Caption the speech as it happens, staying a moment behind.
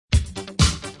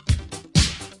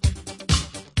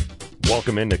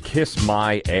Welcome into Kiss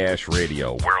My Ash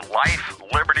Radio, where life,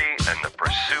 liberty, and the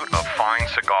pursuit of fine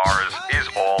cigars is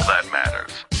all that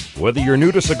matters. Whether you're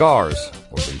new to cigars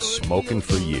or been smoking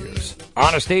for years,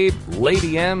 Honest Abe,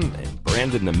 Lady M, and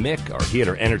Brandon the Mick are here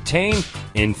to entertain,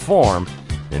 inform,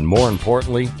 and more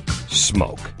importantly,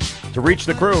 smoke. To reach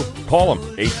the crew, call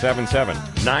them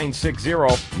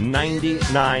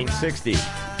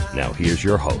 877-960-9960. Now here's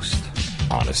your host,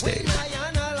 Honest Abe.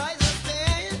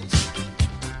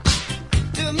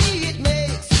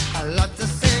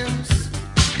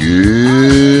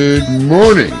 Good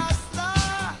morning.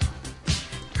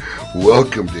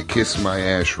 Welcome to Kiss My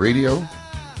Ash Radio,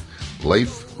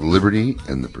 life, liberty,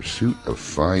 and the pursuit of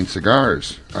fine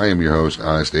cigars. I am your host,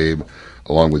 Honest Abe,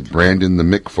 along with Brandon the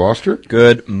Mick Foster.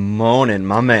 Good morning,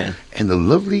 my man. And the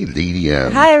lovely Lady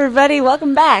M. Hi, everybody.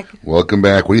 Welcome back. Welcome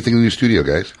back. What do you think of the new studio,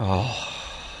 guys? Oh,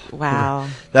 wow.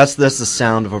 That's the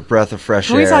sound of a breath of fresh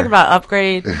Can air. we talk about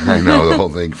upgrade? I know, the whole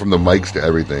thing, from the mics to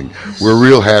everything. We're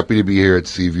real happy to be here at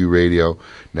Seaview Radio,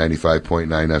 95.9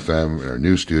 FM, in our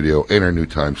new studio, in our new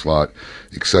time slot.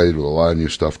 Excited with a lot of new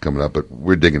stuff coming up, but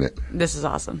we're digging it. This is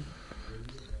awesome.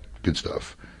 Good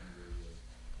stuff.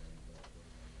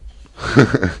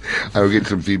 I will get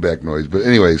some feedback noise. But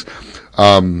anyways,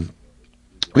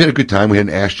 we had a good time. We had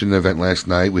an Ashton event last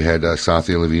night. We had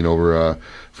Satya Levine over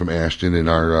from Ashton in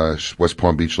our West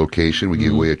Palm Beach location. We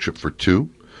gave away a trip for two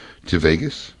to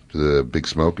Vegas, to the Big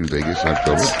Smoke in Vegas in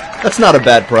October. That's not a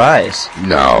bad prize.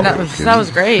 No. That was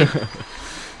great.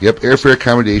 Yep, airfare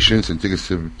accommodations and tickets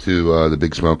to the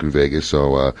Big Smoke in Vegas.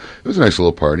 So it was a nice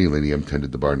little party. Lady M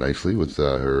tended the bar nicely with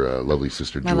her lovely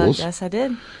sister Jules. Yes, I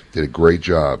did. Did a great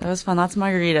job. That was fun. Lots of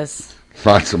margaritas.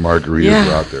 Lots of margaritas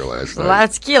were out there last night. A lot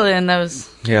of tequila in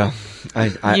those. Yeah. I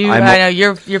know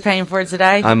you're paying for it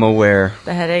today. I'm aware.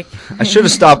 The headache. I should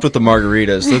have stopped with the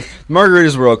margaritas. The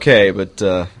margaritas were okay, but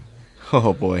oh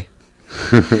boy.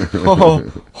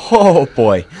 oh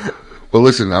boy. Well,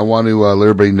 listen, I want to let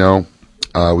everybody know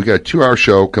we got a 2-hour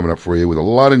show coming up for you with a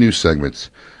lot of new segments.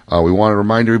 We want to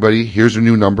remind everybody, here's a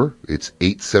new number. It's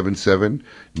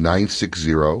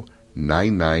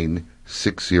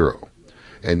 877-960-9960.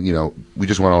 And, you know, we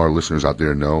just want all our listeners out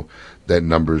there to know that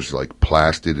number's like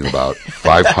plastered in about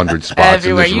 500 spots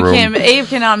everywhere. In this room. Abe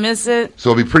cannot miss it.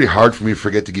 So it'll be pretty hard for me to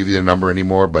forget to give you the number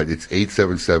anymore, but it's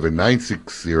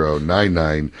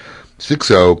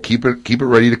 877-960-9960. Keep it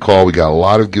ready to call. We got a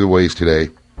lot of giveaways today.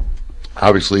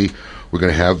 Obviously, we're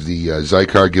going to have the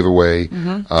Zycar giveaway.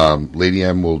 Mm-hmm. Lady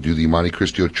M will do the Monte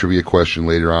Cristo trivia question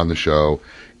later on the show.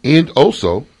 And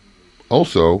also,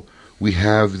 we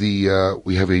have a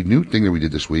new thing that we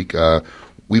did this week.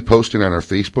 We posted on our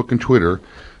Facebook and Twitter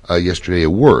yesterday a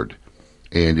word.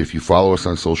 And if you follow us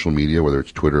on social media, whether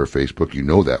it's Twitter or Facebook, you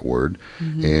know that word.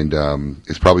 Mm-hmm. And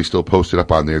it's probably still posted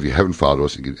up on there if you haven't followed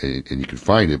us and you can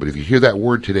find it. But if you hear that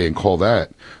word today and call in,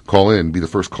 be the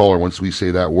first caller once we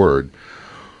say that word,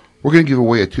 we're going to give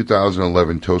away a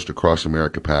 2011 Toast Across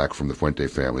America pack from the Fuente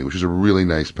family, which is a really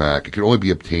nice pack. It can only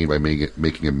be obtained by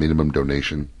making a minimum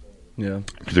donation to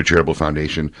their charitable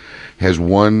foundation. It has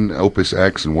one Opus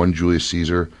X and one Julius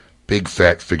Caesar, big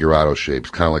fat figurado shapes,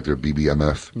 kind of like their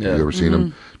BBMF. Yeah. Have you ever seen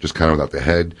them? Just kind of without the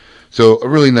head. So a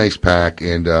really nice pack.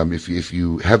 And if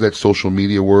you have that social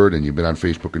media word and you've been on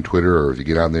Facebook and Twitter, or if you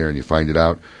get on there and you find it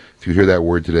out, if you hear that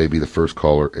word today, be the first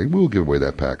caller, and we'll give away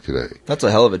that pack today. That's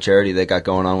a hell of a charity they got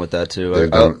going on with that too.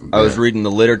 I was reading the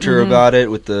literature about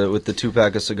it with the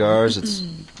 2-pack of cigars.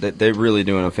 They're really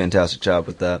doing a fantastic job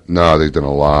with that. No, they've done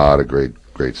a lot of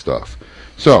great stuff.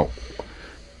 So,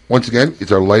 once again,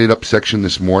 it's our lighted up section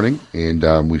this morning,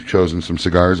 and we've chosen some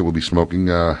cigars that we'll be smoking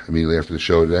immediately after the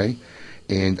show today.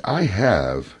 And I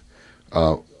have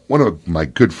one of my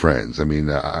good friends. I mean,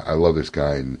 I love this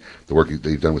guy and the work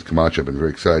they've done with Camacho. I've been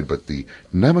very excited. But the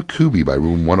Namakubi by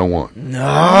Room 101.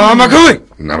 Namakubi.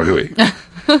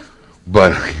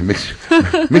 But it makes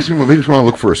me want to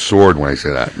look for a sword when I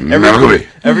say that.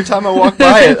 Every time I walk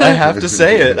by it, I have to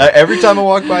say it. Every time I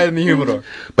walk by it in the humidor.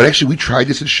 But actually, we tried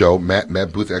this at the show.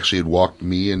 Matt Booth actually had walked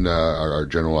me and our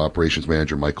general operations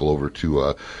manager, Michael, over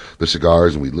to the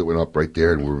cigars, and we lit one up right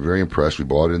there, and we were very impressed. We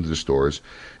bought it into the stores.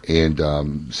 And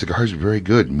cigars are very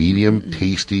good, medium,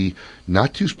 tasty,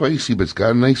 not too spicy, but it's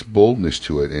got a nice boldness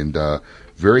to it, and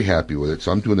very happy with it.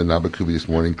 So I'm doing the Namakubi this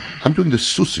morning. I'm doing the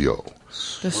Sucio.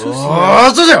 The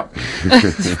Sucio.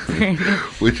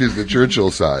 Which is the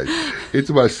Churchill size. It's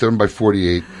about 7 by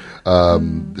 48.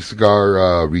 The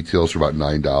cigar retails for about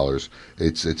 $9.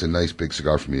 It's a nice big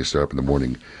cigar for me to start up in the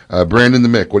morning. Brandon the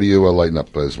Mick, what are you lighting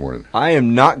up this morning? I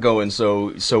am not going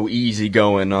so easy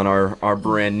going on our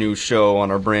brand new show,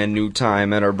 on our brand new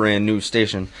time, at our brand new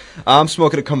station. I'm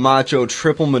smoking a Camacho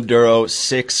Triple Maduro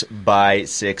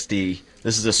 6x60.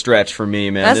 This is a stretch for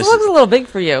me, man. That looks a little big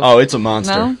for you. Oh, it's a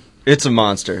monster. No? It's a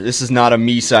monster. This is not a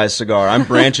me-sized cigar. I'm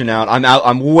branching out.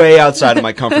 I'm way outside of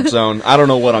my comfort zone. I don't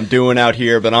know what I'm doing out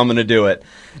here, but I'm going to do it.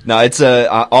 No, it's a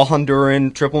all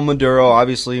Honduran, triple Maduro,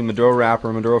 obviously, Maduro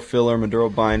wrapper, Maduro filler, Maduro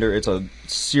binder. It's a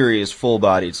serious,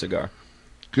 full-bodied cigar.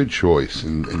 Good choice.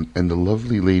 And the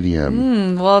lovely Lady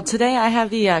M. Well, today I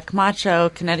have the Camacho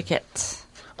Connecticut.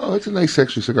 Oh, it's a nice,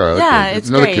 sexy cigar. I like Yeah, that. it's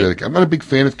another great. Connecticut. I'm not a big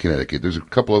fan of Connecticut. There's a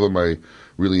couple of them I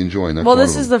really enjoy. And that's Well, one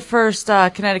this of is them. the first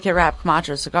Connecticut wrapped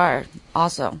Camacho cigar.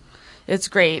 Also, it's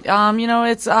great.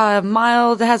 It's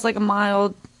mild. It has like a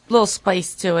mild little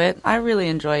spice to it. I really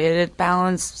enjoy it. It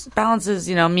balances,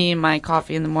 me and my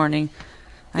coffee in the morning.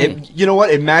 You know what?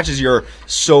 It matches your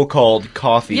so-called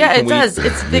coffee. Yeah, it does.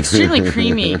 It's extremely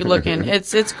creamy looking.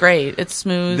 It's great. It's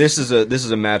smooth. This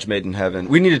is a match made in heaven.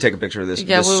 We need to take a picture of this.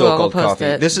 Yeah, this we will. so-called We'll post coffee.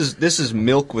 it. This is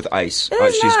milk with ice. It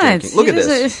is She's not. drinking. Look at It is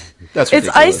this. That's It's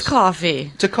ridiculous. iced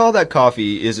coffee. To call that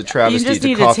coffee is a travesty just to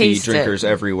need to coffee taste drinkers it.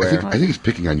 everywhere. I think he's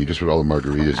picking on you just with all the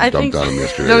margaritas I you think. dumped on him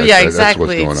yesterday. No, yeah, That's what's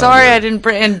exactly. going on Sorry, there. I didn't.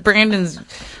 And Brandon's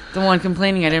the one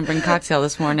complaining I didn't bring cocktail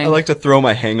this morning. I like to throw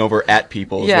my hangover at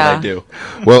people is Yeah. what I do.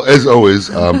 Well, as always,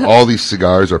 all these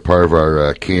cigars are part of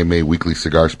our KMA weekly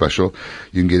cigar special.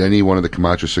 You can get any one of the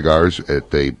Camacho cigars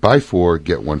at a buy 4,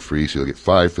 get 1 free, so you'll get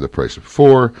 5 for the price of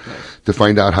 4. Nice. To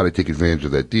find out how to take advantage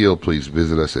of that deal, please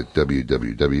visit us at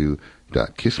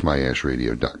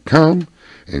www.kissmyashradio.com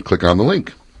and click on the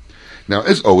link. Now,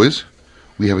 as always,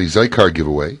 we have a Zycar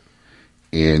giveaway,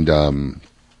 and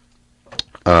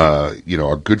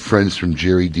our good friends from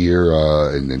Jerry Deere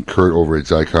and Kurt over at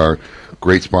Zycar,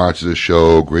 great sponsors of the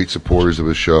show, great supporters of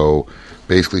the show.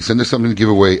 Basically, send us something to give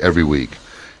away every week.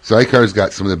 Zycar's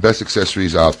got some of the best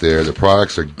accessories out there. The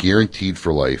products are guaranteed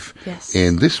for life. Yes.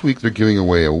 And this week they're giving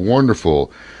away a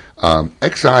wonderful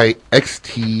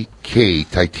XI-XTK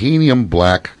titanium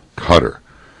black cutter.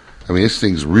 I mean, this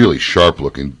thing's really sharp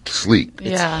looking, sleek.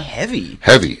 Yeah. Heavy.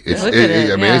 Heavy. It's Look at it,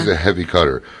 it's a heavy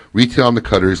cutter. Retail on the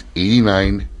cutter is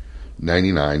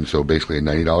 $89.99, so basically a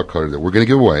 $90 cutter that we're going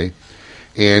to give away.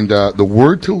 And the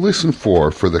word to listen for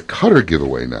the cutter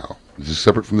giveaway now, this is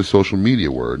separate from the social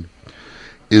media word,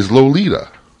 is Lolita.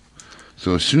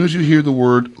 So as soon as you hear the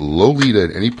word Lolita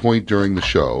at any point during the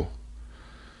show,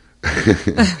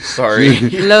 Sorry.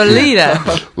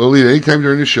 Lolita. Lolita, anytime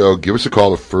during the show, give us a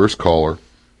call. The first caller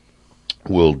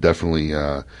will definitely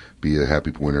be a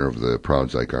happy winner of the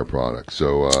Proud Zycar product.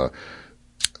 So,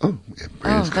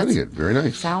 Brandon's cutting it. Very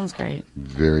nice. Sounds great.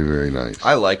 Very, very nice.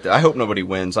 I like that. I hope nobody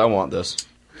wins. I want this.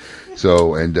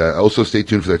 So, and also stay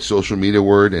tuned for that social media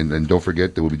word, and don't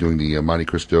forget that we'll be doing the Monte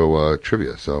Cristo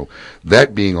trivia. So,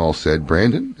 that being all said,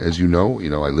 Brandon, as you know,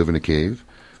 I live in a cave.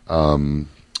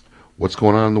 What's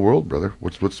going on in the world, brother?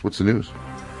 What's the news?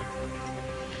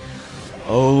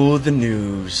 Oh, the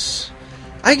news.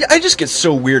 I just get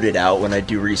so weirded out when I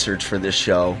do research for this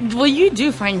show. Well, you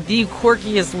do find the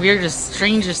quirkiest, weirdest,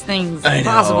 strangest things I know,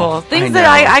 possible. Things I that know.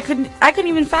 I couldn't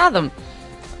even fathom.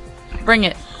 Bring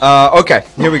it. Okay,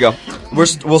 here we go.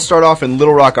 We'll start off in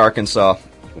Little Rock, Arkansas,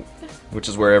 which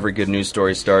is where every good news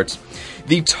story starts.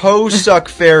 The Toe Suck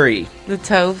Fairy The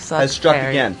toe sucks. has struck fairy.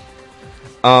 again.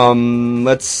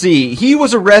 Let's see. He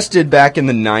was arrested back in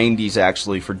the 90s,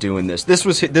 actually, for doing this. This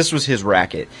was his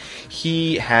racket.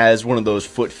 He has one of those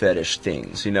foot fetish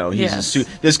things, He's Yes.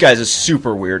 this guy's a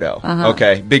super weirdo.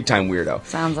 Okay, big time weirdo.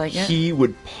 Sounds like it. He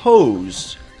would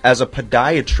pose as a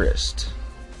podiatrist.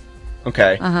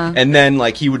 Okay, and then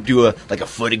he would do a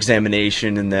foot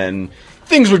examination, and then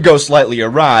things would go slightly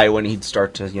awry when he'd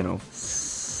start to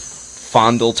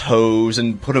fondle toes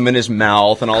and put them in his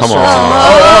mouth and all sorts of.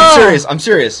 Oh, I'm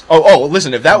serious. Oh,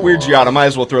 listen, if that weirds you out, I might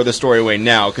as well throw this story away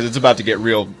now because it's about to get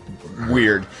real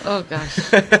weird. Oh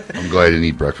gosh. I'm glad I didn't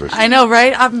eat breakfast. I know,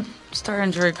 right? I'm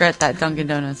starting to regret that Dunkin'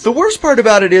 Donuts. The worst part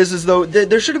about it is though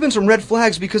there should have been some red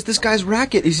flags because this guy's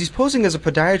racket is he's posing as a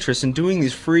podiatrist and doing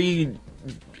these free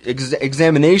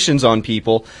examinations on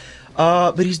people,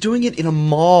 but he's doing it in a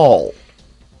mall.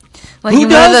 Like Who in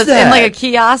does that? in a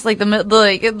kiosk, the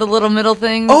little middle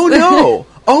things.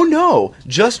 Oh no!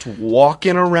 Just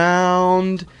walking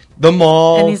around the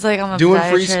mall, And he's like, I'm a doing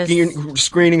free podiatrist.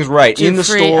 screenings, right? Do In the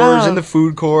free- stores, oh. in the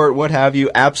food court, what have you.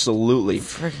 Absolutely.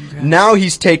 Freaking gross. Now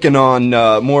he's taken on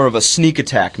more of a sneak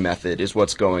attack method, is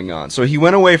what's going on. So he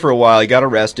went away for a while. He got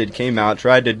arrested, came out,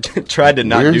 tried to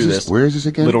not Where do is this. Where is this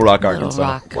again? Little Rock, Little Arkansas.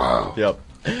 Rock. Wow. Yep.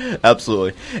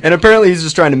 Absolutely. And apparently he's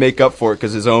just trying to make up for it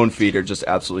because his own feet are just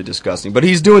absolutely disgusting. But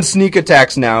he's doing sneak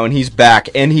attacks now, and he's back,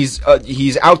 and he's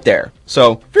out there.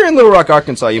 So if you're in Little Rock,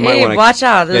 Arkansas, you might want to... watch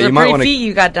out. There's a pretty feet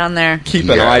you got down there. Keep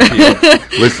an eye peeled.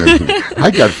 Listen, I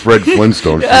got Fred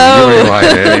Flintstone. You ain't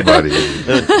lying to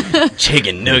anybody.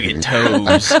 Chicken nugget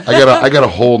toes. I got a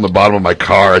hole in the bottom of my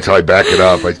car. That's how I back it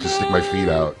up. I just stick my feet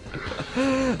out.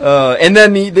 And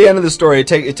then the end of the story, it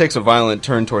takes a violent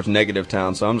turn towards Negative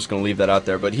Town, so I'm just going to leave that out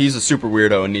there. But he's a super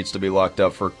weirdo and needs to be locked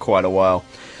up for quite a while.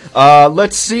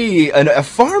 Let's see. A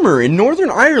farmer in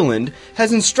Northern Ireland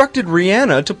has instructed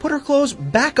Rihanna to put her clothes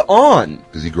back on.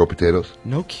 Does he grow potatoes?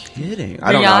 No kidding. Rihanna,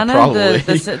 I don't know, probably.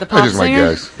 the pop That's just my singer?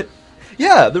 guess.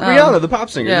 Yeah, Rihanna, the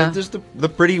pop singer. Yeah. There's the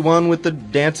pretty one with the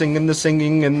dancing and the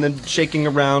singing and the shaking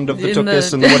around of the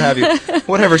tuchus and the what have you.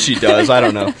 Whatever she does, I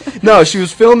don't know. No, she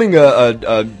was filming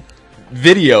a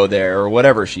video there or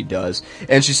whatever she does,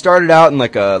 and she started out in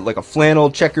like a flannel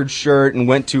checkered shirt and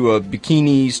went to a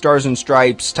bikini stars and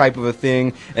stripes type of a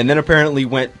thing, and then apparently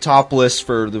went topless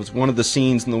for one of the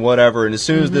scenes and the whatever. And as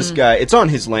soon as this guy, it's on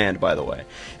his land, by the way,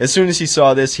 as soon as he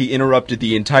saw this, he interrupted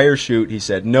the entire shoot. He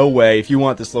said, "No way, if you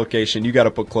want this location, you got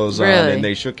to put clothes on." And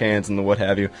they shook hands and the what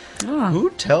have you.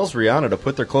 Who tells Rihanna to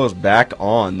put their clothes back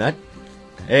on?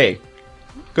 Hey,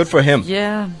 good for him.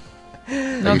 Yeah.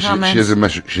 No she comment. doesn't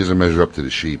measure up to the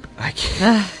sheep. I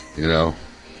can't. You know?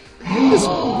 This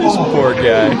poor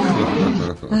guy.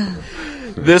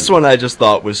 This one I just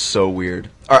thought was so weird.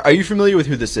 Are you familiar with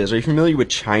who this is? Are you familiar with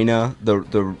China, the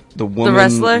woman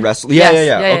wrestler? Yeah.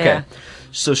 Yes. Okay.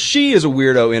 So she is a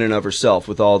weirdo in and of herself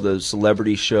with all the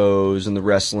celebrity shows and the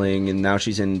wrestling, and now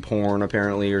she's in porn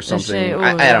apparently or something.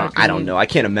 I don't know. I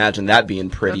can't imagine that being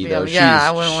pretty though.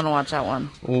 I wouldn't want to watch that one.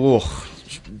 Oh,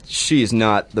 she's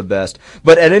not the best.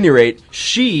 But at any rate,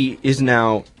 she is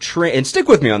now and stick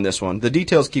with me on this one. The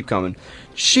details keep coming.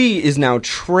 She is now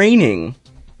training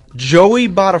Joey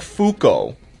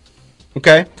Buttafuoco.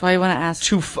 Okay? That's why you want to ask.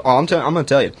 I'm going to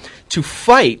tell you. To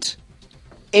fight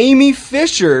Amy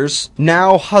Fisher's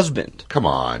now husband. Come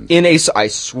on. I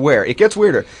swear, it gets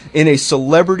weirder. In a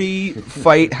celebrity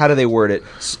fight, how do they word it?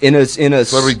 In a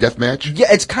Celebrity death match?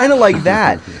 Yeah, it's kind of like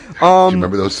that. Do you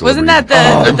remember those celebrity? Wasn't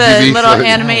that the little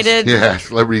animated? Yeah,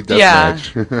 celebrity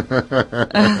death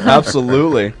match.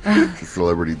 Absolutely.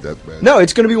 Celebrity death match. No,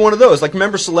 it's going to be one of those. Like,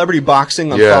 remember Celebrity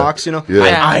Boxing on Fox, you know?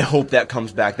 Yeah. I hope that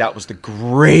comes back. That was the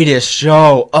greatest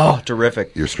show. Oh,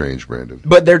 terrific. You're strange, Brandon.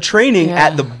 But they're training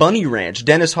at the Bunny Ranch.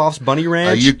 Dennis Hoff's Bunny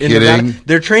Ranch. Are you kidding?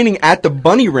 They're training at the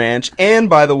Bunny Ranch, and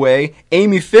by the way,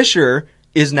 Amy Fisher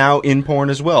is now in porn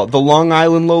as well. The Long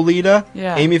Island Lolita,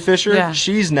 Amy Fisher,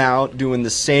 she's now doing the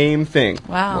same thing.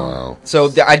 Wow. So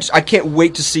I can't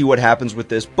wait to see what happens with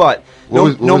this, but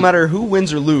no matter who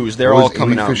wins or lose, they're all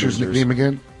coming out. Amy Fisher's nickname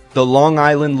again? The Long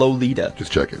Island Lolita.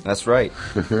 Just check it. That's right.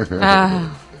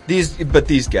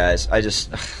 These guys,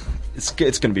 it's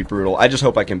going to be brutal. I just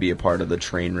hope I can be a part of the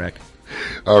train wreck.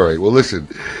 All right. Well, listen.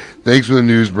 Thanks for the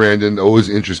news, Brandon. Always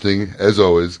interesting, as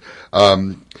always.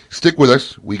 Stick with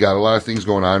us. We got a lot of things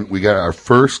going on. We got our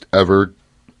first ever.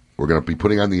 We're going to be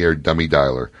putting on the air dummy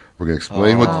dialer. We're going to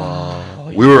explain what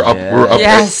we were up. We're up.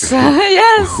 Yes,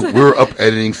 yes. We were up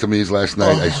editing some of these last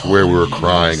night. I swear we were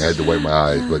crying. I had to wipe my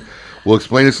eyes, but we'll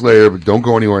explain this later. But don't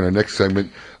go anywhere in our next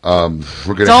segment. We're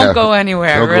gonna don't go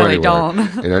anywhere. Really, don't.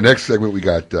 In our next segment, we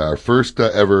got our first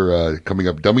ever coming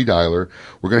up dummy dialer.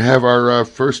 We're going to have our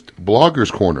first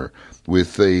bloggers corner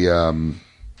with the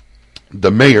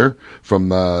mayor from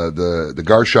the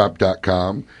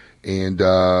garshop.com and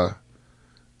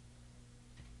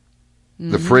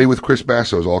the fray with Chris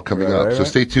Basso is all coming up. So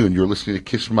stay tuned. You're listening to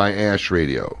Kiss My Ash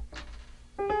Radio.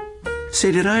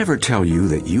 Say, did I ever tell you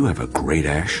that you have a great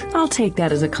ash? I'll take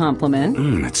that as a compliment.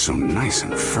 It's so nice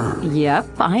and firm. Yep,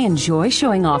 I enjoy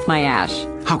showing off my ash.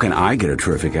 How can I get a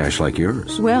terrific ash like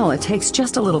yours? Well, it takes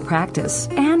just a little practice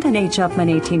and an H. Upmann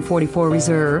 1844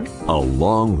 Reserve. A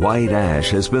long white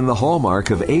ash has been the hallmark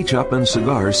of H. Upmann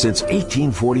cigars since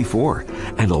 1844.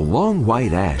 And a long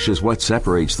white ash is what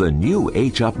separates the new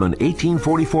H. Upmann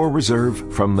 1844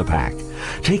 Reserve from the pack.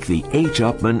 Take the H.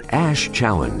 Upmann Ash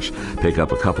Challenge. Pick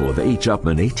up a couple of H.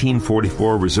 Upmann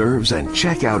 1844 Reserves and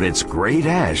check out its great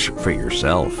ash for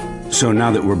yourself. So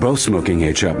now that we're both smoking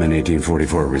H. Upmann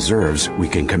 1844 Reserves, we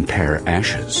can compare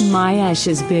ashes. My ash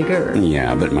is bigger.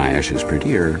 Yeah, but my ash is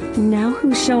prettier. Now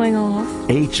who's showing off?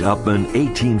 H. Upmann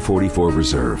 1844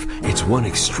 Reserve. It's one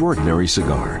extraordinary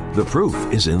cigar. The proof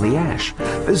is in the ash.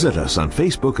 Visit us on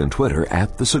Facebook and Twitter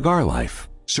at The Cigar Life.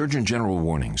 Surgeon General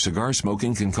warning, cigar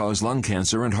smoking can cause lung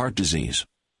cancer and heart disease.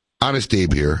 Honest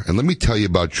Abe here, and let me tell you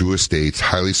about Drew Estate's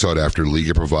highly sought-after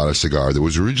Liga Privada cigar that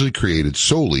was originally created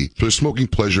solely for the smoking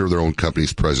pleasure of their own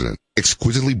company's president.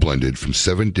 Exquisitely blended from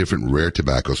 7 different rare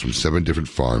tobaccos from 7 different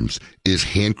farms, it is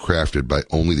handcrafted by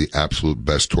only the absolute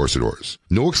best torcedores.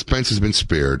 No expense has been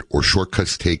spared or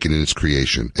shortcuts taken in its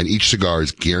creation, and each cigar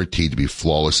is guaranteed to be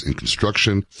flawless in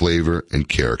construction, flavor, and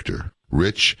character.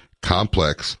 Rich,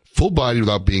 complex, full-bodied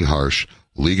without being harsh,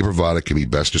 Liga Privada can be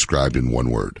best described in one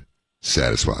word: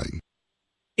 satisfying.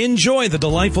 Enjoy the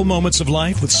delightful moments of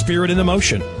life with spirit and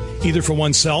emotion, either for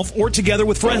oneself or together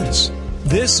with friends.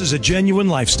 This is a genuine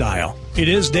lifestyle. It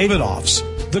is Davidoff's,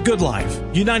 the good life.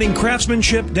 Uniting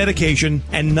craftsmanship, dedication,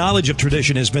 and knowledge of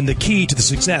tradition has been the key to the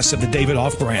success of the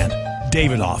Davidoff brand.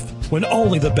 Davidoff, when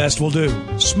only the best will do.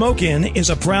 Smoke Inn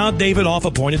is a proud Davidoff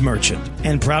appointed merchant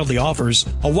and proudly offers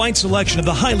a wide selection of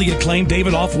the highly acclaimed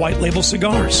Davidoff white label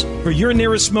cigars. For your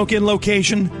nearest Smoke Inn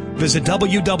location, visit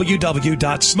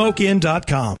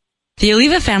www.smokeinn.com. The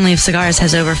Oliva family of cigars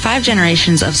has over 5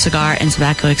 generations of cigar and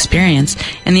tobacco experience,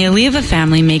 and the Oliva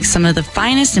family makes some of the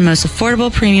finest and most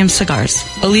affordable premium cigars.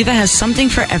 Oliva has something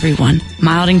for everyone.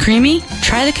 Mild and creamy?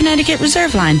 Try the Connecticut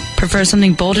Reserve line. Prefer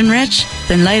something bold and rich?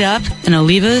 Then light up an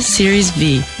Oliva Series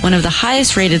V, one of the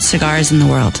highest rated cigars in the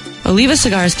world. Oliva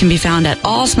cigars can be found at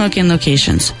all Smoke Inn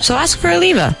locations, so ask for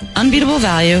Oliva. Unbeatable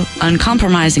value,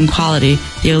 uncompromising quality,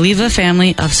 the Oliva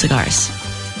family of cigars.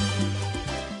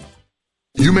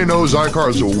 You may know Zycar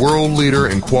is a world leader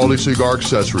in quality cigar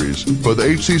accessories, but the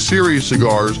HC Series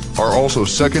cigars are also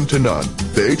second to none.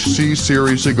 The HC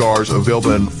Series cigars,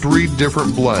 available in 3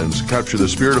 different blends, capture the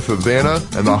spirit of Havana,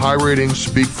 and the high ratings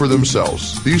speak for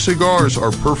themselves. These cigars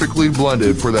are perfectly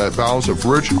blended for that balance of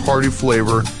rich, hearty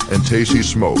flavor and tasty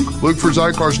smoke. Look for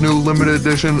Zycar's new limited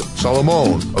edition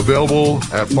Salomon, available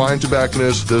at fine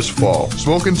tobacconists this fall.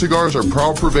 Smokin' Cigars are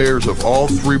proud purveyors of all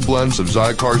 3 blends of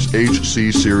Zycar's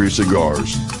HC Series cigars.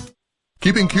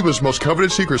 Keeping Cuba's most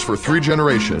coveted secrets for 3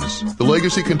 generations, the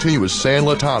legacy continues San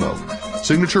Latano.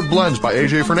 Signature blends by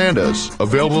AJ Fernandez,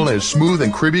 available in a smooth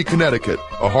and creamy Connecticut,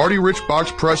 a hearty rich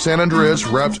box-pressed San Andreas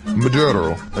wrapped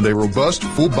Maduro, and a robust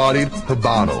full-bodied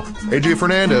Habano. AJ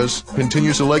Fernandez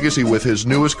continues the legacy with his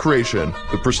newest creation,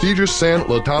 the prestigious San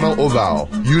Latano Oval,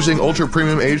 using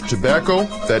ultra-premium aged tobacco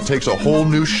that takes a whole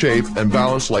new shape and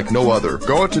balance like no other.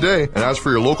 Go out today and ask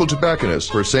for your local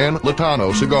tobacconist for San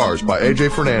Latano cigars by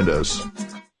AJ Fernandez.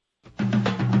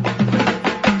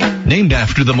 Named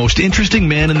after the most interesting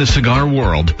man in the cigar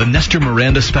world, the Nestor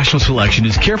Miranda Special Selection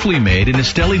is carefully made in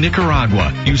Esteli,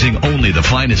 Nicaragua, using only the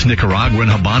finest Nicaraguan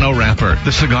Habano wrapper.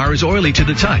 The cigar is oily to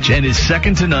the touch and is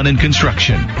second to none in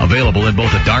construction. Available in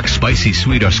both a dark, spicy,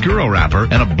 sweet Oscuro wrapper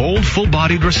and a bold,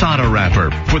 full-bodied Rosado wrapper.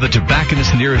 For the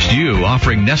tobacconist nearest you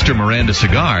offering Nestor Miranda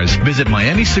cigars, visit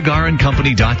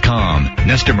MiamiCigarAndCompany.com.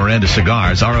 Nestor Miranda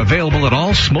cigars are available at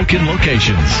all Smoke Inn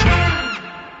locations.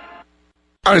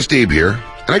 Honest Abe here.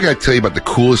 And I gotta tell you about the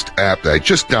coolest app that I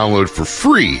just downloaded for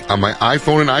free on my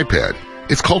iPhone and iPad.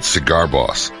 It's called Cigar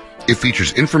Boss. It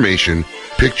features information,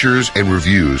 pictures, and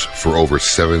reviews for over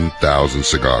 7,000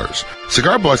 cigars.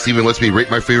 Cigar Boss even lets me rate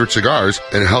my favorite cigars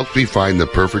and helps me find the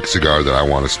perfect cigar that I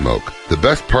want to smoke. The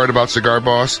best part about Cigar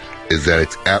Boss is that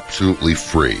it's absolutely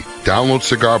free. Download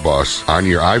Cigar Boss on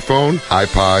your iPhone,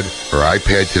 iPod, or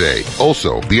iPad today.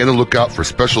 Also, be on the lookout for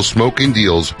special smoking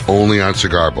deals only on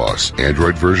Cigar Boss.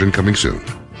 Android version coming soon.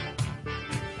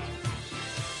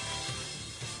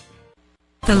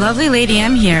 The lovely Lady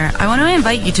M here. I want to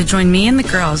invite you to join me and the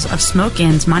girls of Smoke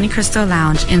Inn's Monte Cristo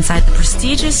Lounge inside the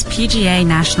prestigious PGA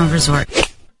National Resort.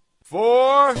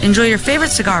 4. Enjoy your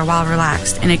favorite cigar while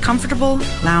relaxed in a comfortable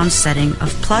lounge setting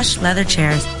of plush leather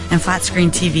chairs and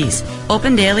flat-screen TVs.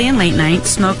 Open daily and late night,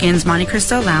 Smoke Inn's Monte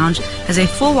Cristo Lounge has a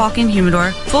full walk-in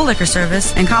humidor, full liquor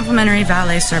service, and complimentary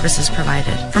valet services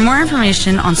provided. For more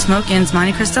information on Smoke Inn's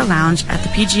Monte Cristo Lounge at the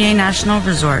PGA National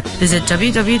Resort, visit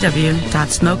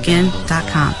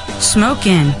www.smokeinn.com. Smoke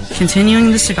Inn,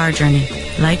 continuing the cigar journey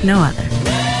like no other.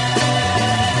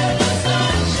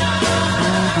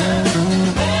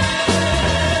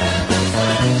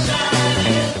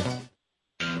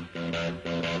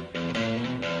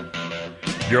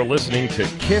 You're listening to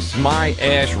Kiss My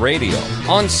Ash Radio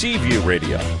on Seaview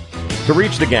Radio. To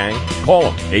reach the gang, call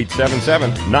them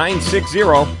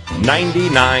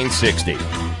 877-960-9960.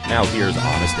 Now here's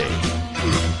Honest Abe.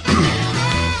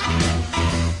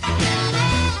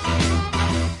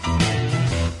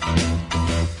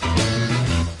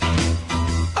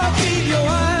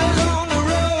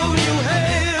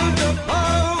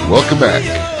 Welcome back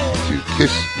to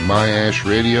Kiss My Ash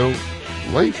Radio,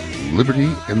 Life,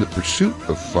 Liberty, and the Pursuit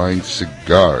of Fine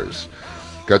Cigars.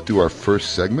 Got through our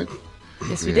first segment.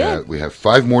 Yes, we did. We have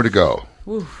 5 more to go.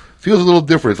 Oof. Feels a little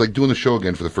different. It's like doing the show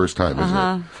again for the first time, isn't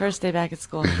it? First day back at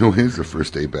school. It is the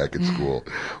first day back at school.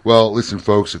 Well, listen,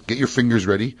 folks, get your fingers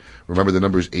ready. Remember, the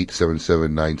number is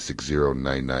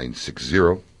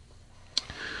 877-960-9960.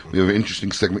 We have an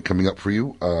interesting segment coming up for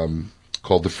you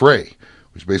called The Fray,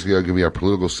 which basically is going to be our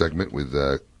political segment with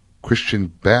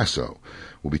Christian Basso.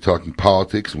 We'll be talking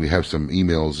politics, and we have some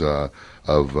emails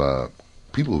of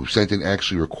people who sent in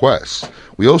actually requests.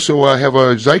 We also have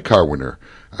a Zycar winner,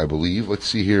 I believe. Let's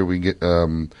see here. We get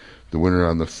the winner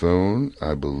on the phone.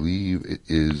 I believe it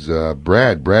is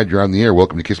Brad. Brad, you're on the air.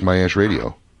 Welcome to Kiss My Ash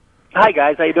Radio. Hi,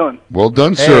 guys. How you doing? Well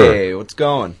done, sir. Hey, what's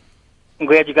going? I'm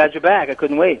glad you guys are back. I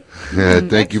couldn't wait.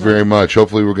 Thank you very much.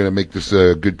 Hopefully we're going to make this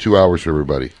a good 2 hours for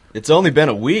everybody. It's only been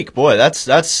a week. Boy,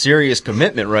 that's serious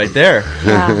commitment right there.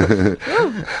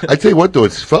 I tell you what, though,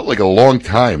 it's felt like a long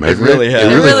time, hasn't it? Really has.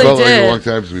 It really felt did. like a long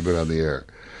time since we've been on the air.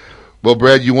 Well,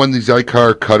 Brad, you won the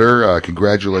Zycar Cutter.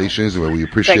 Congratulations. We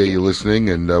appreciate you listening,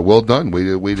 and well done.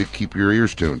 Way to keep your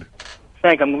ears tuned.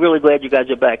 Thank you. I'm really glad you guys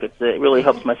are back. It really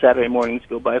helps my Saturday mornings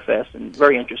go by fast and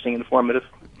very interesting and informative.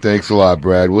 Thanks a lot,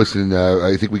 Brad. Listen,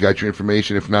 I think we got your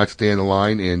information. If not, stay on the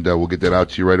line, and we'll get that out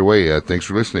to you right away. Thanks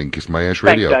for listening. Kiss My Ash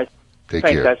Radio. Thanks, guys. Take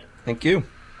Thanks, care. Guys. Thank you.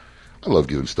 I love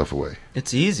giving stuff away.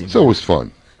 It's easy. It's always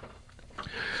fun.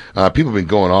 People have been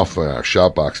going off on our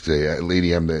shop box today.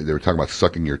 Lady M, they were talking about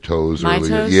sucking your toes My earlier.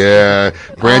 toes? Yeah,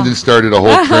 Brandon started a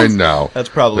whole trend now. That's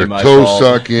probably They're my toe fault.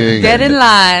 sucking. Get in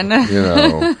line. You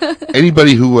know,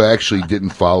 anybody who actually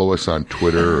didn't follow us on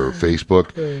Twitter or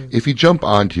Facebook, if you jump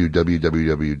onto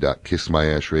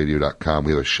www.kissmyashradio.com,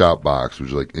 we have a shop box, which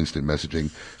is like instant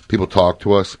messaging. People talk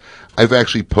to us. I've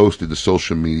actually posted the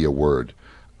social media word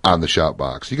on the shop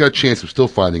box. You got a chance of still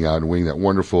finding out and winning that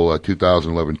wonderful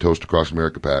 2011 Toast Across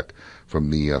America pack from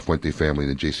the Fuente family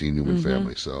and the J.C. Newman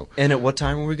family. So, And at what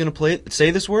time are we going to say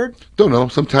this word? don't know.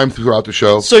 Sometime throughout the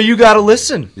show. So you got to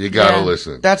listen. You got to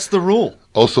listen. That's the rule.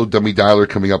 Also, Dummy Dialer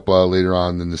coming up later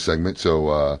on in the segment.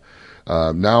 So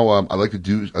now I'd like to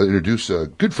introduce a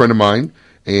good friend of mine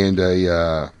and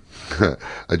a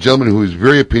gentleman who is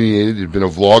very opinionated, has been a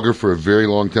vlogger for a very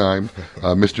long time,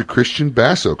 Mr. Christian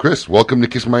Basso. Chris, welcome to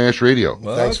Kiss My Ash Radio.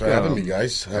 Well, thanks for having me,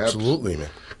 guys. Absolutely, man.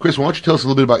 Chris, why don't you tell us a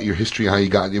little bit about your history and how you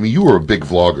got? I mean, you were a big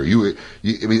vlogger. And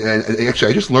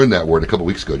actually, I just learned that word a couple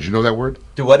weeks ago. Did you know that word?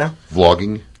 Do what now?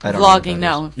 Vlogging. I don't Vlogging,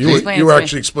 no. You were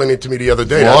actually explaining it to me the other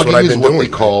day. That's what Vlogging I've is been what doing. they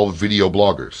call video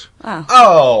bloggers.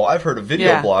 Oh, I've heard of video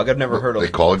Yeah. blog. I've never heard of They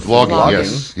call it vlogging.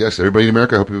 Vlogging. Yes. Everybody in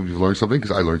America, I hope you've learned something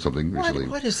because I learned something recently.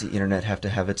 Why does the internet have to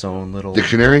have its own little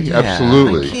Dictionary? Yeah,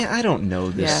 Absolutely. I don't know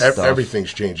this Yeah. stuff.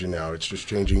 Everything's changing now. It's just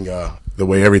changing the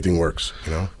way everything works,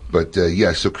 you know? But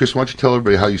so Chris, why don't you tell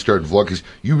everybody how you started vlogging? Because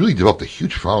you really developed a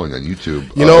huge following on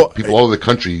YouTube. You know, people all over the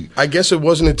country. I guess it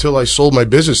wasn't until I sold my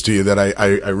business to you that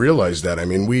I realized that. I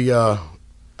mean,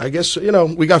 I guess,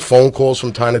 we got phone calls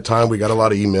from time to time. We got a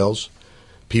lot of emails,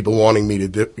 people wanting me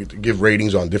to give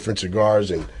ratings on different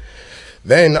cigars. And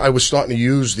then I was starting to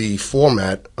use the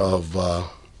format of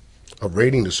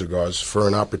rating the cigars for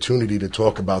an opportunity to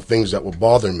talk about things that were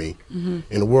bothering me in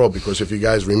the world. Because if you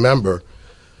guys remember,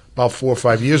 about 4 or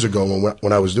 5 years ago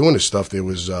when I was doing this stuff, there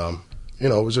was, it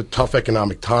was a tough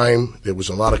economic time. There was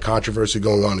a lot of controversy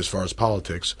going on as far as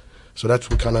politics. So that's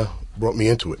what kind of brought me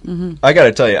into it. I got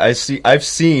to tell you, I've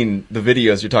seen the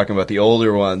videos you're talking about, the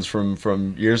older ones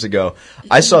from years ago.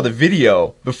 I saw the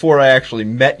video before I actually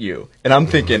met you, and I'm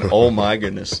thinking, oh my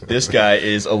goodness, this guy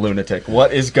is a lunatic.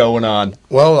 What is going on?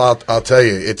 Well, I'll tell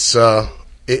you,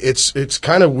 it's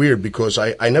kind of weird because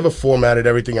I never formatted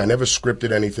everything. I never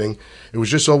scripted anything. It was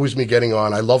just always me getting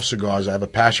on. I love cigars. I have a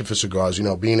passion for cigars,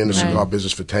 being in the cigar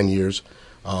business for 10 years.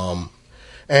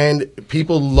 And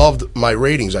people loved my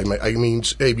ratings. I mean,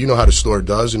 Abe, you know how the store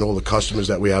does and all the customers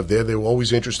that we have there. They were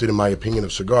always interested in my opinion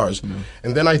of cigars.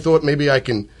 And then I thought maybe I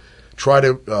can try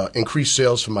to increase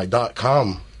sales for my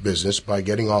 .com business by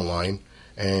getting online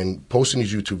and posting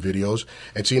these YouTube videos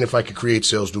and seeing if I could create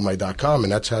sales through my .com,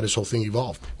 and that's how this whole thing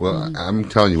evolved. Well, I'm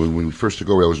telling you, when we first took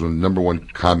over, that was one of the number one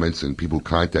comments, and people who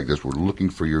contact us were looking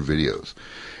for your videos.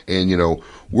 And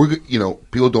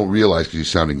people don't realize because you're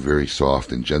sounding very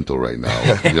soft and gentle right now.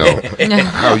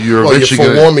 How you're well, you eventually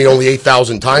forewarned me only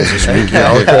 8,000 times this week.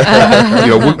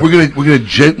 We're gonna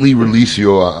gently release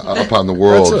you upon the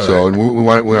world. That's all So, right. and we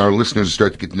want our listeners to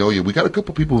start to get to know you. We got a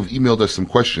couple people who've emailed us some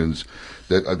questions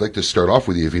that I'd like to start off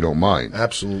with you, if you don't mind.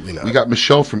 Absolutely not. We got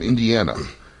Michelle from Indiana.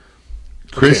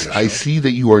 Chris, Okay, I see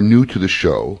that you are new to the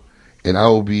show, and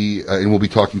we'll be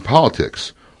talking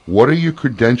politics. What are your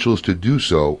credentials to do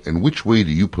so, and which way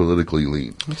do you politically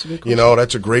lean? That's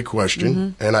a great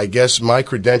question. And I guess my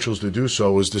credentials to do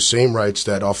so is the same rights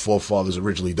that our forefathers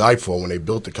originally died for when they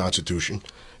built the Constitution,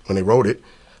 when they wrote it.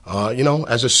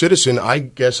 As a citizen, I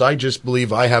guess I just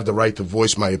believe I have the right to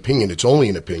voice my opinion. It's only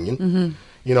an opinion,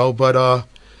 but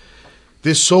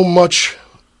there's so much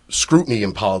scrutiny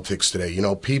in politics today.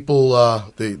 People,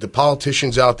 the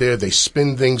politicians out there, they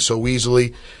spin things so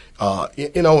easily, and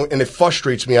it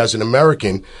frustrates me as an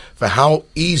American for how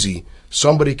easy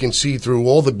somebody can see through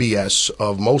all the BS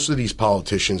of most of these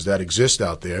politicians that exist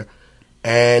out there,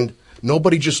 and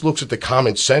nobody just looks at the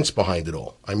common sense behind it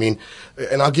all. I mean,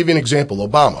 and I'll give you an example,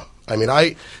 Obama. I mean,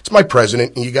 it's my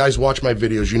president, and you guys watch my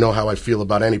videos, you know how I feel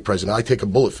about any president. I take a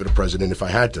bullet for the president if I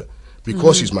had to,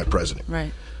 because he's my president.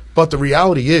 Right. But the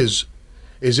reality is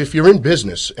if you're in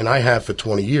business, and I have for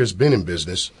 20 years been in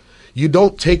business, you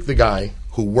don't take the guy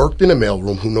who worked in a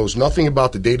mailroom, who knows nothing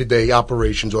about the day-to-day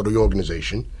operations or the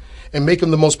organization, and make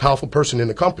him the most powerful person in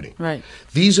the company. Right.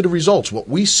 These are the results. What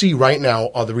we see right now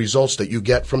are the results that you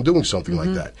get from doing something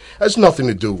like that. It has nothing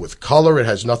to do with color. It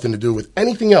has nothing to do with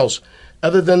anything else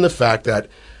other than the fact that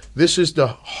this is the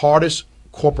hardest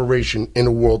corporation in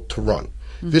the world to run.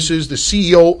 This is the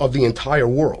CEO of the entire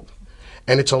world.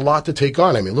 And it's a lot to take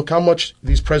on. I mean, look how much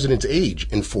these presidents age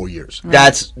in 4 years.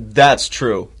 That's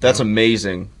true. That's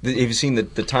amazing. Have you seen the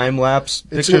time-lapse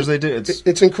pictures they do?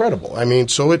 It's incredible. I mean,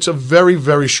 so it's a very,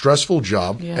 very stressful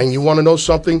job. Yes. And you want to know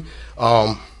something?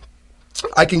 I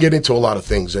can get into a lot of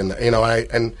things. And,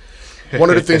 one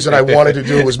of the things that I wanted to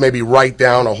do was maybe write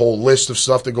down a whole list of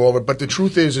stuff to go over. But the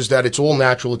truth is that it's all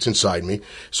natural. It's inside me.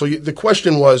 So the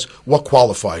question was, what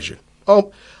qualifies you?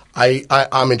 Oh,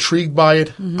 I'm intrigued by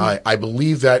it. I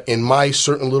believe that in my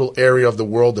certain little area of the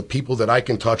world, the people that I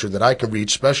can touch or that I can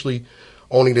reach, especially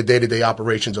owning the day-to-day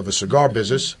operations of a cigar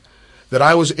business, that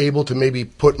I was able to maybe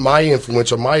put my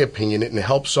influence or my opinion in and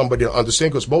help somebody to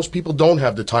understand, because most people don't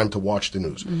have the time to watch the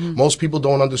news. Most people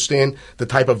don't understand the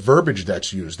type of verbiage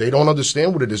that's used. They don't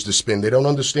understand what it is to spin. They don't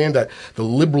understand that the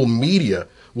liberal media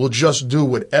will just do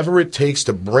whatever it takes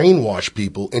to brainwash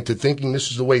people into thinking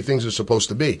this is the way things are supposed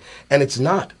to be. And it's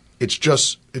not. It's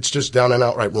just down and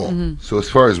outright wrong. So as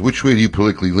far as which way do you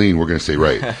politically lean, we're going to say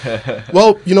right.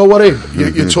 Well, you know what, Abe?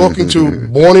 You're talking to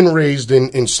born and raised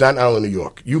in Staten Island, New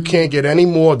York. You can't get any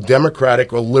more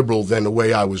democratic or liberal than the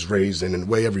way I was raised and the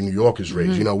way every New Yorker is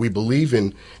raised. We believe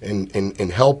in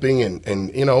helping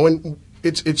and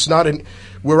it's not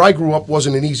where I grew up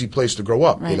wasn't an easy place to grow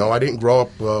up. Right. I didn't grow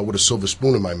up with a silver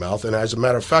spoon in my mouth, and as a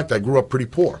matter of fact, I grew up pretty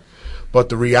poor. But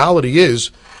the reality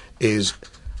is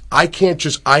I can't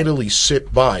just idly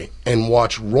sit by and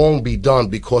watch wrong be done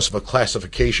because of a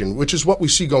classification, which is what we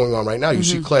see going on right now. You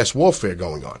see class warfare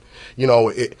going on.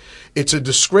 It's a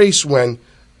disgrace when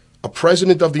a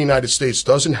president of the United States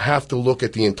doesn't have to look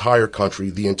at the entire country,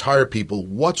 the entire people,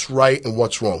 what's right and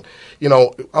what's wrong.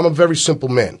 I'm a very simple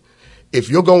man. If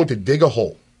you're going to dig a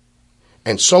hole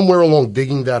and somewhere along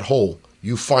digging that hole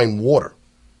you find water,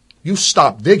 you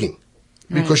stop digging.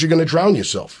 Because you're going to drown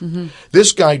yourself.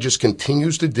 This guy just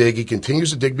continues to dig. He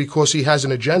continues to dig because he has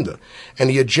an agenda. And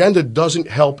the agenda doesn't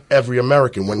help every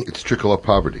American. It's trickle-up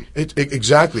poverty.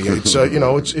 Exactly.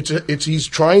 It's he's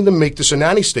trying to make this a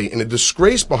nanny state. And the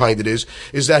disgrace behind it is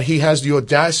that he has the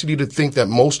audacity to think that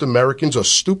most Americans are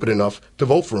stupid enough to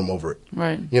vote for him over it.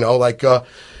 Right.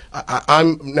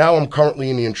 I'm currently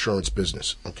in the insurance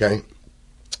business, okay?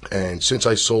 And since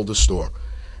I sold the store.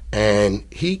 And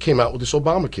he came out with this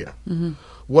Obamacare.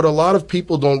 What a lot of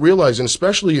people don't realize, and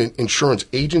especially in insurance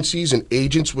agencies and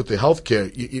agents with the health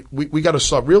care, we got to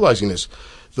start realizing this.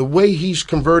 The way he's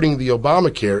converting the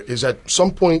Obamacare is at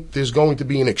some point there's going to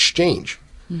be an exchange.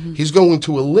 He's going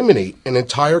to eliminate an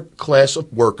entire class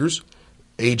of workers,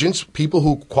 agents, people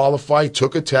who qualify,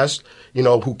 took a test,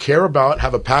 who care about,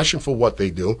 have a passion for what they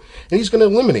do, and he's going to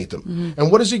eliminate them.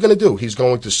 And what is he going to do? He's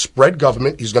going to spread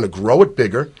government. He's going to grow it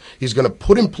bigger. He's going to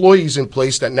put employees in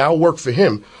place that now work for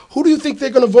him. Who do you think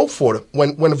they're going to vote for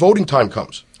when the voting time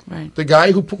comes? Right. The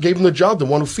guy who gave them the job, the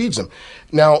one who feeds them.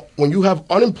 Now, when you have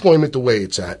unemployment the way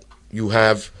it's at, you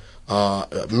have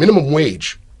minimum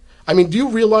wage. I mean, do you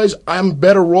realize I'm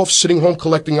better off sitting home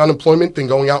collecting unemployment than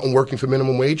going out and working for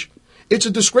minimum wage? It's a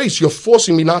disgrace. You're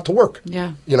forcing me not to work.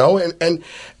 Yeah. And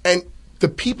the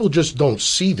people just don't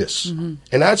see this. And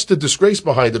that's the disgrace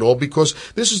behind it all, because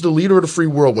this is the leader of the free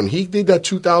world. When he did that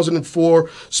 2004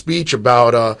 speech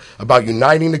about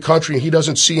uniting the country, and he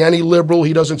doesn't see any liberal,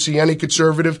 he doesn't see any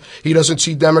conservative, he doesn't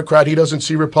see Democrat, he doesn't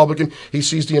see Republican, he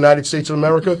sees the United States of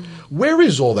America. Where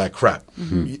is all that crap?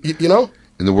 In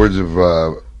the words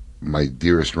of my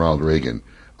dearest Ronald Reagan,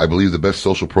 I believe the best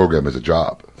social program is a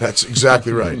job. That's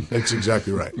exactly right. That's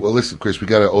exactly right. Well, listen, Chris, we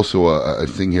got also a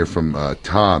thing here from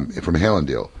Tom from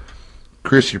Hallandale.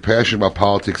 Chris, you're passionate about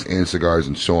politics and cigars,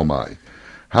 and so am I.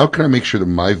 How can I make sure that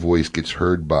my voice gets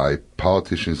heard by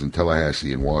politicians in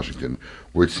Tallahassee and Washington,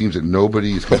 where it seems that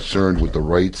nobody is concerned with the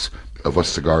rights of us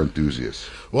cigar enthusiasts?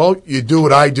 Well, you do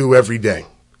what I do every day,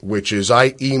 which is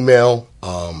I email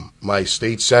my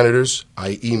state senators.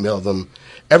 I email them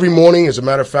every morning. As a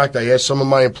matter of fact, I ask some of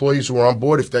my employees who are on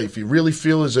board if you really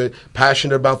feel as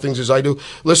passionate about things as I do.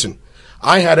 Listen,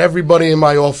 I had everybody in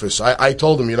my office. I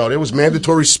told them, there was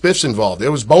mandatory spiffs involved.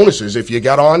 There was bonuses if you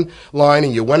got online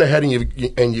and you went ahead and you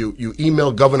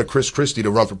emailed Governor Chris Christie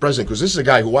to run for president, because this is a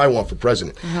guy who I want for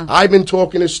president. I've been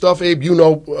talking his stuff, Abe,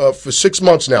 for 6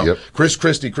 months now. Yep. Chris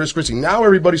Christie. Now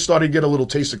everybody started to get a little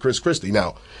taste of Chris Christie.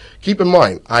 Now, keep in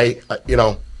mind,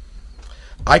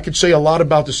 I could say a lot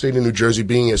about the state of New Jersey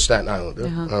being a Staten Islander.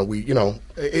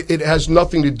 It has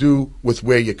nothing to do with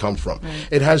where you come from. Right.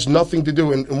 It has nothing to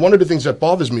do, and one of the things that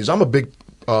bothers me is I'm a big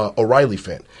O'Reilly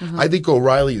fan. I think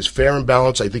O'Reilly is fair and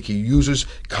balanced. I think he uses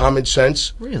common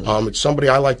sense. Really? It's somebody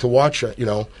I like to watch,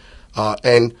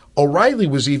 and O'Reilly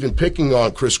was even picking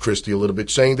on Chris Christie a little bit,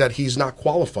 saying that he's not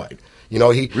qualified. He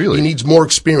needs more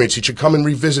experience. He should come and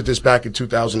revisit this back in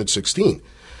 2016.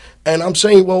 And I'm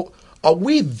saying, well, are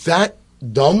we that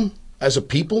dumb as a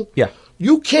people? Yeah.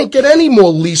 You can't get any more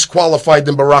least qualified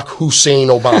than Barack Hussein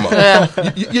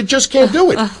Obama. You just can't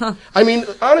do it. I mean,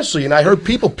 honestly, and I heard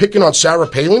people picking on Sarah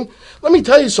Palin. Let me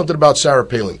tell you something about Sarah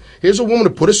Palin. Here's a woman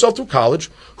who put herself through college,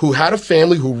 who had a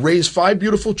family, who raised 5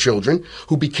 beautiful children,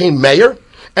 who became mayor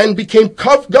and became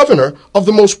governor of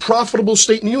the most profitable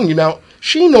state in the union. Now,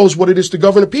 she knows what it is to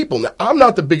govern the people. Now, I'm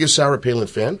not the biggest Sarah Palin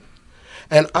fan.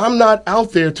 And I'm not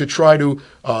out there to try to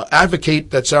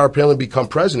advocate that Sarah Palin become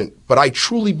president, but I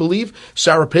truly believe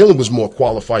Sarah Palin was more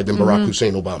qualified than Barack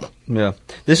Hussein Obama. Yeah.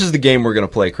 This is the game we're going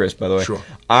to play, Chris, by the way. Sure.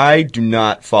 I do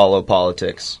not follow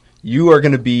politics. You are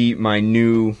going to be my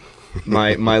new...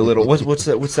 my little what's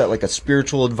that like a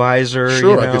spiritual advisor?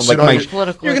 Sure, I could sit on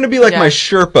you're going to be like my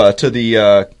Sherpa to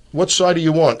the. What side do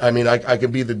you want? I mean, I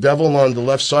could be the devil on the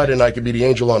left side, and I could be the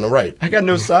angel on the right. I got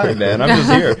no side, man. I'm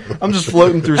just here. I'm just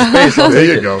floating through space.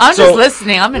 There you go. I'm just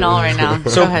listening. I'm in all right now.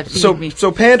 Go ahead. So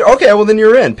pander. Okay, well then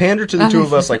you're in. Pander to the two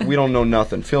of us like we don't know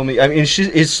nothing. Fill me. I mean,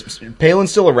 is Palin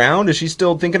still around? Is she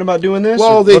still thinking about doing this?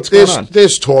 Well,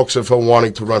 there's talks of her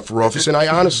wanting to run for office, and I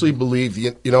honestly believe.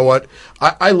 You know what?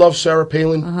 I love Sarah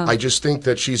Palin. I just think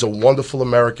that she's a wonderful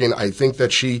American. I think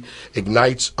that she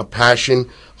ignites a passion.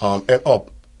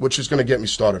 Which is going to get me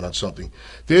started on something.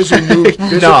 There's a new...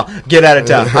 get out of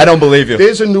town. I don't believe you.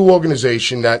 There's a new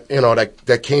organization that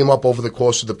that came up over the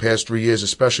course of the past 3 years,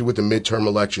 especially with the midterm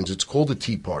elections. It's called the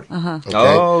Tea Party.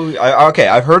 Okay? Okay.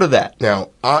 I've heard of that. Now,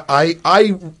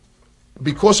 I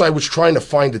because I was trying to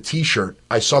find a T-shirt,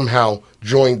 I somehow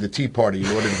joined the Tea Party in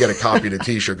order to get a copy of the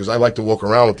T-shirt, because I like to walk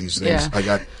around with these things. Yeah. I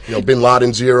got Bin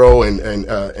Laden 0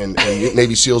 and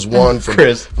Navy SEALs 1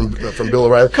 from Bill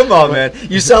O'Reilly. Come on, man!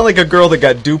 You sound like a girl that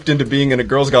got duped into being in a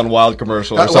Girls Gone Wild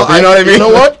commercial or something. Well, you know what I mean? You know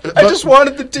what? I just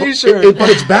wanted the T-shirt. But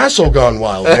it's Basso gone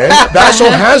wild, man.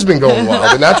 Basso has been going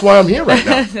wild, and that's why I'm here right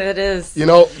now. It is.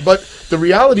 But the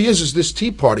reality is this Tea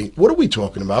Party. What are we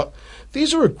talking about?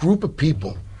 These are a group of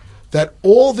people that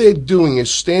all they're doing is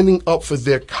standing up for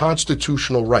their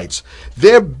constitutional rights.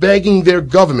 They're begging their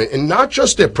government, and not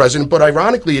just their president, but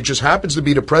ironically, it just happens to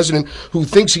be the president who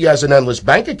thinks he has an endless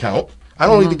bank account. I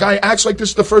don't think the guy acts like this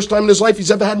is the first time in his life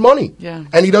he's ever had money. Yeah.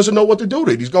 And he doesn't know what to do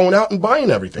with it. He's going out and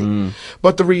buying everything.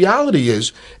 But the reality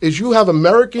is you have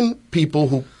American people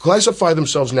who classify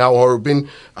themselves now or have been,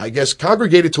 I guess,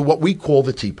 congregated to what we call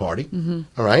the Tea Party.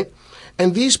 All right?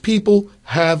 And these people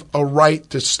have a right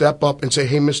to step up and say,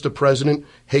 hey, Mr. President,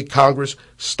 hey, Congress,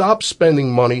 stop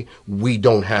spending money we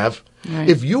don't have. Right.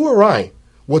 If you or I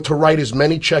were to write as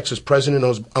many checks as President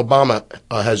Obama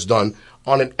has done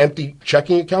on an empty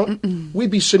checking account, we'd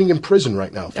be sitting in prison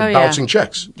right now for bouncing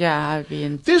checks. Yeah, I'd be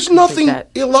in. There's nothing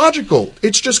illogical.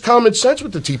 It's just common sense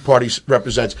what the Tea Party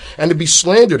represents. And to be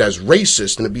slandered as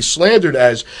racist and to be slandered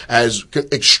as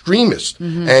extremist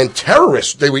and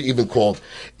terrorist, they were even called.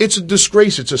 It's a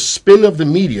disgrace. It's a spin of the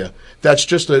media that's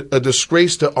just a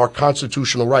disgrace to our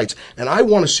constitutional rights. And I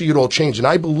want to see it all change. And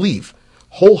I believe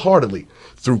wholeheartedly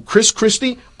through Chris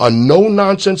Christie, a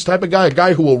no-nonsense type of guy, a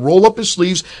guy who will roll up his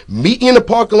sleeves, meet you in the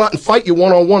parking lot, and fight you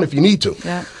one-on-one if you need to.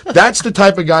 Yeah. That's the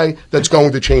type of guy that's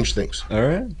going to change things. All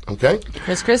right. Okay?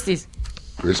 Chris Christie's.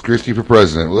 Chris Christie for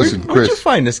president. Listen, Where'd you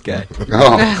find this guy?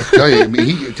 I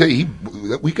tell you,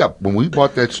 we got, when we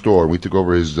bought that store, we took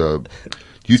over his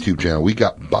YouTube channel, we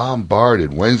got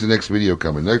bombarded. When's the next video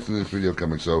coming?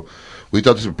 So we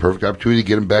thought this was a perfect opportunity to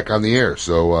get him back on the air.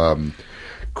 So,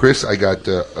 Chris, I got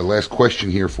a last question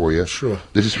here for you. Sure.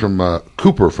 This is from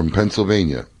Cooper from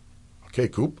Pennsylvania. Okay,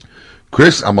 Coop.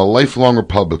 Chris, I'm a lifelong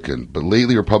Republican, but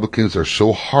lately Republicans are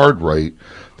so hard right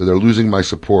that they're losing my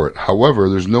support. However,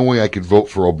 there's no way I could vote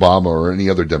for Obama or any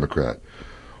other Democrat.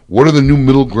 What are the new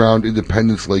middle ground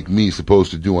independents like me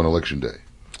supposed to do on Election Day?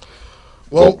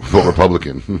 Well, vote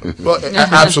Republican. Well,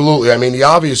 absolutely. I mean, the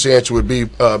obvious answer would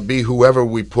be whoever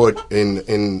we put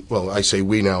in. Well, I say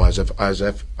we now, as if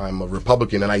I'm a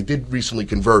Republican, and I did recently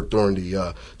convert during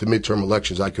the midterm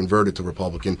elections. I converted to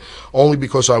Republican only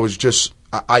because I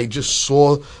just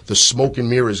saw the smoke and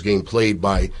mirrors game played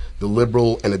by the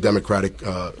liberal and the Democratic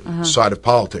side of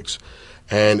politics.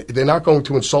 And they're not going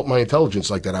to insult my intelligence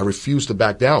like that. I refuse to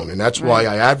back down. And that's why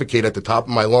I advocate at the top of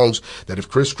my lungs that if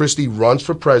Chris Christie runs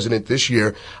for president this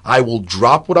year, I will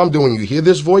drop what I'm doing. You hear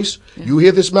this voice? Yeah. You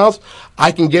hear this mouth?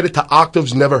 I can get it to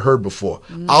octaves never heard before.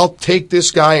 Mm-hmm. I'll take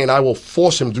this guy and I will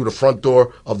force him through the front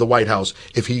door of the White House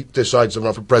if he decides to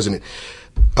run for president.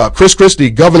 Chris Christie,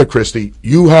 Governor Christie,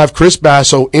 you have Chris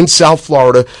Basso in South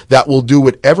Florida that will do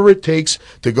whatever it takes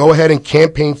to go ahead and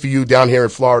campaign for you down here in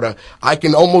Florida. I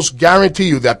can almost guarantee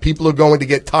you that people are going to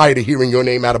get tired of hearing your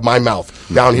name out of my mouth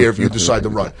down here if you decide to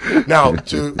run. Now,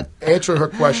 to answer her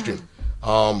question,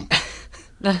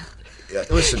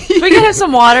 listen. We can have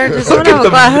some water. Just look at the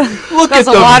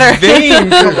water.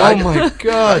 veins. Oh my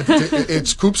God!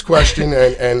 It's Coop's question,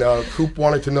 and Coop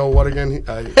wanted to know what again?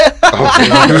 That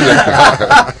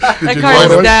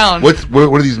card's down. What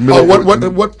are these middle?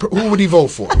 Who would he vote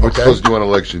for? What's supposed to do on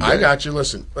Election Day? I got you.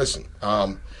 Listen.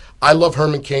 I love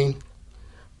Herman Cain.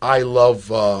 I love,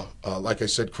 like I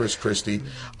said, Chris Christie.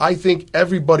 I think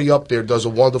everybody up there does a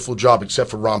wonderful job,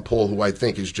 except for Ron Paul, who I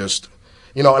think is just.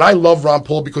 And I love Ron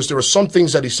Paul because there are some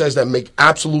things that he says that make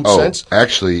absolute sense.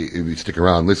 Actually, if you stick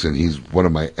around, listen, he's one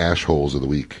of my ashholes of the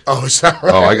week. Oh, is that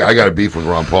right? Oh, I got a beef with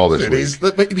Ron Paul this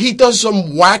week. He does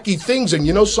some wacky things, and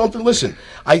you know something? Listen,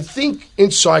 I think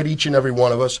inside each and every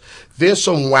one of us, there's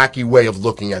some wacky way of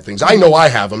looking at things. I know I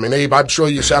have them, and Abe, I'm sure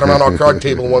you sat around our card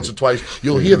table once or twice.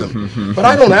 You'll hear them. But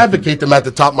I don't advocate them at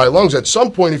the top of my lungs. At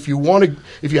some point, if you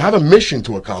have a mission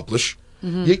to accomplish,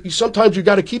 sometimes you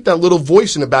got to keep that little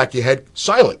voice in the back of your head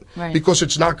silent because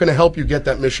it's not going to help you get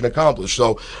that mission accomplished.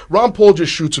 So Ron Paul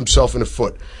just shoots himself in the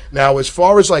foot. Now, as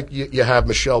far as you have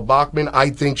Michelle Bachmann,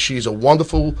 I think she's a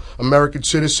wonderful American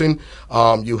citizen.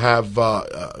 You have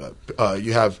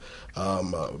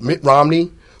Mitt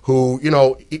Romney, who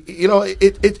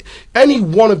any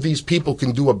one of these people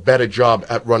can do a better job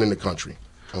at running the country.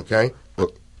 Okay.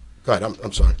 Go ahead.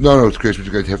 I'm sorry. No, it's great.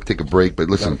 We're going to have to take a break, but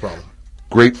listen. Not a problem.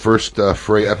 Great first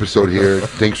Frey episode here.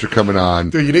 Thanks for coming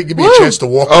on. Dude, you didn't give me a chance to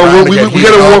walk around. Oh, we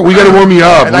got to warm you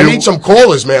up. And I need some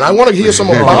callers, man. I want to hear some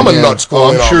Obama nuts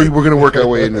calling. I'm sure we're going to work our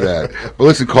way into that. But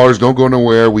listen, callers, don't go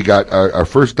nowhere. We got our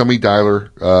first Dummy Dialer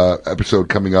episode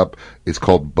coming up. It's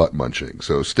called Butt Munching.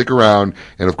 So stick around.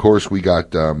 And, of course, we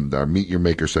got our Meet Your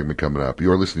Maker segment coming up.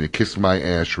 You're listening to Kiss My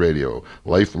Ash Radio,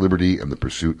 Life, Liberty, and the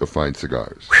Pursuit of Fine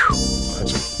Cigars.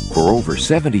 For over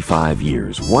 75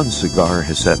 years, one cigar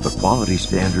has set the quality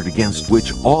standard against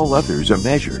which all others are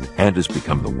measured and has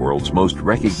become the world's most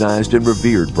recognized and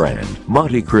revered brand,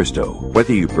 Monte Cristo.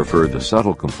 Whether you prefer the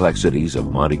subtle complexities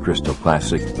of Monte Cristo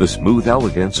Classic, the smooth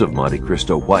elegance of Monte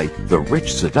Cristo White, the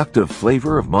rich seductive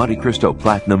flavor of Monte Cristo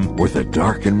Platinum, or the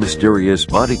dark and mysterious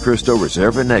Monte Cristo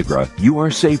Reserva Negra, you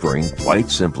are savoring, quite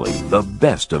simply, the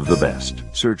best of the best.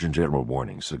 Surgeon General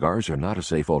warning, cigars are not a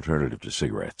safe alternative to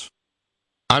cigarettes.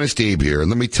 Honest Abe here, and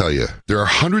let me tell you, there are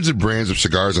hundreds of brands of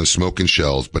cigars on smoking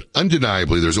shelves, but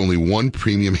undeniably there's only one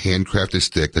premium handcrafted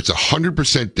stick that's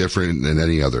 100% different than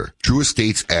any other. True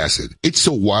Estates Acid. It's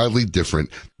so wildly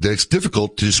different that it's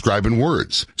difficult to describe in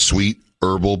words. Sweet,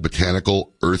 herbal,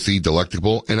 botanical, earthy,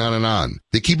 delectable, and on and on.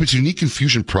 They keep its unique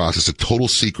infusion process a total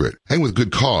secret, and with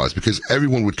good cause, because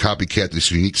everyone would copycat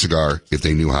this unique cigar if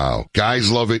they knew how.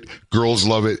 Guys love it, girls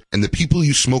love it, and the people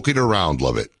you smoke it around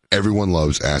love it. Everyone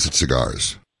loves Acid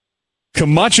cigars.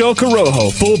 Camacho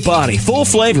Corojo, full body, full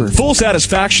flavor, full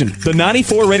satisfaction. The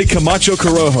 94 rated Camacho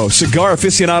Corojo, Cigar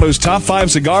Aficionado's top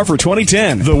 5 cigar for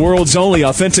 2010. The world's only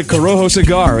authentic Corojo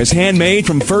cigar is handmade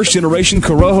from first generation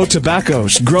Corojo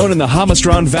tobaccos, grown in the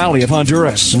Jamastran Valley of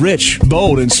Honduras. Rich,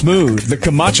 bold, and smooth, the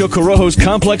Camacho Corojo's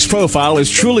complex profile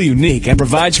is truly unique and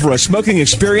provides for a smoking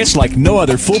experience like no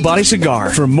other full body cigar.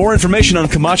 For more information on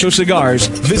Camacho cigars,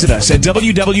 visit us at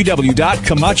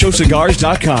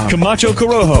www.camachocigars.com. Camacho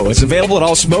Corojo is available at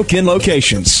all Smoke Inn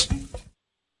locations.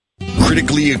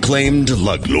 critically acclaimed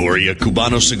La Gloria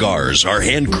Cubano cigars are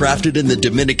handcrafted in the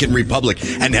Dominican Republic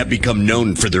and have become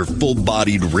known for their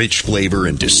full-bodied, rich flavor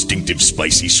and distinctive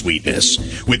spicy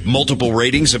sweetness. With multiple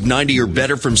ratings of 90 or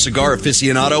better from Cigar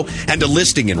Aficionado and a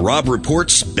listing in Rob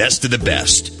Report's Best of the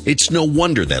Best, it's no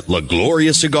wonder that La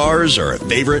Gloria cigars are a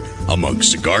favorite among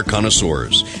cigar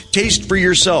connoisseurs. Taste for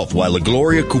yourself why La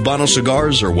Gloria Cubano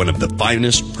cigars are one of the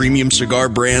finest premium cigar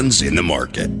brands in the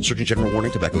market. Surgeon General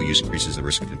warning, tobacco use increases the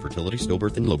risk of infertility,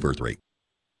 stillbirth, and low birth rate.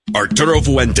 Arturo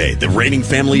Fuente, the reigning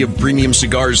family of premium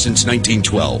cigars since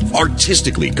 1912,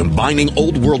 artistically combining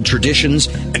old world traditions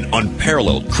and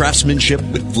unparalleled craftsmanship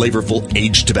with flavorful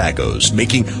aged tobaccos,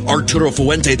 making Arturo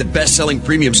Fuente the best-selling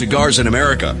premium cigars in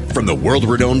America. From the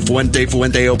world-renowned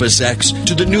Fuente Opus X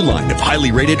to the new line of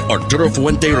highly rated Arturo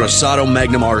Fuente Rosado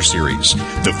Magnum R Series,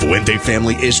 the Fuente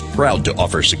family is proud to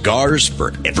offer cigars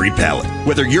for every palate.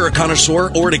 Whether you're a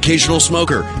connoisseur or an occasional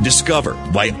smoker, discover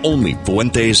why only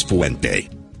Fuente is Fuente.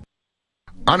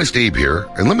 Honest Abe here,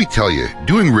 and let me tell you,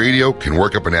 doing radio can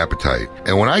work up an appetite.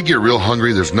 And when I get real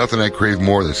hungry, there's nothing I crave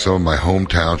more than some of my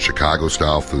hometown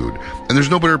Chicago-style food. And there's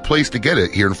no better place to get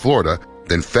it here in Florida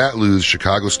than Fat Lou's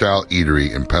Chicago-style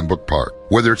eatery in Pembroke Park.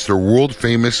 Whether it's their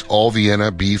world-famous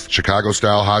all-Vienna beef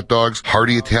Chicago-style hot dogs,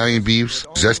 hearty Italian beefs,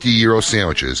 zesty gyro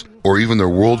sandwiches, or even their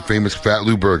world-famous Fat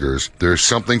Lou burgers, there's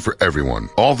something for everyone.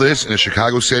 All this in a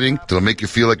Chicago setting that'll make you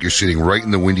feel like you're sitting right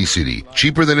in the Windy City.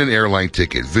 Cheaper than an airline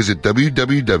ticket. Visit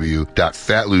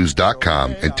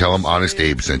www.fatlous.com and tell them Honest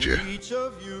Abe sent you. Each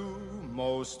of you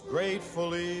most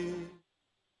gratefully.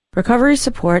 Recovery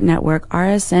Support Network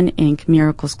RSN Inc.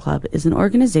 Miracles Club is an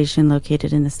organization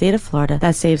located in the state of Florida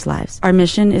that saves lives. Our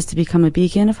mission is to become a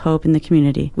beacon of hope in the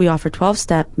community. We offer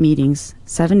 12-step meetings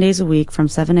 7 days a week from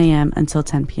 7 a.m. until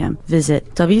 10 p.m.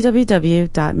 Visit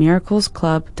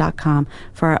www.miraclesclub.com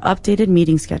for our updated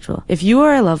meeting schedule. If you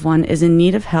or a loved one is in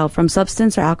need of help from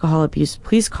substance or alcohol abuse,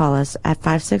 please call us at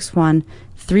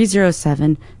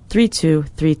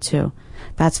 561-307-3232.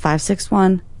 That's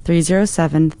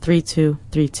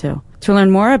 561-307-3232. To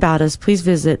learn more about us, please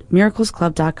visit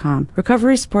miraclesclub.com.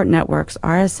 Recovery Support Network's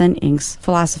RSN Inc.'s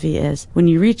philosophy is, when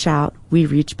you reach out, we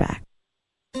reach back.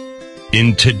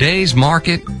 In today's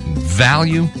market,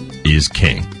 value is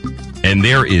king. And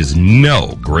there is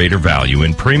no greater value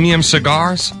in premium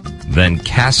cigars than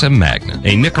Casa Magna,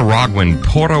 a Nicaraguan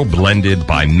Puro blended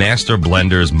by master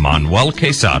blenders Manuel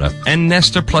Quesada and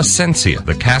Nestor Plasencia.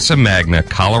 The Casa Magna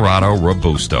Colorado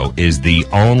Robusto is the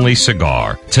only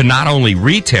cigar to not only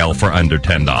retail for under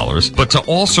 $10, but to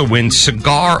also win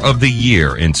Cigar of the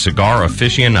Year in Cigar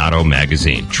Aficionado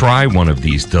magazine. Try one of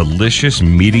these delicious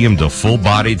medium to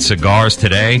full-bodied cigars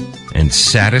today and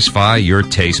satisfy your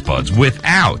taste buds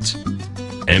without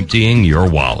emptying your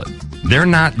wallet. They're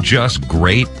not just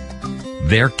great,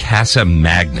 they're Casa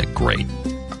Magna great.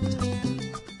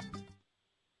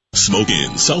 Smoke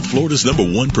Inn, South Florida's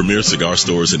 #1 premier cigar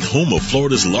stores and home of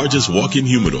Florida's largest walk-in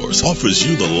humidors, offers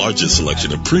you the largest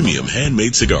selection of premium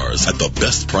handmade cigars at the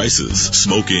best prices.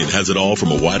 Smoke Inn has it all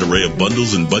from a wide array of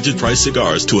bundles and budget price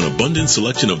cigars to an abundant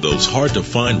selection of those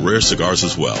hard-to-find rare cigars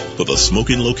as well. For the Smoke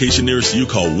Inn location nearest you,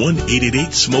 call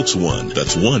 1-888-SMOKES-1.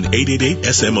 That's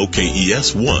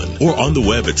 1-888-SMOKES-1. Or on the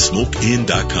web at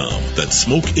smokeinn.com. That's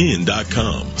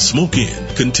smokeinn.com. Smoke Inn,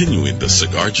 continuing the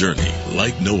cigar journey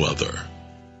like no other.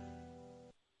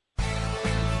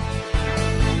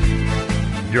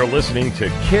 You're listening to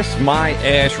Kiss My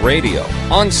Ash Radio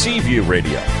on Seaview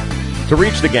Radio. To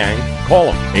reach the gang, call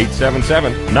them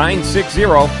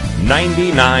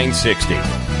 877-960-9960.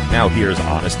 Now here's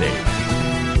Honest Abe.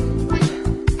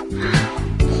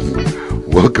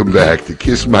 Welcome back to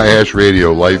Kiss My Ash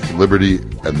Radio, Life, Liberty,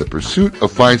 and the Pursuit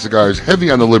of Fine Cigars. Heavy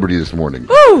on the Liberty this morning.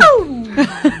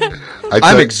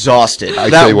 I'm exhausted. I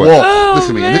tell you what,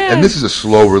 listen to me, and this is a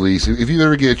slow release. If you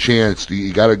ever get a chance,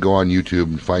 you got to go on YouTube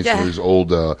and find some of his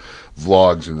old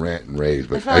vlogs and rant and raves.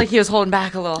 But I felt like he was holding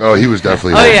back a little. Oh, he was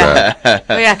definitely holding back.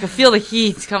 Oh yeah, I could feel the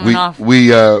heat coming off. We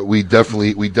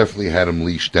definitely had him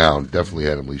leashed down.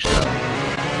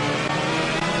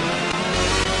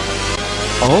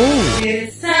 Oh.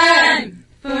 It's time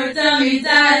for Dummy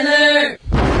Tyler.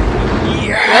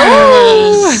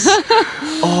 Yes!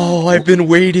 Oh, I've been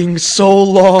waiting so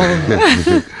long.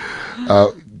 We're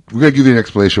going to give you an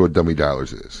explanation of what Dummy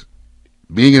Dialers is.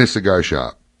 Being in a cigar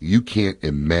shop, you can't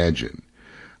imagine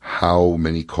how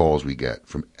many calls we get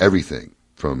from everything,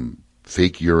 from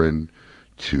fake urine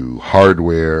to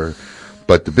hardware.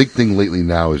 But the big thing lately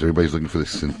now is everybody's looking for the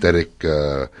synthetic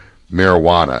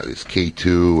marijuana, this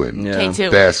K2 and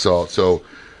K2. bath salt. So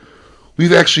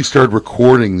we've actually started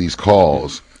recording these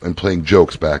calls and playing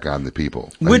jokes back on the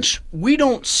people. Which we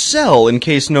don't sell, in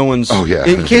case no one's. Oh, yeah.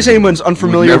 In case anyone's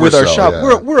unfamiliar with our shop,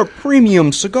 yeah. we're a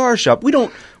premium cigar shop.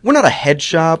 We're not a head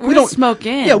shop. We don't smoke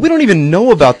in. Yeah, we don't even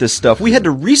know about this stuff. We had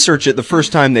to research it the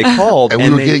first time they called, and we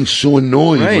were getting so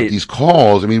annoyed Right. with these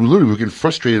calls. I mean, literally, we were getting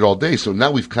frustrated all day. So now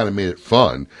we've kind of made it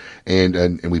fun,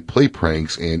 and we play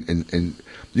pranks, and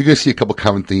you're going to see a couple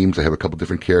common themes. I have a couple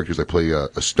different characters. I play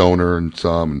a stoner and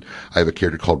some, and I have a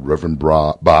character called Reverend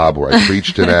Bob, where I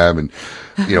preach to them, and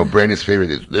Brandon's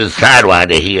favorite is the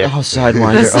Sidewinder here. Oh,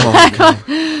 Sidewinder! Oh, God.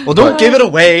 Well, don't give it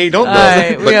away. Don't.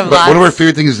 Right, But one of our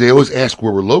favorite things is they always ask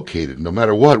where we're located. No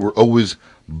matter what, we're always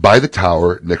by the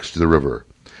tower next to the river.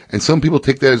 And some people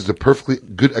take that as a perfectly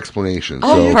good explanation.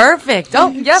 Oh, perfect. Oh,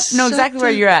 yep. Know exactly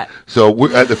where you're at. So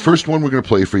the first one we're going to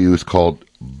play for you is called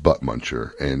Butt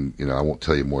Muncher. And, I won't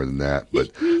tell you more than that.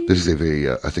 But this is a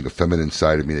very, I think, a feminine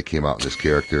side of me that came out in this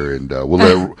character. And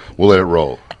we'll let it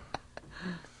roll.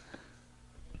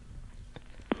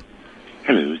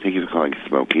 Hello, thank you for calling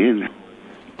Smoke In.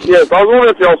 Yes, I was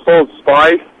wondering if y'all sold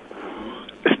spice.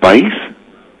 Spice?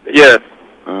 Yes.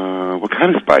 What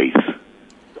kind of spice?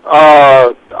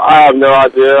 I have no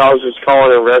idea. I was just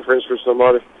calling in reference for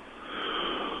somebody.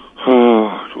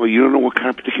 Oh, well, you don't know what kind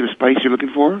of particular spice you're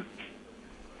looking for?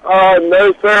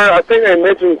 No, sir. I think they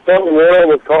mentioned something. One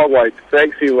was called, like,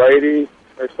 Sexy Lady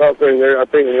or something. There, I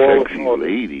think one was Sexy called...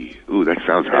 Lady. Ooh, that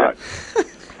sounds hot.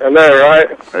 I know, right?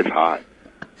 That's hot.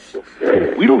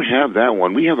 We don't have that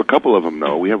one. We have a couple of them,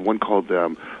 though. We have one called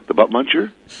the Butt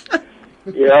Muncher.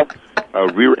 Yeah.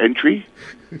 Rear Entry.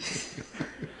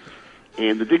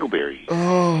 And the Dingleberry.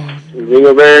 Oh.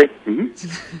 Dingleberry?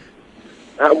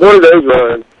 Mm-hmm. What are those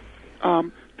running?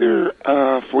 They're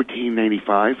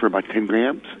 $14.95 for about 10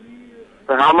 grams.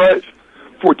 For how much?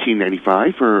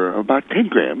 $14.95 for about 10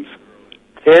 grams.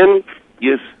 10?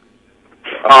 Yes.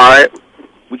 All right.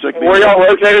 Would you like Where y'all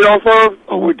located also?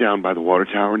 Oh, we're down by the water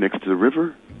tower next to the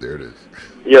river. There it is.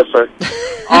 Yes, sir.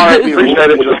 All right, appreciate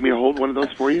it. Would you like me to hold one of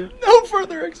those for you? No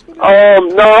further explanation.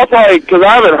 No, I'll probably, because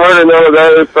I haven't heard of none of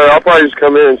those, so I'll probably just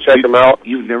come in and check them out.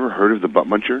 You've never heard of the Butt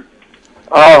Muncher?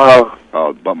 Oh,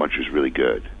 the Butt Muncher's really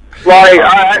good. like,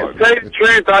 I tell you the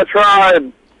truth, I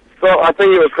tried, I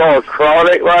think it was called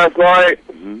Chronic last night.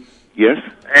 Mm-hmm. Yes?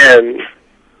 And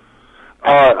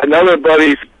another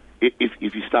buddy...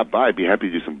 If you stop by, I'd be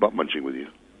happy to do some butt munching with you.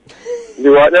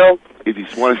 Do what now? If you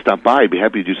just want to stop by, I'd be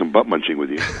happy to do some butt munching with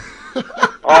you.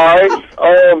 All right.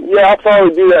 Yeah, I'll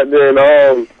probably do that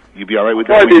then. You'd be all right with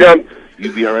that?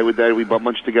 You'd be all right with that if we butt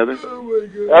munch together? Oh, my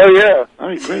God. Oh, yeah. All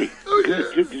right, great.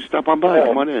 Good. Just stop on by.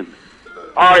 Come on in.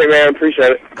 All right, man.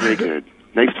 Appreciate it. Very good.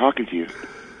 Nice talking to you.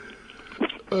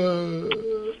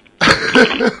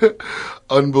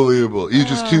 Unbelievable. He's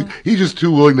just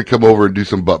too willing to come over and do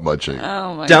some butt munching.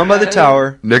 Oh my Down by the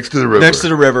tower. Next to the river. Next to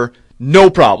the river. No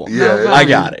problem. Yeah. I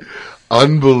got it.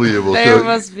 Unbelievable. There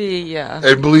must be, yeah.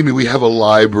 And believe me, we have a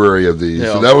library of these.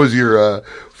 Yeah. So that was your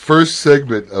first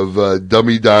segment of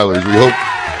Dummy Dialers.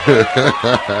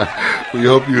 We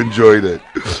hope you enjoyed it.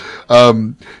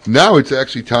 Now it's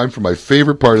actually time for my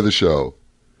favorite part of the show.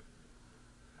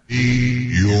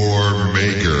 Be your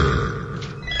maker.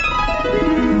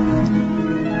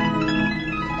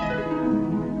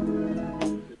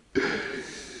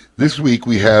 This week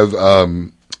we have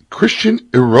Christian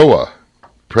Eiroa,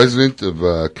 president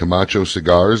of Camacho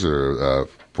Cigars, or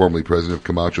formerly president of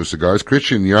Camacho Cigars.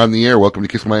 Christian, you're on the air. Welcome to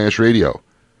Kiss My Ash Radio.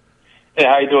 Hey,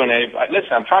 how you doing, Abe?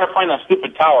 Listen, I'm trying to find that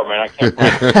stupid tower, man. I can't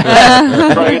find it.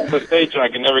 I'm trying to get to the stage, and I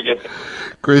can never get there.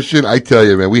 Christian, I tell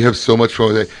you, man, we have so much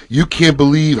fun with that. You can't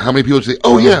believe how many people say,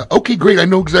 oh, yeah, okay, great, I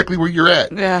know exactly where you're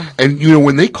at. Yeah. And,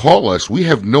 when they call us, we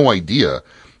have no idea.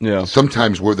 Yeah.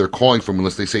 Sometimes where they're calling from,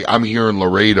 unless they say, I'm here in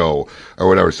Laredo or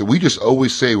whatever. So we just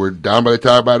always say we're down by the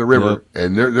tower by the river,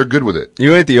 and they're good with it.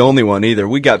 You ain't the only one either.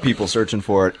 We got people searching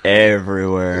for it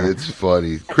everywhere. It's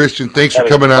funny. Christian, thanks for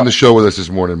coming on the show with us this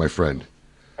morning, my friend.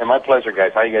 Hey, my pleasure,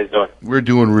 guys. How you guys doing? We're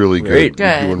doing really Great. good.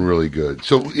 We're doing really good.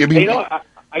 So, I mean, Hey,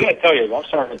 I got to tell you, I'm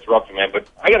sorry to interrupt you, man, but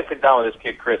I got to sit down with this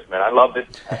kid, Chris, man. I loved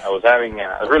it. I was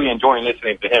really enjoying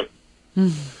listening to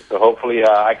him. So hopefully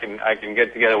I can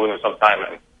get together with him sometime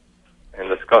and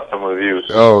discuss some reviews.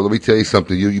 Oh, let me tell you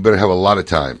something. You better have a lot of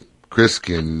time. Chris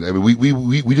can. I mean,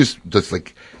 we just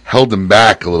like held him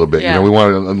back a little bit. Yeah. We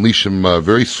wanted to unleash him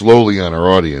very slowly on our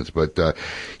audience, but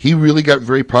he really got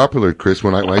very popular. Chris,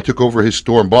 when I took over his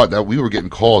store and bought that, we were getting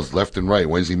calls left and right.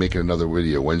 When's he making another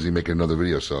video? When's he making another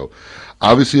video? So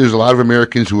obviously, there's a lot of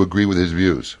Americans who agree with his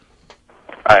views.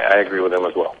 I agree with him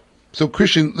as well. So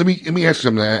Christian, let me ask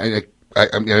you something.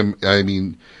 I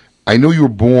mean, I know you were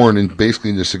born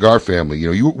basically in the cigar family.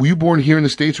 Were you born here in the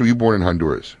States or were you born in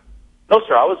Honduras? No,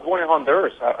 sir. I was born in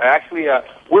Honduras. We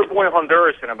were born in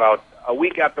Honduras, and about a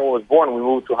week after I was born, we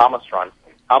moved to Jamastran.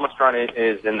 Jamastran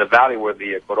is in the valley where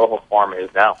the Corojo farm is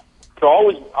now. So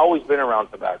always been around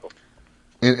tobacco.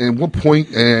 And at what point,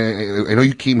 I know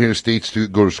you came here to the States to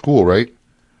go to school, right?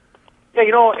 Yeah,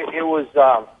 it was,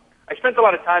 I spent a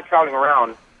lot of time traveling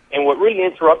around, and what really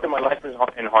interrupted my life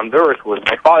in Honduras was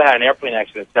my father had an airplane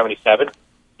accident in 1977.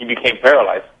 He became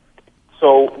paralyzed.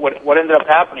 So what ended up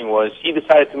happening was he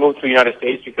decided to move to the United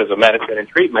States because of medicine and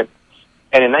treatment.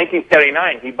 And in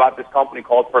 1979, he bought this company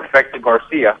called Perfecta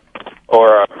Garcia,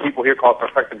 or people here call it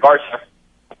Perfecta Garcia,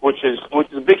 which is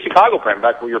a big Chicago brand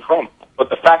back where you're from. But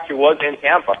the factory was in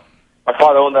Tampa. My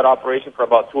father owned that operation for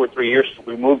about 2 or 3 years. So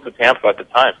we moved to Tampa at the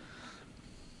time.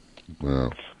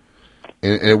 Wow.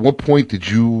 And at what point did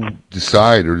you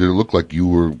decide, or did it look like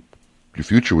your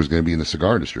future was going to be in the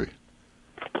cigar industry?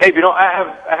 Hey,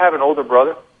 I have an older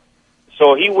brother.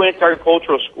 So he went to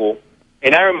agricultural school,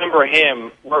 and I remember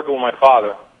him working with my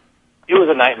father. It was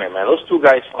a nightmare, man. Those two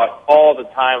guys fought all the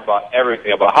time about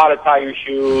everything, about how to tie your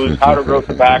shoes, how to grow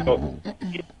tobacco.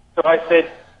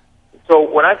 So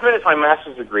when I finished my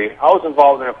master's degree, I was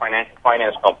involved in a finance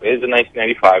company. It was in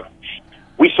 1995.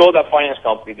 We sold that finance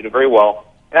company, did it very well.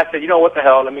 And I said, what the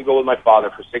hell, let me go with my father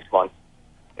for 6 months.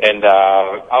 And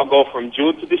I'll go from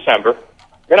June to December.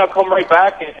 Then I'll come right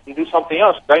back and do something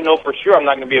else. I know for sure I'm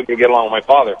not going to be able to get along with my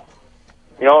father.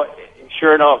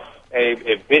 Sure enough,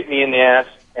 it bit me in the ass,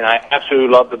 and I absolutely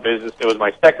loved the business. It was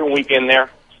my second week in there,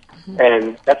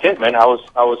 and that's it, man. I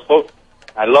was hooked.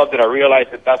 I loved it. I realized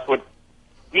that's what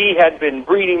he had been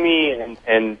breeding me,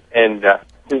 and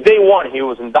since day one, he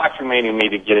was indoctrinating me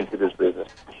to get into this business.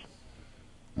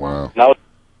 Wow. Now, that's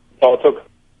all it took.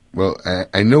 Well,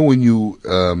 I know when you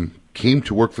came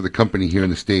to work for the company here in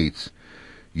the States,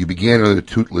 you began under the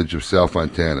tutelage of Sal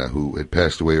Fontana, who had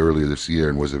passed away earlier this year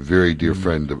and was a very dear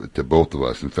friend to both of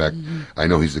us. In fact, I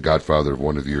know he's the godfather of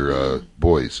one of your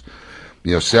boys.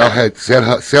 Sal had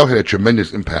a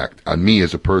tremendous impact on me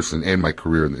as a person and my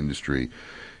career in the industry.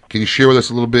 Can you share with us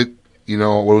a little bit,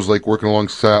 what it was like working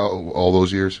alongside Sal all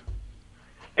those years?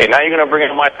 Hey, now you're going to bring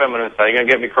in my feminine side. You're going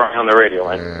to get me crying on the radio,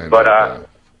 man.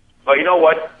 But you know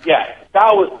what? Yeah,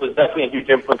 Sal was definitely a huge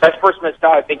influence. I first met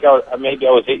Sal, I think I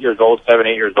was 8 years old, 7,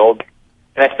 8 years old.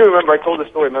 And I still remember, I told the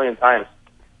story a million times.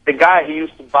 The guy he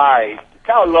used to buy,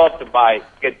 Sal loved to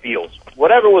get deals.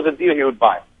 Whatever was a deal, he would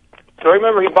buy. So I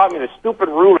remember he bought me this stupid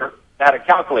ruler that had a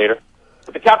calculator,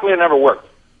 but the calculator never worked.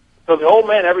 So the old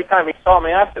man, every time he saw me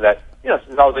after that,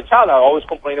 since I was a child, I always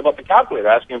complained about the calculator,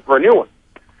 asking for a new one.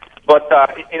 But,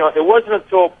 it wasn't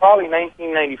until probably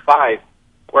 1995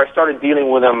 where I started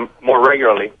dealing with him more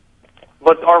regularly.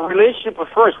 But our relationship at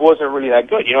first wasn't really that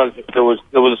good. There was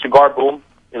a cigar boom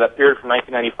in that period from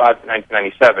 1995 to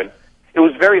 1997. It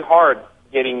was very hard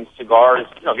getting cigars,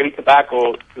 getting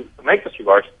tobacco to make the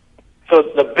cigars. So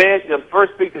the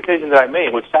first big decision that I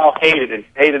made, which Sal hated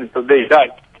until the day he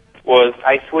died, was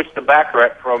I switched the back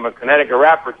rep from a Connecticut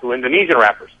wrapper to Indonesian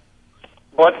wrappers.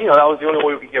 But, that was the only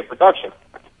way we could get production.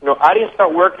 I didn't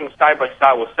start working side by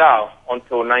side with Sal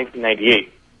until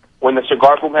 1998, when the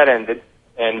cigar boom had ended,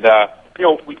 and, I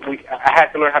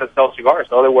had to learn how to sell cigars,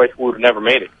 otherwise we would have never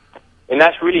made it. And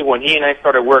that's really when he and I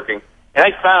started working. And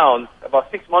I found,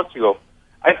 about 6 months ago,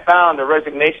 a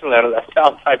resignation letter that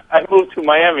Sal typed. I moved to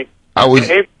Miami. Go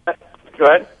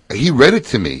ahead. He read it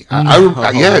to me.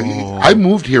 I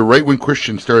moved here right when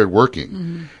Christian started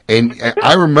working. And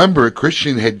I remember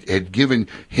Christian had given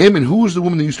him, and who was the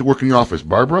woman that used to work in the office?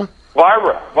 Barbara?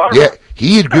 Barbara. Yeah,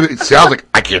 he had given it. Sal's like,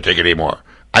 I can't take it anymore.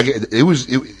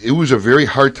 It was a very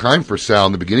hard time for Sal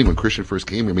in the beginning when Christian first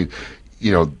came. I mean,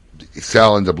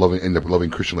 Sal ended up loving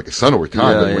Christian like a son over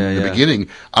time. But in the beginning,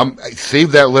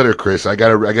 save that letter, Chris. I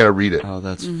gotta read it. Oh,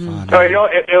 that's fun. So it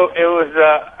was.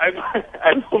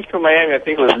 I moved to Miami. I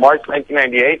think it was March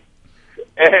 1998,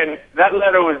 and that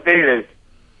letter was dated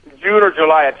June or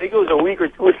July. I think it was a week or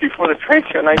 2 weeks before the trade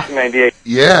show in 1998.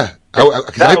 Yeah. That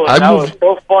was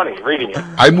so funny reading it.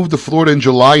 I moved to Florida in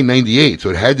July '98, so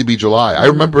it had to be July. I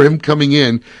remember him coming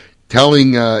in,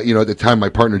 telling, at the time, my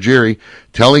partner Jerry,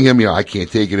 telling him, I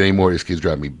can't take it anymore. This kid's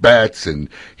driving me bats, and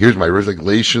here's my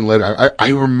resignation letter. I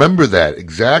remember that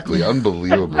exactly.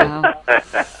 Unbelievable.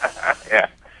 Yeah.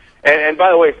 And by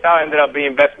the way, Sal ended up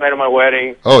being best man at my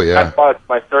wedding. Oh yeah. I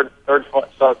my third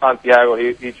son, Santiago.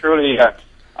 He truly.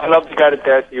 I love the guy to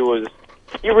death.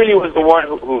 He really was the one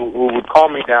who would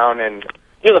calm me down. And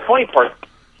the funny part,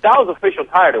 Sal's official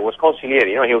title was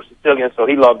consigliere. He was Sicilian, so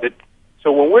he loved it.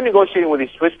 So when we're negotiating with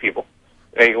these Swiss people,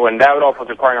 when Davidoff was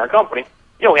acquiring our company,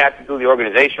 we had to do the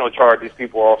organizational chart. These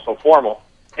people are also formal.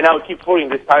 And I would keep quoting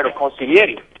this title,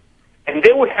 consigliere. And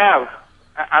they would have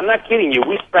I'm not kidding you.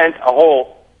 We spent a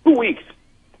whole 2 weeks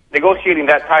negotiating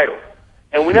that title.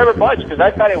 And we never budged because I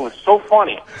thought it was so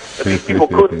funny that these people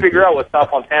couldn't figure out what Sal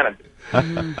Fontana did.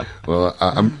 Well,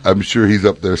 I'm sure he's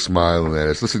up there smiling at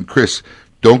us. Listen, Chris,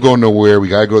 don't go nowhere. We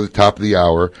got to go to the top of the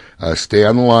hour. Stay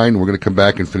on the line. We're going to come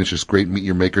back and finish this great Meet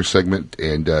Your Maker segment.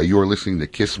 And you are listening to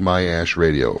Kiss My Ash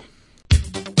Radio.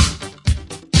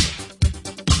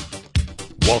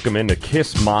 Welcome into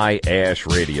Kiss My Ash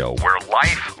Radio, where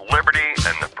life, liberty,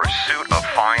 and the pursuit of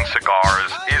fine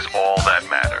cigars is all that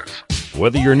matters.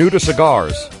 Whether you're new to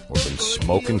cigars or been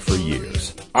smoking for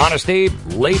years, Honest Abe,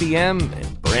 Lady M,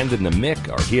 and Brandon the Mick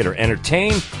are here to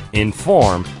entertain,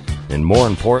 inform, and more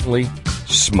importantly,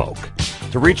 smoke.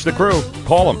 To reach the crew,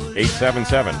 call them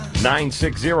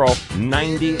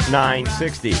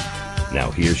 877-960-9960.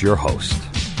 Now here's your host,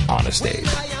 Honest Abe.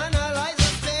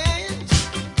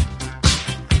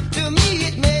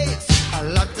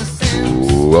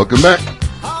 Welcome back.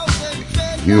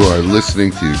 You are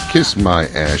listening to Kiss My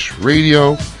Ash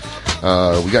Radio. We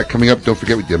got coming up, don't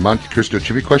forget, with the Monte Cristo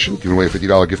trivia question, giving away a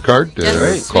 $50 gift card.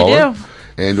 Yes, call we in. do.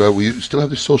 And we still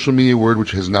have the social media word,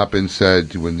 which has not been said,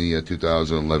 to win the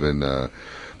 2011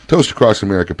 Toast Across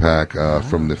America pack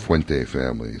from the Fuente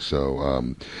family.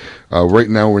 So right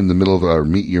now we're in the middle of our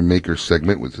Meet Your Maker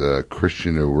segment with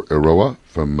Christian Eiroa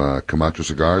from Camacho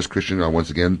Cigars. Christian, once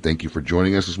again, thank you for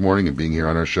joining us this morning and being here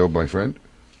on our show, my friend.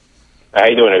 How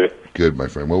you doing, David? Good, my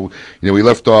friend. Well, we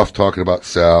left off talking about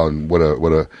Sal and what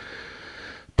a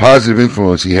positive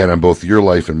influence he had on both your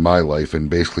life and my life, and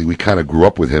basically we kind of grew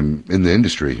up with him in the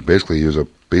industry. Basically, he was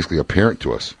basically a parent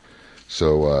to us.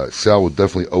 So Sal will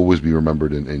definitely always be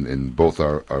remembered in both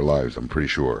our lives, I'm pretty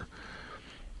sure.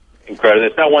 Incredible.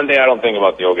 It's not one day I don't think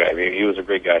about the old guy. He was a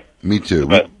great guy. Me too.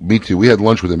 Me too. We had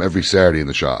lunch with him every Saturday in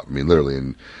the shop. I mean, literally.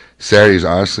 And Saturdays,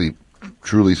 honestly,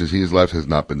 truly, since he's left, has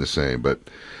not been the same. But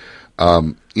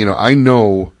I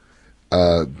know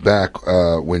back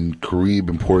when Carib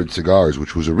imported cigars,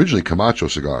 which was originally Camacho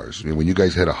cigars, when you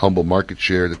guys had a humble market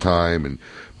share at the time, and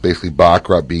basically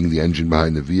Baccarat being the engine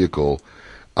behind the vehicle,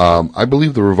 I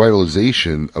believe the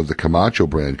revitalization of the Camacho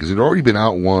brand, because it had already been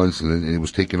out once and it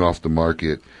was taken off the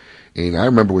market. And I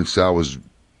remember when Sal was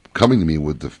coming to me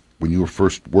when you were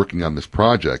first working on this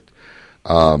project,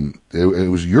 it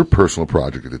was your personal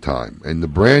project at the time, and the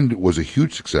brand was a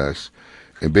huge success.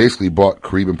 And basically brought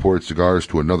Carib imported cigars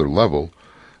to another level,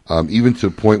 even to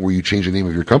the point where you changed the name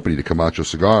of your company to Camacho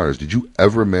Cigars. Did you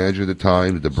ever imagine at the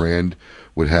time that the brand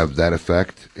would have that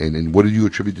effect? And what did you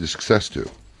attribute the success to?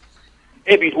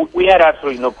 Maybe we had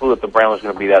absolutely no clue that the brand was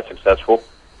going to be that successful.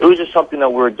 It was just something that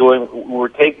we were doing. We were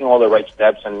taking all the right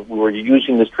steps, and we were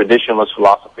using this traditionalist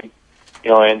philosophy.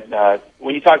 And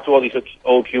when you talk to all these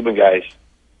old Cuban guys,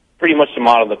 pretty much the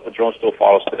model that Padron still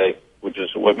follows today, which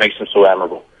is what makes him so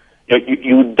admirable. You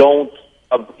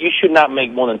should not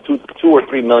make more than 2 or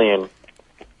 3 million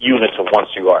units of one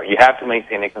cigar. You have to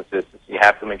maintain a consistency. You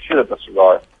have to make sure that the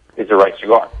cigar is the right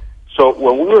cigar. So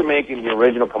when we were making the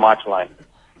original Camacho line,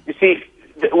 you see,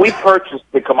 we purchased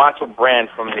the Camacho brand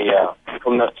from the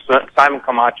Simon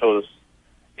Camacho's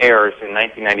heirs in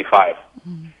 1995.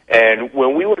 And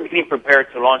when we were getting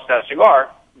prepared to launch that cigar,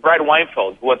 Brad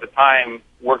Weinfeld, who at the time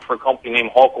worked for a company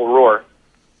named Hulk O'Rourke,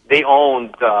 they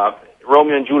owned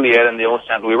Romeo and Juliet, and they owned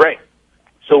St. Louis Rey.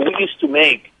 So we used to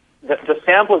make the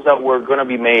samples that were going to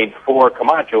be made for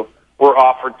Camacho were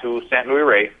offered to St. Louis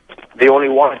Rey. They only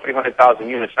wanted 300,000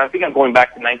 units. And I think I'm going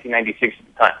back to 1996 at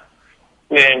the time.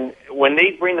 And when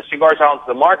they bring the cigars out into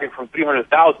the market from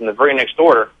 300,000, the very next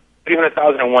order,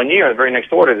 300,000 in 1 year, the very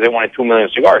next order, they wanted 2 million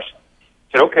cigars. I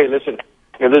said, okay, listen,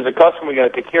 there's a customer, we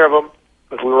got to take care of them,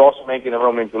 because we were also making the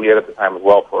Romeo and Juliet at the time as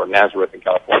well for Nazareth in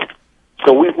California.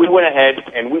 So we went ahead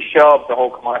and we shelved the whole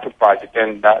Camacho project,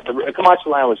 and the Camacho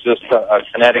line was just a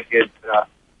Connecticut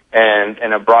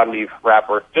and a broadleaf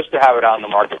wrapper, just to have it out in the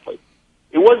marketplace.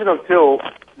 It wasn't until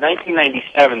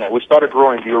 1997 that we started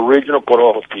growing the original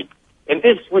Corojo seed, and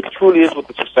this truly is what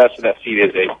the success of that seed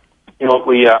is.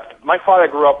 My father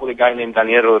grew up with a guy named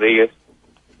Daniel Rodriguez.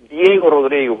 Diego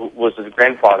Rodriguez was his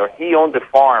grandfather. He owned a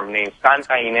farm named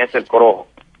Santa Inés el Corojo.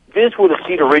 This is where the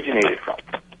seed originated from.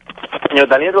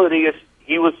 Daniel Rodriguez,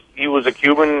 he was a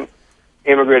Cuban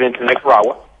immigrant into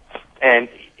Nicaragua, and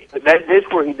this is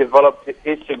where he developed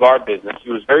his cigar business.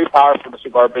 He was very powerful in the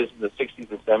cigar business in the 60s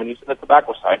and 70s and the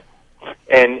tobacco side.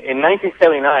 And in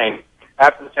 1979,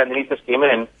 after the Sandinistas came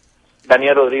in,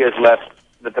 Daniel Rodriguez left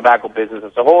the tobacco business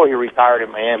as a whole. He retired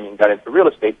in Miami and got into real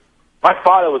estate. My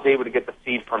father was able to get the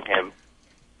seed from him,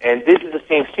 and this is the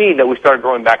same seed that we started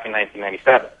growing back in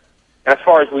 1997. And as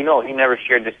far as we know, he never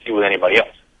shared this seed with anybody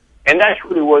else. And that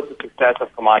really was the success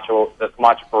of Camacho, the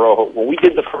Camacho Corojo. When we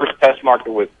did the first test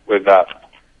market with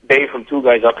Dave from Two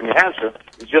Guys up in New Hampshire,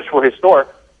 just for his store,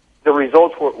 the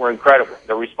results were incredible.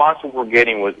 The response we were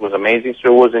getting was amazing. So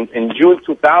it was in June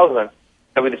 2000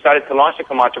 that we decided to launch the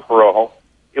Camacho Corojo.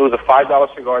 It was a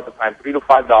 $5 cigar at the time, $3 to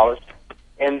 $5.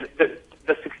 And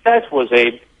the success was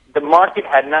the market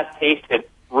had not tasted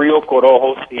real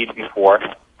Corojo seed before.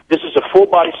 This is a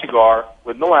full-body cigar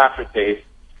with no aftertaste,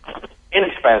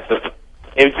 inexpensive.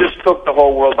 It just took the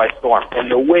whole world by storm.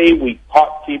 And the way we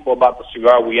taught people about the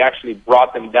cigar, we actually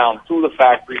brought them down to the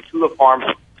factory, to the farm,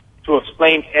 to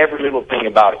explain every little thing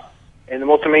about it. And the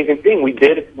most amazing thing, we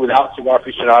did it without Cigar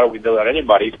Aficionado, we did it without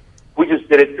anybody. We just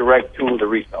did it direct to the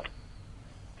retail.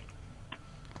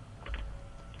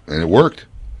 And it worked.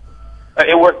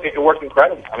 It worked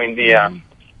incredibly. I mean,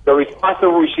 the response that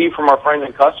we received from our friends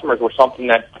and customers was something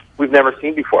that we've never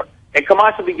seen before. And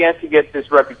Camacho began to get this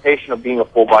reputation of being a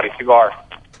full-body cigar.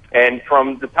 And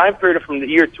from the time period from the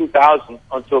year 2000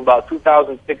 until about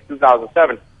 2006,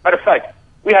 2007, matter of fact,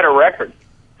 we had a record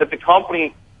that the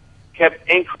company kept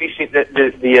increasing,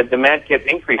 the demand kept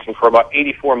increasing for about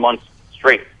 84 months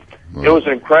straight. It was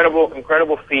an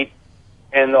incredible feat.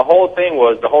 And the whole thing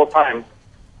was, the whole time,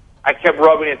 I kept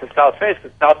rubbing it to Sal's face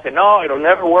because Sal said, no, it'll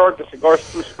never work. The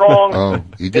cigar's too strong. Oh,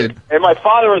 he did. And my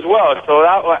father as well. So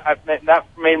that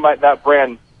made that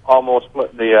brand almost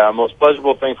the most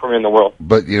pleasurable thing for me in the world.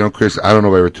 But, Chris, I don't know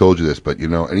if I ever told you this, but,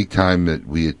 any time that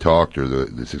we had talked or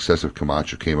the success of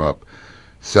Camacho came up,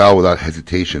 Sal, without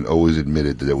hesitation, always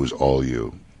admitted that it was all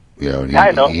you. And I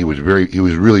know. he was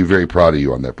really very proud of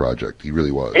you on that project. He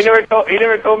really was. He never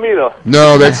told me though.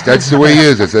 No, that's the way he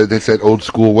is. That's that old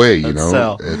school way, That's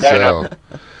Sal. That's Sal.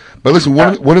 But listen,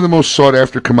 one of the most sought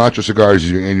after Camacho cigars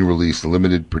is your annual release, the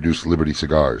limited produced Liberty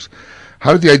cigars.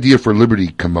 How did the idea for Liberty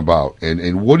come about,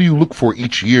 and what do you look for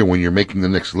each year when you're making the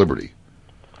next Liberty?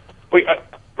 With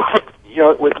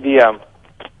the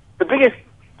biggest,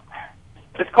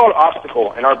 it's called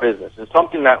obstacle in our business. It's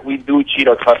something that we do cheat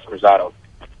our customers out of.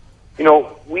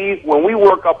 When we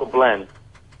work up a blend,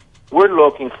 we're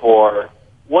looking for,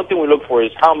 one thing we look for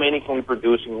is how many can we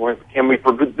produce, and can we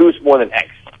produce more than X?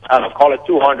 I don't know, call it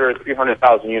 200,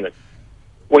 300,000 units.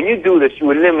 When you do this,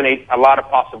 you eliminate a lot of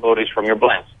possibilities from your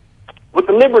blends. What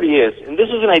the Liberty is, and this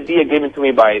is an idea given to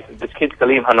me by this kid,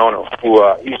 Salim Hanono, who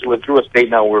he's with Drew Estate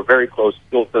now. We're very close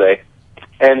still today.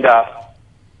 And,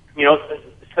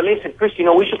 Salim said, Chris,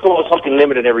 we should come up with something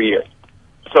limited every year.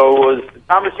 So it was the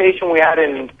conversation we had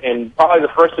in probably the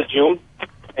 1st of June.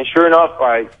 And sure enough,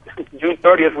 by June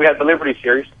 30th, we had the Liberty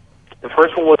Series. The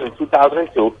first one was in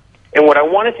 2002. And what I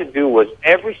wanted to do was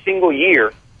every single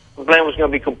year, the blend was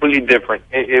going to be completely different.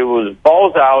 It was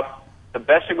balls out, the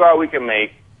best cigar we can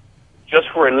make, just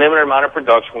for a limited amount of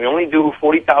production. We only do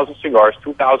 40,000 cigars,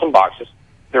 2,000 boxes.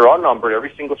 They're all numbered.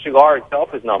 Every single cigar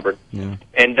itself is numbered. Yeah.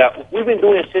 And we've been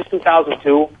doing it since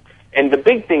 2002. And the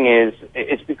big thing is,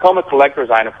 it's become a collector's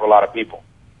item for a lot of people.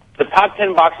 The top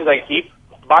 10 boxes I keep,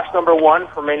 box number 1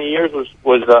 for many years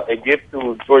was a gift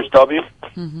to George W.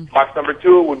 Mm-hmm. Box number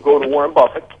 2 would go to Warren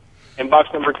Buffett. And box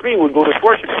number 3 would go to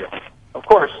Schwarzenegger. Of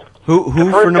course. Who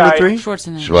for number 3?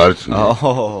 Schwarzenegger.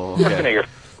 Oh, okay. Schwarzenegger.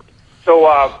 So,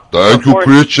 thank you,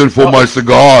 Christian, for my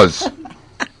cigars.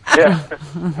 Yeah.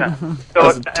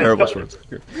 That's a terrible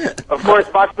Schwarzenegger. Of course,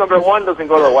 box number 1 doesn't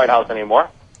go to the White House anymore.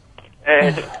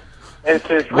 And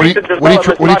since what are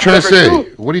you trying to say?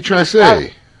 What are you trying to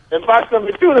say? And box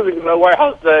number 2 doesn't go to the White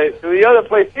House, to the other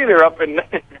place either, up in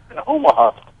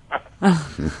Omaha.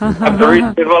 After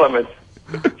recent developments.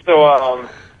 So,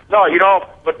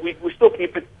 but we still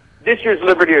keep it. This year's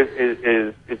Liberty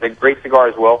is a great cigar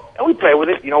as well. And we play with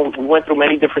it. We went through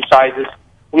many different sizes.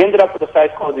 We ended up with a size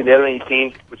called the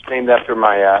 1118, which is named after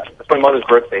that's my mother's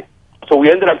birthday. So we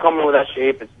ended up coming with that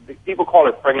shape. People call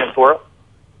it Pregnantora.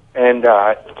 And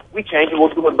we change it. We'll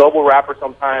do a double wrapper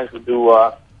sometimes. We'll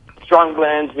do strong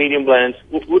blends, medium blends.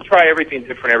 We'll try everything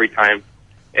different every time.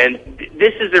 And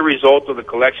this is the result of the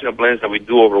collection of blends that we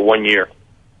do over 1 year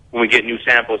when we get new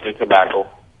samples in tobacco.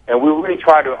 And we really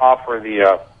try to offer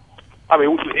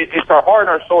it's our heart and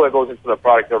our soul that goes into the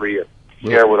product every year.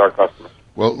 Share with our customers.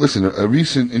 Well, listen, a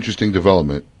recent interesting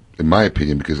development, in my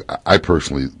opinion, because I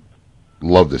personally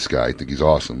love this guy, I think he's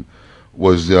awesome,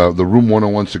 was the Room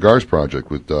 101 Cigars project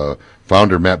with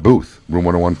founder Matt Booth, Room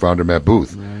 101 founder Matt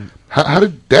Booth. Right. How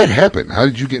did that happen? How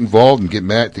did you get involved and get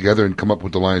Matt together and come up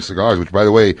with the line of cigars, which, by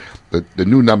the way, the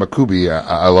new Namakubi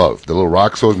I love. The little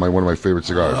Roxo is one of my favorite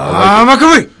cigars.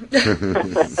 Namakubi!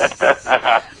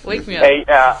 Wake me up. Hey,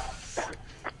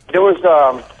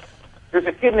 there's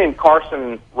a kid named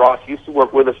Carson Ross. He used to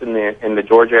work with us in the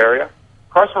Georgia area.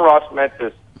 Carson Ross met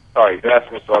this. Sorry, you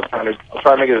asked me, so I'll try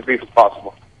to make it as brief as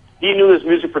possible. He knew this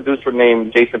music producer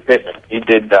named Jason Pittman.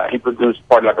 He produced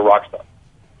Party Like a Rockstar.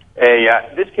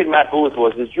 this kid, Matt Booth,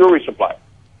 was his jewelry supplier.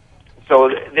 So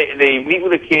they meet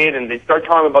with the kid, and they start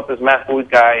telling him about this Matt Booth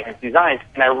guy and his designs,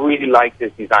 and I really liked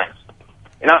his designs.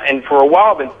 And for a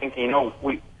while I've been thinking,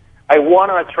 I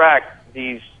want to attract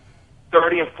these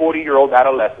 30 and 40-year-old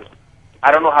adolescents.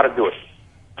 I don't know how to do it.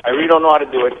 I really don't know how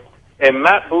to do it. And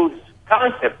Matt Booth's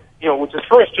concept, which is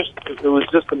first it was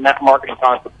just a marketing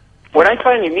concept. When I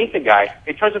finally meet the guy,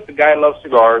 it turns out the guy loves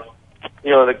cigars.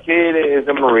 The kid is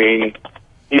a Marine.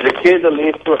 He's a kid that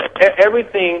leads to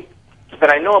everything that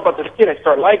I know about this kid I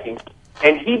start liking.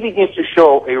 And he begins to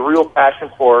show a real passion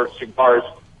for cigars,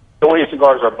 the way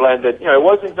cigars are blended. It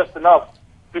wasn't just enough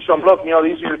to show him, look, these are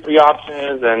your 3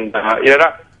 options, and, I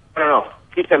don't know.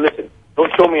 He said, listen,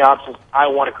 don't show me options. I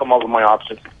want to come up with my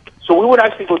options. So we would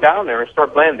actually go down there and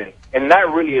start blending. And that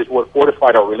really is what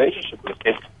fortified our relationship with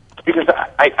him, because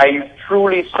I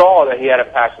truly saw that he had a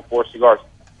passion for cigars.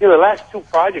 The last 2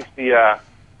 projects, the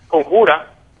Conjura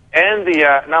and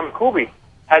the Namakubi,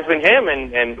 has been him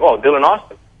and Dylan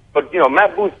Austin. But,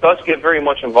 Matt Booth does get very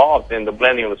much involved in the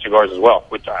blending of the cigars as well,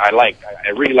 which I like. I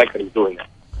really like that he's doing that.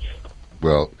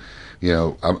 Well,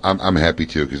 I'm happy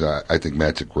too, because I think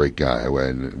Matt's a great guy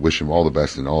and wish him all the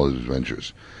best in all his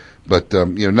ventures. But,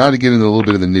 now to get into a little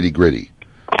bit of the nitty gritty.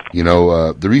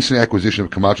 The recent acquisition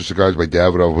of Camacho Cigars by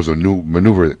Davidoff was a new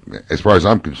maneuver, as far as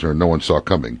I'm concerned, no one saw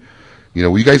coming.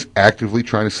 Were you guys actively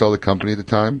trying to sell the company at the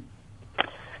time?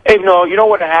 Hey, no,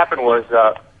 what happened was,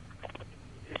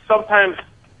 sometimes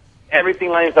everything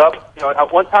lines up.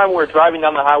 At one time we were driving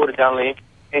down the highway to Dunley,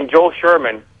 and Joel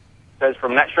Sherman says,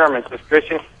 from Nat Sherman, says,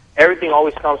 Christian, everything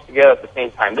always comes together at the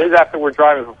same time. This is after we're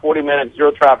driving for 40 minutes,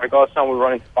 0 traffic, all of a sudden we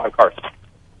run into 5 cars.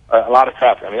 A lot of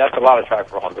traffic. That's a lot of traffic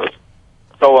for Honduras.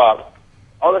 So,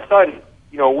 all of a sudden,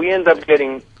 we ended up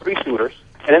getting 3 shooters,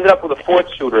 and ended up with a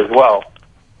 4th shooter as well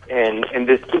in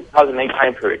this 2008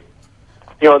 time period.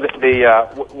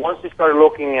 Once we started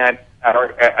looking at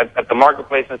the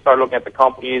marketplace and started looking at the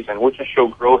companies and which show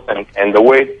growth and the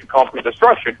way the companies are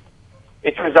structured,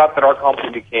 it turns out that our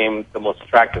company became the most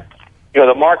attractive.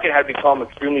 The market had become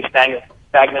extremely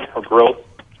stagnant for growth,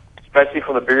 especially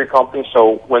for the bigger companies.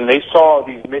 So when they saw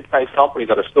these mid-sized companies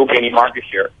that are still gaining market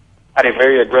share at a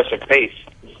very aggressive pace,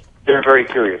 they're very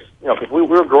curious. Because we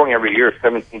were growing every year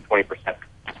 17, 20%.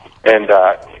 And,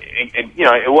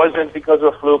 it wasn't because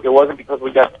of a fluke. It wasn't because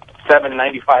we got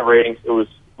 795 ratings. It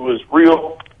was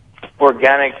real,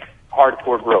 organic,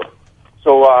 hardcore growth.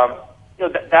 So,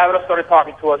 Davidoff started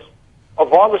talking to us.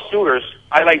 Of all the shooters,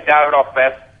 I like Davidoff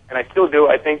best, and I still do.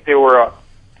 I think they're a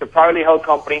privately held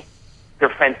company. They're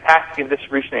fantastic in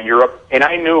distribution in Europe, and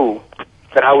I knew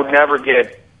that I would never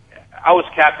I was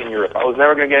capped in Europe. I was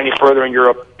never going to get any further in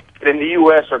Europe. But in the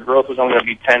U.S., our growth was only going to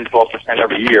be 10, 12%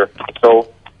 every year.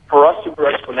 So for us to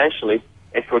grow exponentially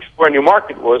and to explore a new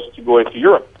market was to go into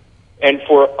Europe. And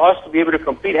for us to be able to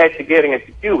compete head-to-head against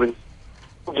the Cubans,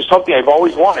 which is something I've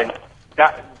always wanted,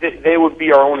 that they would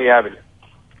be our only avenue.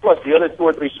 Plus, the other 2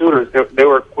 or 3 suitors, they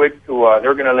were quick to, they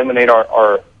were going to eliminate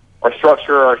our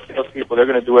structure, our salespeople. They're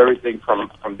going to do everything from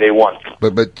day one.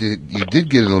 But you did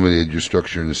get eliminated your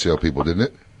structure and the salespeople, didn't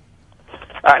it?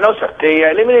 No, sir. They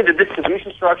eliminated the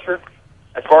distribution structure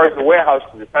as far as the warehouse.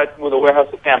 They decided to move the warehouse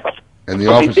to Tampa. And the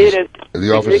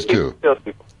offices too.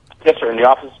 Salespeople. Yes, sir. And the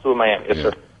offices too in Miami. Yes,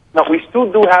 sir. Now, we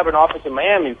still do have an office in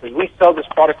Miami because we sell this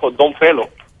product called Don Felo.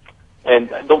 And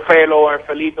Don Felo or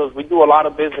Felitos, we do a lot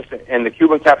of business in the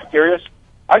Cuban cafeterias.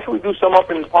 Actually, we do some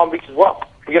up in Palm Beach as well.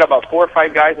 We get about 4 or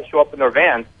 5 guys that show up in their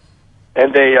vans,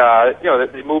 and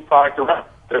they move product around.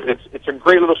 It's a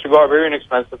great little cigar, very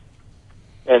inexpensive.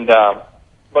 And,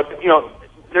 but,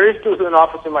 there is still an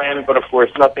office in Miami, but of course,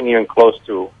 nothing even close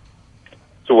to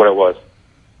what it was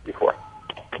before.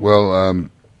 Well,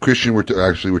 Christian, we're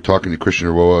talking to Christian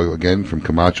Eiroa again from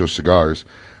Camacho Cigars.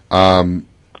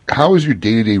 How has your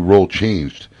day-to-day role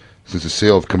changed since the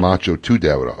sale of Camacho to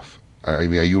Davidoff? I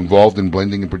mean, are you involved in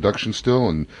blending and production still?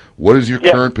 And what is your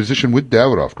current position with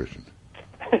Davidoff, Christian?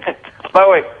 By the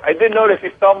way, I did notice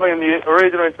you stumbled in the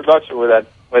original introduction with that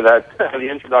the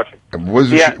introduction. I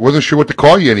wasn't sure what to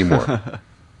call you anymore.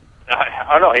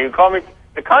 I don't know. You can call me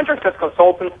the contract as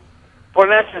consultant. For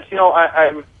in essence,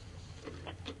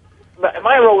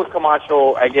 my role with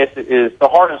Camacho, I guess, is the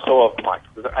heart and soul of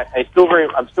Camacho.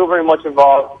 I'm still very much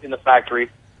involved in the factory.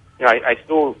 I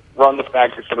still run the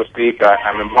factory, so to speak.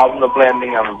 I'm involved in the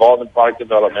blending. I'm involved in product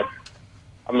development.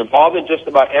 I'm involved in just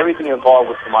about everything involved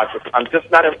with Camacho. I'm just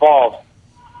not involved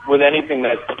with anything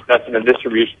that's in the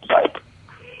distribution side.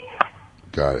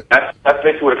 Got it. That's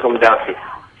basically what it comes down to.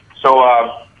 So,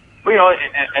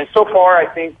 and so far, I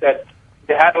think that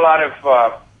they had a lot of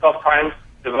tough times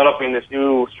developing this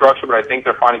new structure, but I think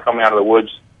they're finally coming out of the woods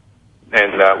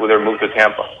and with their move to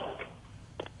Tampa.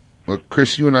 Well,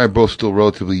 Chris, you and I are both still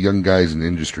relatively young guys in the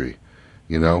industry.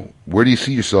 You know, where do you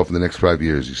see yourself in the next 5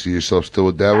 years? You see yourself still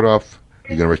with Davidoff?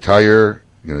 You're going to retire?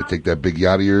 You're going to take that big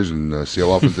yacht of yours and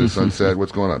sail off into the sunset?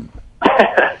 What's going on?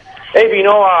 Abe,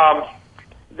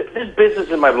 this business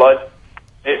is my blood.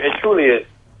 It truly is.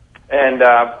 And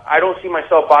I don't see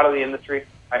myself out of the industry.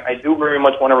 I do very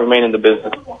much want to remain in the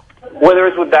business, whether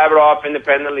it's with Davidoff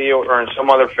independently or in some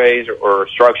other phase or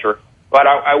structure. But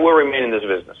I will remain in this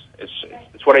business.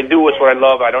 It's what I do. It's what I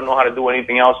love. I don't know how to do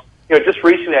anything else. Just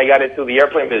recently I got into the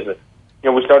airplane business.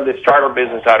 We started this charter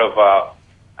business out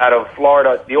of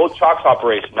Florida, the old Chalks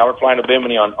operation. Now we're flying to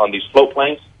Bimini on these float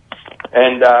planes.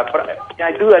 And but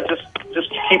I do that just to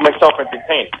keep myself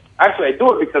entertained. Actually, I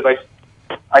do it because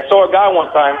I saw a guy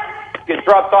one time get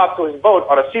dropped off to his boat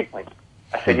on a seaplane.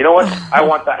 I said, you know what? I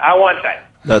want that.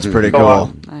 That's pretty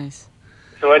cool. Nice.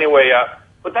 So anyway,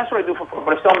 but that's what I do for fun.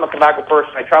 But I'm still a tobacco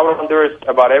person. I travel to Honduras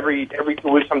about every 2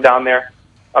 weeks. I'm down there.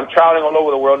 I'm traveling all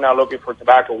over the world now looking for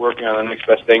tobacco, working on the next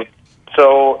best thing.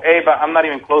 So, Abe, I'm not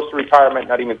even close to retirement,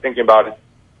 not even thinking about it.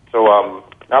 So,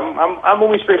 I'm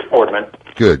moving straight forward, man.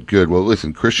 Good. Well,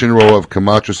 listen, Christian Roa of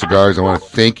Camacho Cigars, I want to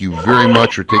thank you very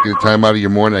much for taking the time out of your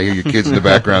morning. I hear your kids in the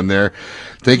background there.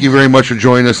 Thank you very much for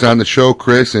joining us on the show,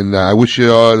 Chris, and I wish you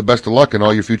the best of luck in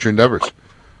all your future endeavors.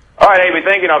 All right, Abe,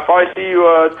 thank you. I'll probably see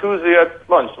you Tuesday at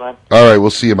lunch, man. All right, we'll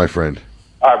see you, my friend.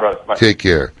 All right, brother. Bye. Take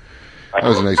care. That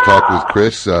was a nice talk with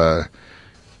Chris.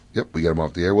 Yep, we got him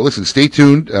off the air. Well, listen, stay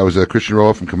tuned. That was Christian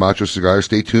Roa from Camacho Cigars.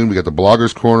 Stay tuned. We got the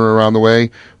Bloggers Corner around the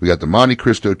way. We got the Monte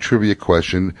Cristo trivia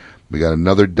question. We got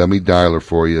another dummy dialer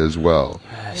for you as well.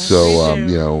 Yes,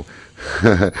 so,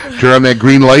 turn on that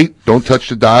green light, don't touch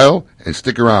the dial, and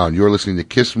stick around. You're listening to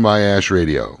Kiss My Ash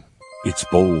Radio. It's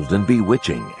bold and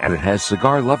bewitching, and it has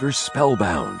cigar lovers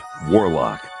spellbound.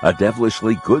 Warlock, a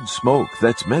devilishly good smoke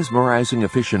that's mesmerizing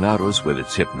aficionados with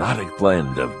its hypnotic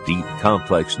blend of deep,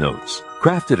 complex notes.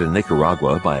 Crafted in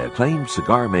Nicaragua by acclaimed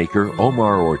cigar maker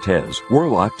Omar Ortez,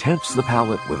 Warlock tempts the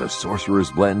palate with a sorcerer's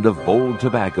blend of bold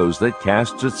tobaccos that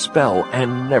casts its spell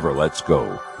and never lets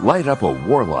go. Light up a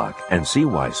Warlock and see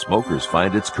why smokers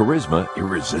find its charisma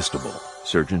irresistible.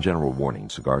 Surgeon General warning: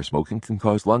 cigar smoking can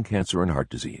cause lung cancer and heart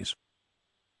disease.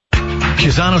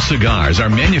 Quijano cigars are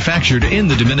manufactured in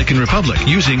the Dominican Republic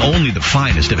using only the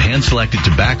finest of hand-selected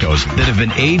tobaccos that have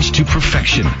been aged to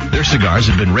perfection. Their cigars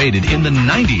have been rated in the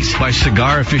 90s by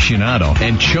Cigar Aficionado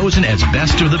and chosen as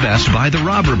best of the best by the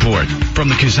Rob Report. From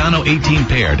the Quijano 18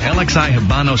 paired, LXI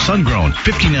Habano Sun-Grown,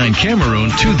 59 Cameroon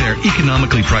to their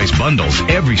economically priced bundles,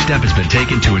 every step has been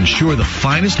taken to ensure the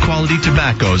finest quality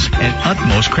tobaccos and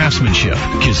utmost craftsmanship.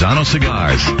 Quijano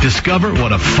Cigars. Discover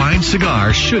what a fine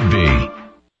cigar should be.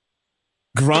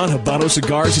 Gran Habano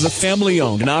Cigars is a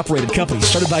family-owned and operated company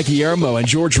started by Guillermo and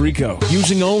George Rico.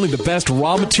 Using only the best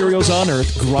raw materials on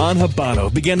earth, Gran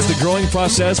Habano begins the growing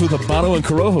process with Habano and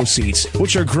Corojo seeds,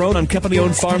 which are grown on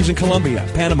company-owned farms in Colombia,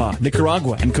 Panama,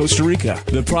 Nicaragua, and Costa Rica.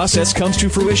 The process comes to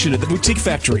fruition at the Boutique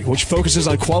Factory, which focuses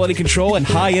on quality control and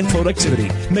high-end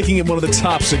productivity, making it one of the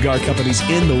top cigar companies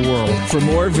in the world. For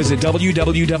more, visit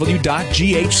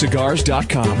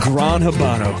www.ghcigars.com. Gran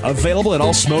Habano, available at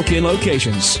all Smoke Inn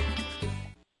locations.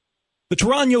 The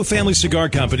Toronjo Family Cigar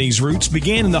Company's roots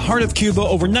began in the heart of Cuba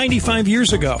over 95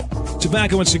 years ago.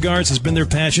 Tobacco and cigars has been their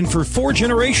passion for 4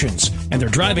 generations and their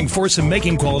driving force in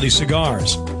making quality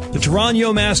cigars. The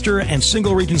Toronjo Master and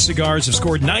Single Region cigars have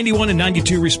scored 91 and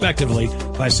 92 respectively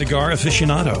by Cigar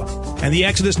Aficionado. And the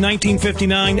Exodus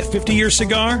 1959 50-year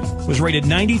cigar was rated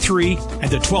 93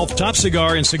 and the 12th top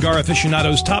cigar in Cigar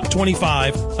Aficionado's top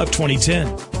 25 of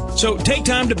 2010. So take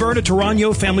time to burn a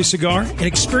Toronjo Family cigar and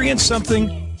experience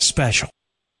something special.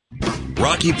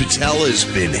 Rocky Patel has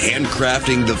been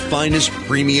handcrafting the finest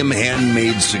premium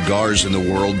handmade cigars in the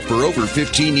world for over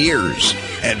 15 years.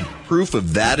 And proof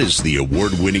of that is the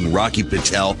award-winning Rocky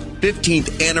Patel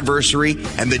 15th Anniversary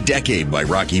and the Decade by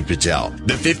Rocky Patel.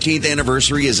 The 15th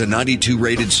Anniversary is a 92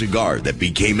 rated cigar that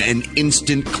became an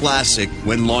instant classic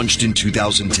when launched in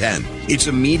 2010. It's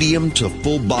a medium to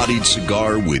full-bodied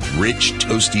cigar with rich,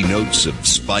 toasty notes of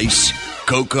spice,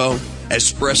 cocoa,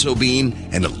 espresso bean,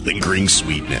 and a lingering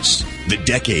sweetness. The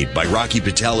Decade by Rocky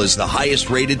Patel is the highest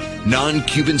rated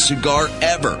non-Cuban cigar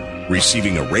ever,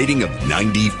 receiving a rating of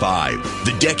 95.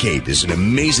 The Decade is an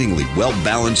amazingly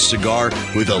well-balanced cigar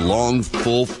with a long,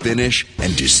 full finish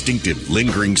and distinctive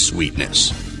lingering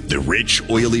sweetness. The rich,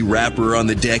 oily wrapper on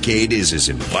the Decade is as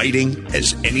inviting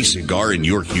as any cigar in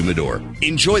your humidor.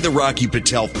 Enjoy the Rocky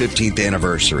Patel 15th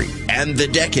Anniversary and the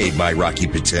Decade by Rocky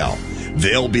Patel.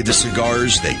 They'll be the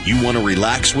cigars that you want to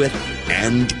relax with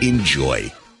and enjoy.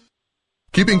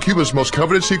 Keeping Cuba's most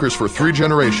coveted secrets for 3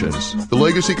 generations, the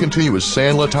legacy continues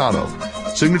San Latano.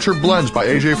 Signature Blends by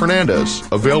AJ Fernandez,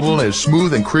 available in a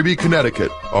smooth and cribby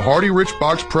Connecticut, a hearty rich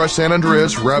box pressed San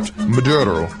Andreas wrapped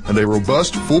Maduro, and a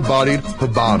robust full-bodied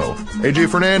Habano. AJ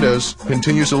Fernandez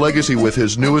continues the legacy with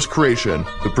his newest creation,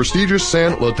 the prestigious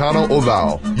San Latano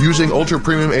Oval, using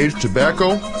ultra-premium aged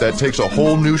tobacco that takes a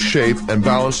whole new shape and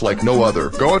balance like no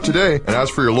other. Go out today and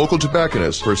ask for your local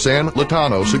tobacconist for San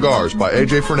Latano Cigars by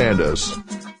AJ Fernandez.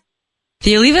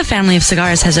 The Oliva family of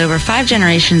cigars has over 5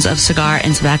 generations of cigar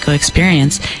and tobacco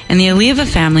experience, and the Oliva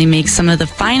family makes some of the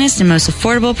finest and most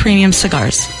affordable premium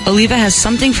cigars. Oliva has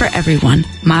something for everyone.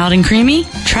 Mild and creamy?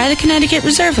 Try the Connecticut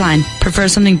Reserve line. Prefer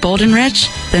something bold and rich?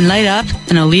 Then light up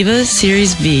an Oliva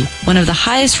Series V, one of the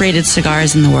highest rated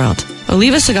cigars in the world.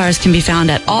 Oliva cigars can be found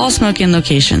at all smoking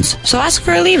locations, so ask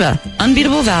for Oliva.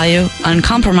 Unbeatable value,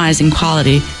 uncompromising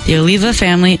quality, the Oliva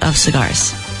family of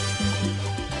cigars.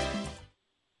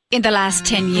 In the last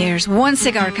 10 years, one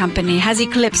cigar company has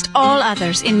eclipsed all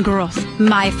others in growth,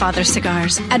 My Father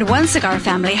Cigars. And one cigar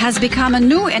family has become a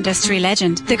new industry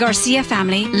legend. The Garcia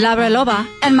family, La Reloba,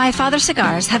 and My Father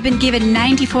Cigars have been given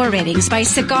 94 ratings by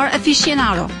Cigar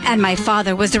Aficionado. And My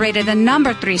Father was rated the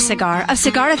number 3 cigar of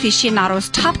Cigar Aficionado's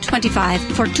top 25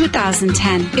 for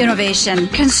 2010. Innovation,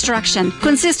 construction,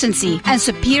 consistency, and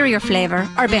superior flavor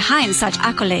are behind such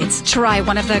accolades. Try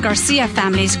one of the Garcia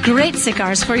family's great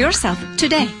cigars for yourself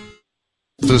today.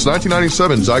 Since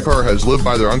 1997, Zycar has lived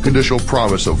by their unconditional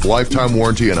promise of lifetime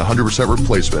warranty and 100%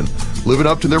 replacement, living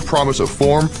up to their promise of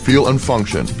form, feel, and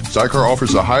function. Zycar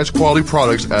offers the highest quality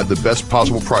products at the best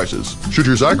possible prices. Should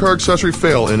your Zycar accessory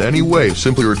fail in any way,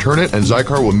 simply return it and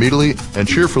Zycar will immediately and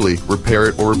cheerfully repair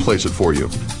it or replace it for you.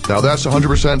 Now that's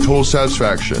 100% total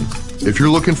satisfaction. If you're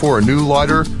looking for a new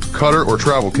lighter, cutter, or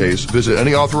travel case, visit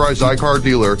any authorized Zycar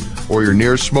dealer or your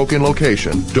nearest smoking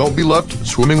location. Don't be left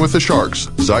swimming with the sharks.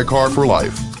 Zycar for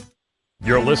life.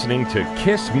 You're listening to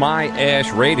Kiss My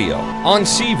Ash Radio on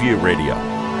Seaview Radio.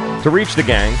 To reach the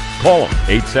gang, call them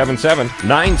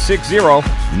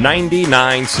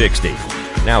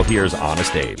 877-960-9960. Now here's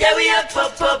Honest Abe. Yeah, we up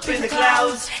in the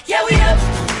clouds. Yeah, we up.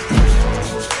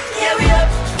 Yeah, we up.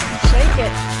 Shake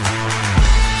it.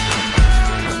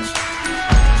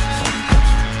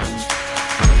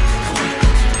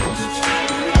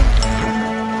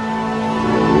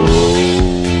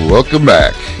 Welcome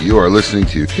back. You are listening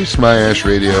to Kiss My Ash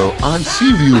Radio on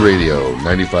Seaview Radio,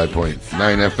 95.9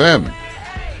 FM.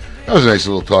 That was a nice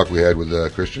little talk we had with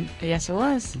Christian. Yes, it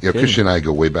was. Yeah, Christian and I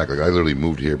go way back. Like I literally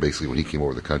moved here basically when he came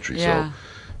over the country. Yeah.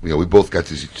 So, we both got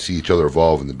to see each other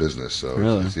evolve in the business. So,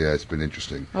 Really? it's been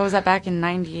interesting. What was that, back in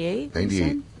 98?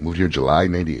 98. Moved here July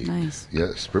 98. Nice.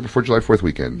 Yes, right before July 4th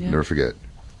weekend. Yeah. Never forget.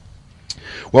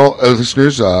 Well,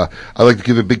 listeners, I'd like to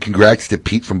give a big congrats to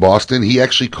Pete from Boston. He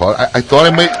actually caught. I thought I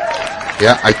might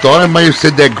have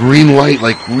said that green light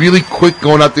like really quick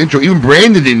going out the intro. Even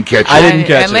Brandon didn't catch it. I didn't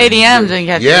catch it. And Lady M didn't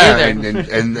catch it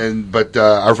either. But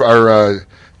our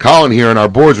Colin here on our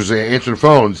boards was answering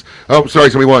phones. Oh, sorry,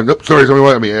 somebody won. Nope, sorry, somebody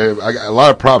won. I mean, I got a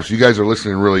lot of props. You guys are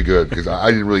listening really good because I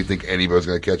didn't really think anybody was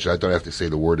going to catch it. I thought I have to say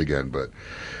the word again, but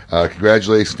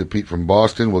congratulations to Pete from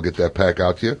Boston. We'll get that pack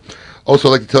out to you. Also,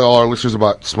 I'd like to tell all our listeners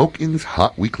about Smoke-Inn's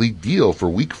Hot Weekly Deal for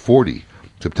Week 40,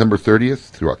 September 30th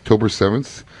through October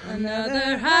 7th.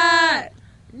 Another hot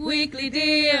weekly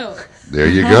deal. There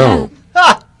you go.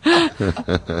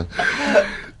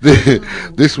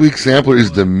 This week's sampler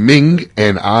is the Ming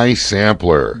and I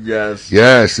sampler. Yes.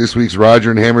 Yes, this week's Roger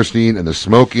and Hammerstein and the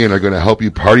Smoke-In are going to help you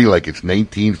party like it's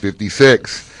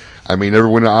 1956. I may never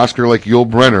win an Oscar like Yul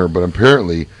Brynner, but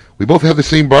apparently we both have the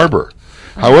same barber.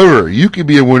 However, you can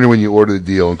be a winner when you order the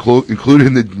deal. Included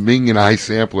in the Ming and I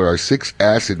sampler are 6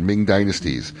 acid Ming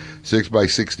Dynasties,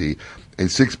 6x60,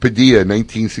 and 6 Padilla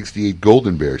 1968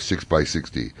 Golden Bear,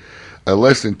 6x60. At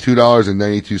less than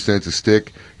 $2.92 a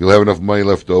stick, you'll have enough money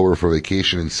left over for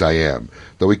vacation in Siam.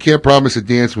 Though we can't promise a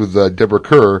dance with Deborah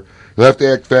Kerr, you'll have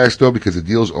to act fast, though, because the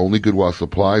deal's only good while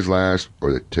supplies last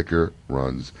or the ticker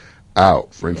runs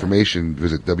out. For information,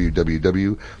 visit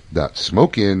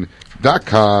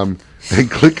www.smokein.com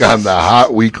and click on the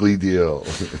Hot Weekly Deal.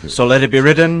 So let it be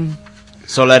written,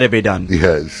 so let it be done.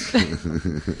 Yes.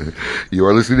 You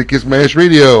are listening to Kiss My Ash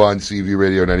Radio on CV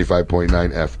Radio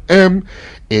 95.9 FM.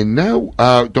 And now,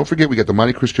 don't forget, we got the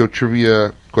Monte Cristo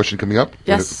trivia question coming up.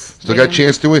 Yes. Still got a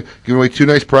chance to win. Giving away 2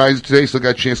 nice prizes today. Still got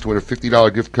a chance to win a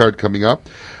 $50 gift card coming up.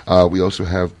 We also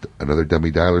have another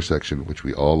dummy dialer section, which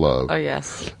we all love. Oh,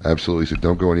 yes. Absolutely. So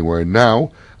don't go anywhere. And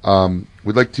now,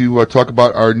 we'd like to talk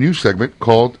about our new segment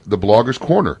called The Blogger's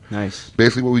Corner. Nice.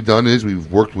 Basically, what we've done is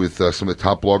we've worked with some of the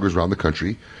top bloggers around the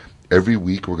country. Every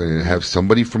week, we're going to have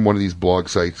somebody from one of these blog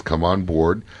sites come on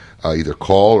board, either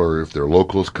call or if they're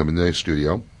locals, come in the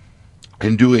studio.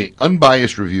 and do an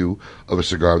unbiased review of a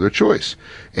cigar of their choice.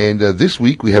 And this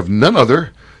week we have none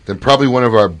other than probably one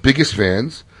of our biggest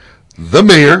fans, the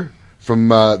mayor from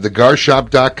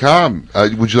thegarshop.com.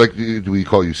 Would you like, do we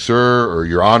call you sir or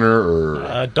your honor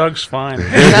or? Doug's fine. Doug.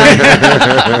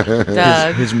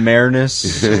 His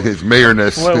mayorness. His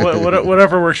mayorness.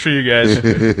 Whatever works for you guys.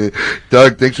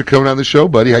 Doug, thanks for coming on the show,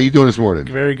 buddy. How you doing this morning?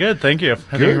 Very good, thank you.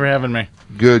 Thank you for having me.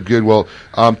 Good. Well,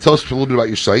 tell us a little bit about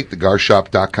your site,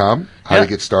 thegarshop.com, how to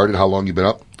get started, how long you've been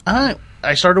up.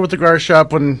 I started with the Cigar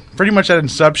Shop when pretty much at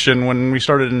inception when we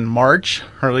started in March,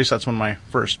 or at least that's when my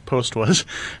first post was.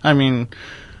 I mean,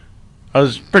 I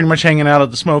was pretty much hanging out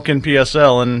at the Smoke in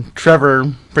PSL, and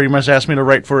Trevor pretty much asked me to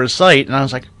write for his site, and I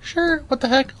was like, sure, what the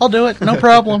heck, I'll do it, no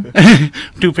problem.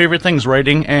 Two favorite things,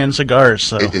 writing and cigars.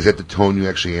 So. Is that the tone you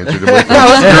actually answered him with? I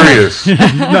was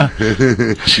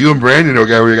curious. You and Brandon are a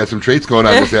guy where you got some traits going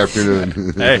on this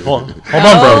afternoon. Hey, hold on,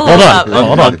 bro,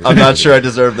 hold on. I'm not sure I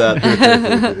deserve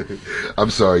that.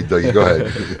 I'm sorry, Dougie, go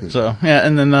ahead. So, yeah,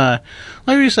 and then, like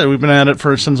you said, we've been at it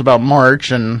since about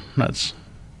March, and that's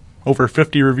over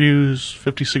 50 reviews,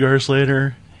 50 cigars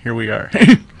later, here we are.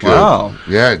 Wow.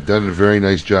 Yeah, done a very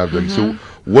nice job, Dougie. So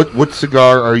what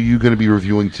cigar are you going to be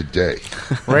reviewing today?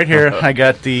 Right here, I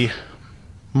got the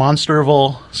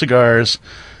Monsterville cigars,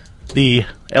 the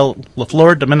La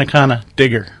Flor Dominicana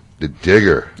Digger. The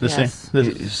Digger. It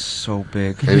is so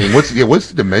big. I mean, what's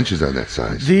the dimensions on that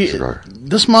size cigar?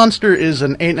 This monster is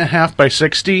an 8.5 by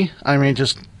 60. I mean,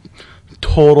 just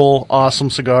total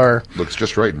awesome cigar. Looks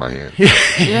just right in my hand.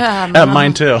 Yeah,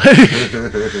 mine too.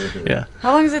 Yeah.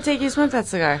 How long does it take you to smoke that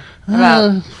cigar?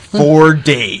 About 4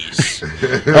 days.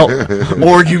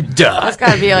 Or you die. That's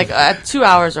got to be like 2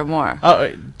 hours or more.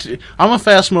 I'm a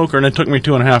fast smoker, and it took me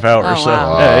 2.5 hours. Oh, so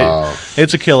wow.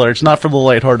 It's a killer. It's not for the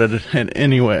lighthearted in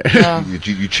any way. Yeah.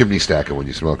 You chimney stack it when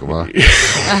you smoke them, huh?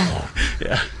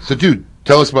 Yeah. So, dude,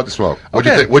 tell us about the smoke.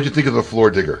 What'd you think of the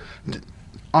Floor Digger?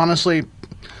 Honestly,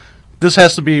 this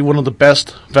has to be one of the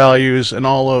best values in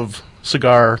all of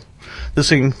cigar. This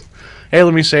thing,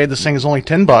 let me say, this thing is only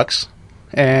 $10,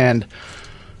 and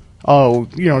double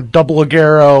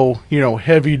Agaro,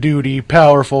 heavy duty,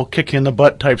 powerful, kick in the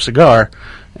butt type cigar,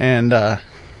 and it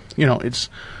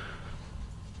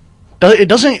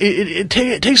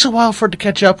takes a while for it to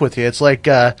catch up with you. It's like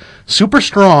super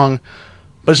strong,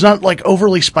 but it's not like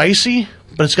overly spicy,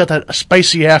 but it's got that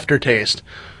spicy aftertaste.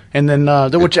 And then,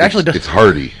 it's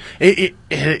hearty.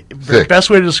 The best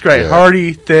way to describe it,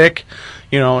 hearty, thick.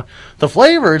 The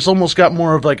flavor, it's almost got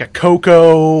more of like a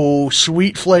cocoa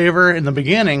sweet flavor in the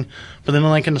beginning, but then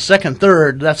like in the second,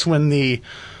 third, that's when the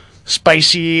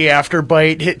spicy after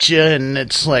bite hits you, and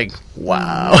it's like,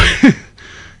 wow.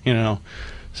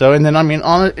 So, and then, I mean,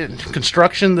 on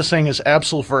construction, this thing is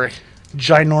absolute for a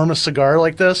ginormous cigar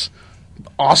like this.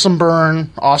 Awesome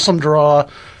burn, awesome draw.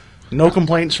 No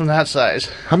complaints from that size.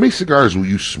 How many cigars will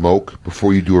you smoke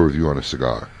before you do a review on a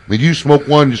cigar? I mean, do you smoke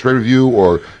one, just write a review,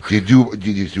 or do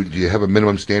you have a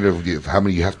minimum standard of how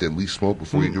many you have to at least smoke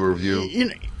before you do a review?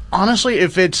 Honestly,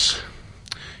 if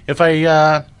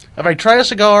I try a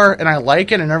cigar and I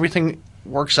like it and everything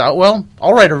works out well,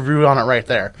 I'll write a review on it right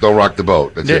there. Don't rock the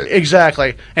boat. That's it.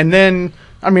 Exactly. And then,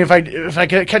 I mean, if I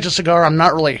catch a cigar I'm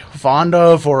not really fond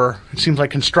of, or it seems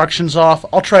like construction's off,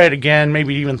 I'll try it again,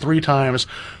 maybe even 3 times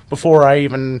before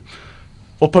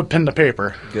we'll put pen to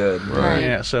paper. Good. Right.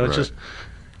 Yeah. So it's just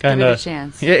Give kind it a of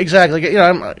chance. Yeah, exactly.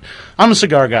 I'm a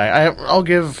cigar guy. I'll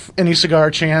give any cigar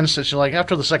a chance. It's like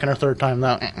after the second or third time,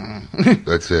 though.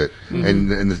 That's it.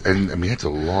 Mm-hmm. And I mean, it's a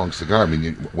long cigar. I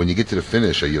mean, when you get to the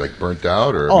finish, are you like burnt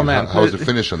out, or how's the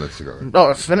finish on that cigar?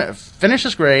 Oh, finish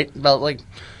is great. About like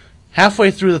halfway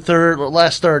through the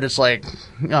last third, it's like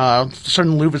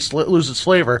starting to lose its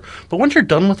flavor. But once you're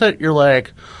done with it, you're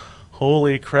like,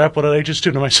 holy crap, what did I just do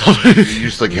to myself? You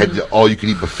just like had the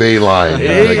all-you-can-eat buffet line.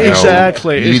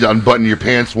 Exactly. You need to unbutton your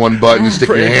pants one button, stick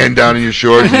your hand down in your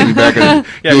shorts, and be back and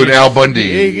do an Al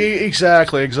Bundy.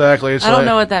 Exactly. It's I don't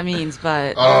know what that means,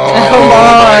 but... Oh, come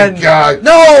on. My God.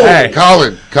 No! Hey,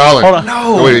 Colin. Hold on.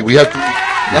 No! Wait, we have to...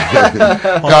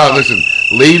 Colin, listen.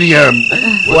 Lady M...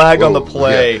 Flag on the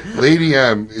play. Yeah. Lady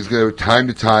M is going to, time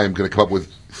to time, going to come up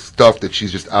with stuff that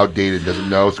she's just outdated and doesn't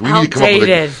know. So we need to come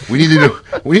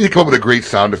up with a great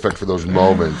sound effect for those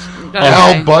moments. Okay.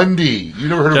 Al Bundy. You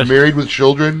never heard of Married with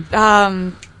Children?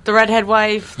 The redhead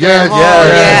wife. Yes.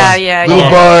 Yeah. Little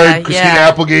Bud, Christina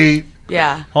Applegate.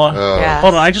 Yeah. Hold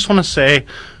on. I just want to say,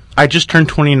 I just turned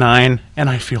 29 and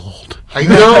I feel old. I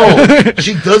know.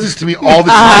 She does this to me all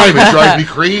the time. It drives me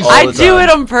crazy. I do it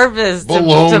on purpose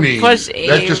to push age.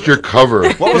 That's just your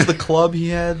cover. What was the club he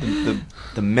had?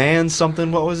 The man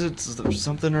something, what was it?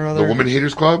 Something or other? The Woman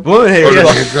Haters Club? Woman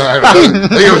Haters Club. I think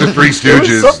it was the Three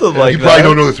Stooges. Something like you that. probably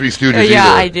don't know the Three Stooges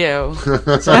Yeah, either. I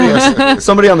do.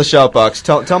 Somebody on the shout box,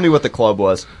 tell me what the club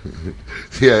was.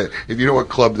 Yeah, if you know what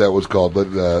club that was called,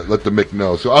 let the Mick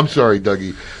know. So I'm sorry,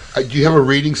 Dougie. Do you have a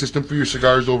rating system for your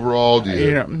cigars overall? Do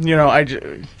you?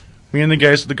 Me and the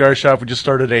guys at the cigar shop, we just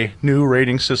started a new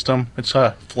rating system. It's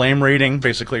a flame rating,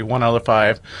 basically 1 out of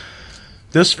 5.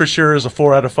 This for sure is a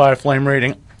 4 out of 5 flame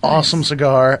rating. Awesome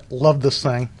cigar. Love this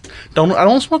thing. I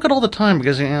don't smoke it all the time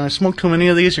because I smoke too many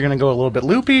of these. You're going to go a little bit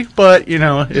loopy, but Is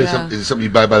it something you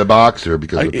buy by the box or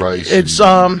because of the price? It's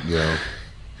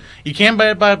you can buy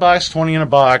it by a box, 20 in a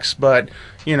box, but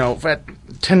at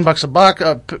 $10 a box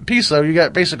a piece though, you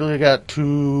got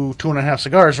 2.5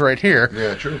 cigars right here.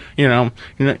 Yeah, true.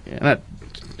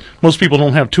 Most people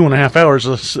don't have 2.5 hours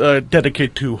to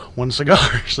dedicate to one cigar.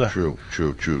 So. True.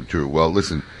 Well,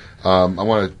 listen, I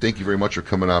want to thank you very much for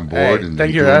coming on board and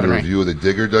thank you doing for having the me. review of the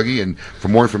Digger, Dougie. And for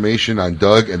more information on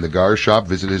Doug and the Cigar Shop,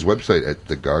 visit his website at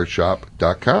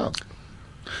thegarshop.com.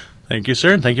 Thank you,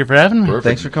 sir. Thank you for having me. Perfect.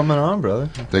 Thanks for coming on, brother.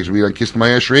 Thanks for being on Kiss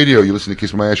My Ash Radio. You listen to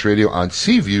Kiss My Ash Radio on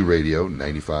Seaview Radio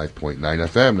 95.9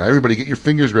 FM. Now, everybody, get your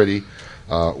fingers ready.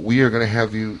 We are going to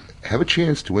have you have a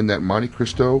chance to win that Monte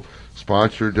Cristo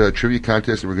sponsored trivia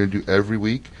contest that we're going to do every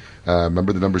week.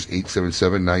 Remember, the number is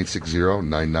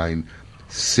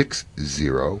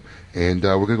 877-960-9960. And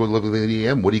we're going to go to Lovely Lady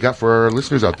M. What do you got for our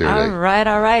listeners out there today?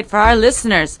 All right. For our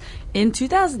listeners, in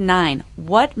 2009,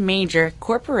 what major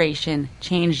corporation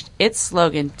changed its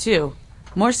slogan to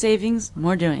 "More savings,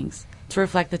 more doings" to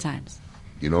reflect the times?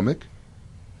 You know, Mick?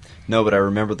 No, but I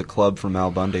remember the club from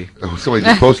Al Bundy. Oh, somebody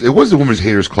just posted. It was the Women's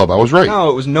Haters Club. I was right. No,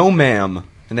 it was No Ma'am.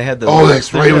 And they had the. Oh,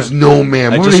 that's right. It was No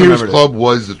Ma'am. Women's Haters Club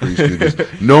was the Three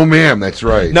Stooges. No Ma'am. That's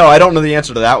right. No, I don't know the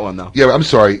answer to that one though. Yeah, I'm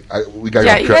sorry. We got.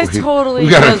 Yeah, you guys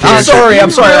totally. I'm sorry. I'm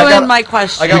sorry. I ruined my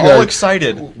question. I got all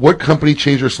excited. What company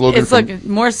changed their slogan? It's like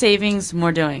more savings,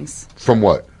 more doings. From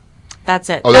what? That's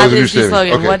it. Oh, that is the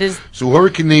slogan. Okay. What is? So whoever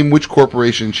can name which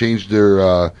corporation changed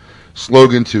their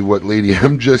slogan to what Lady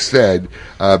M just said,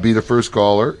 be the first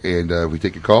caller, and if we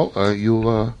take your call,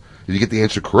 you'll. If you get the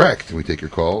answer correct and we take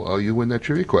your call, you win that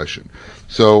trivia question.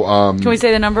 So, can we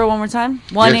say the number one more time?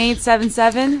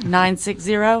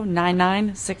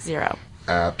 1-877-960-9960.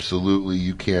 Absolutely,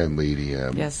 you can, Lady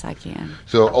M. Yes, I can.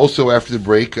 So, also after the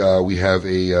break, we have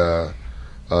a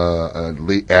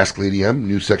Ask Lady M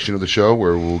new section of the show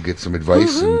where we'll get some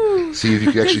advice and see if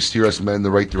you can actually steer us in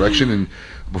the right direction. And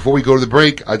before we go to the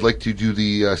break, I'd like to do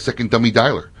the second dummy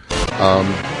dialer.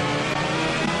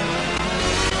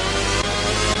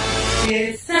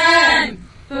 It's time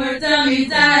for Dummy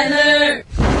Dialer.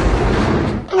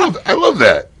 I love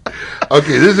that.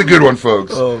 Okay, this is a good one,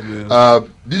 folks. Oh man!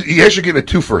 You guys should get a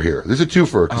twofer here. This is a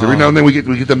twofer because every now and then we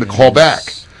get them to call back.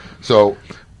 So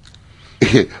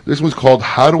this one's called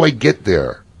 "How Do I Get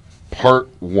There?" Part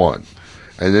 1,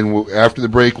 and then after the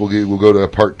break we'll go to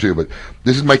Part 2. But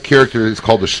this is my character. It's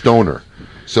called the Stoner.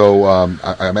 So I'm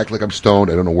acting like I'm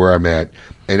stoned. I don't know where I'm at.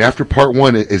 And after Part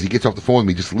 1, as he gets off the phone with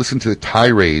me, just listen to the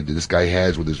tirade that this guy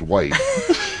has with his wife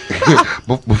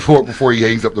before he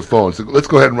hangs up the phone. So let's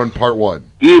go ahead and run Part 1.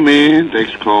 Yeah, man.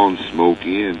 Thanks for calling Smoke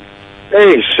In.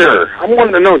 Hey, sir. I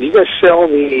wanted to know, do you guys sell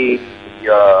the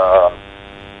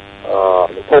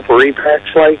potpourri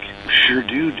packs, like? Sure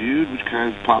do, dude. Which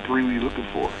kind of potpourri were you looking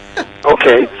for?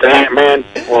 Okay, man.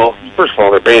 Well, first of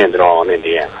all, they're banned at all in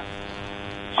Indiana.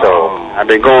 So I've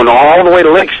been going all the way to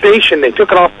Lake Station. They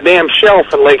took it off the damn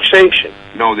shelf at Lake Station.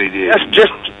 No, they did. That's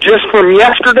just from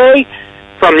yesterday.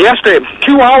 From yesterday,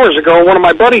 2 hours ago, one of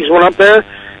my buddies went up there.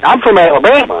 I'm from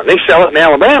Alabama. They sell it in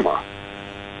Alabama.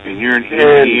 And you're in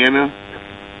Indiana?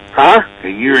 Huh?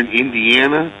 And you're in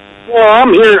Indiana? Well,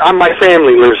 I'm here. My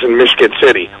family lives in Michigan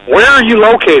City. Where are you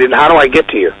located, and how do I get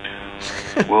to you?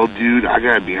 Well, dude, I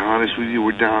gotta be honest with you.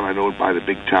 We're down, by the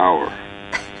big tower.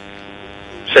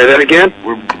 Say that again?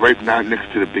 We're right now next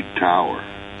to the big tower.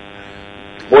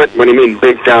 What do you mean,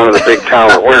 big down to the big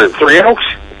tower? Where, in Three Oaks?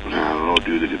 I don't know,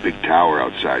 dude. There's a big tower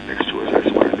outside next to us. I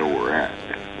just want to know where we're at.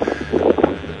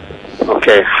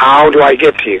 Okay, how do I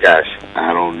get to you guys?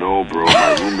 I don't know, bro.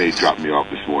 My roommate dropped me off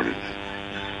this morning. What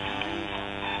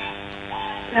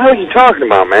the hell are you talking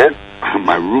about, man?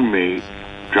 My roommate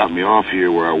dropped me off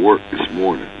here where I work this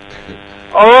morning.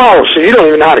 Oh, so you don't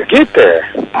even know how to get there?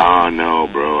 Oh, no,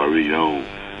 bro. I really don't.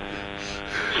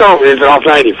 So, is it off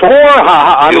 94?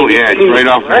 Yeah, it's right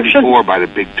off 94 by the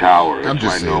big tower. That's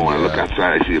why I know when I look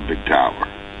outside, I see a big tower.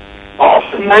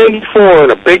 Off 94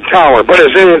 in a big tower. But is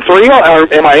it in Three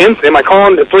Oaks? Am I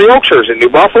calling to Three Oaks, or is it New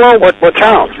Buffalo? What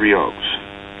town? Three Oaks.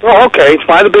 Oh, okay. It's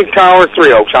by the big tower,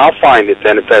 Three Oaks. I'll find it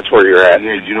then if that's where you're at.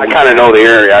 Yeah, do you know I kind of know the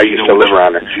area. I used to live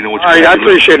around there. Do you know which all right, I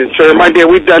appreciate it, sir. My dear,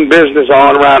 we've done business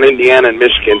all around Indiana and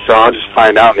Michigan, so I'll just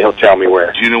find out and he'll tell me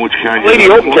where. Do you know which kind Lady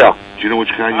you're looking Oaktail. for? Do you know which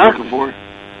kind you're looking for?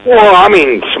 Well, I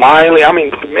mean, Smiley. I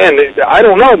mean, man, I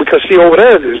don't know because see over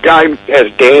there, this guy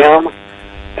has Dam,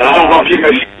 and I don't know if you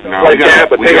guys like that,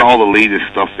 but we got all the latest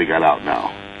stuff they got out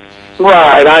now.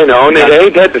 Right, I know, and they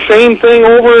had the same thing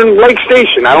over in Lake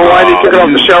Station. I don't know why they took it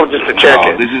off the shelf just to check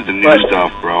it. This is the new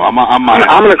stuff, bro. I'm on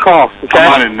going to call, okay?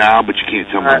 I'm on it now, but you can't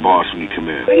tell my boss when you come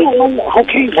in.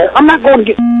 Okay, well, I'm not going to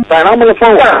get that. I'm on the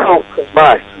phone.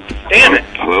 Bye. Damn it.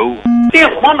 Hello?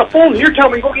 Damn, I'm on the phone. You're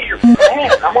telling me go get your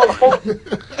hand. I'm on the phone.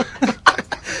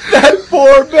 That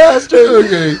poor bastard.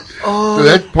 Okay. So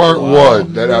that's part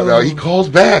one. Now he calls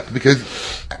back because,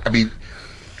 I mean,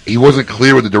 he wasn't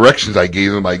clear with the directions I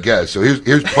gave him, I guess. So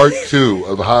here's part two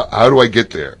of how do I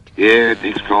get there? Yeah,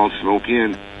 thanks for calling Smoke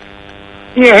In.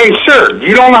 Yeah, hey, sir,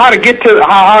 you don't know how to get to,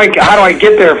 how do I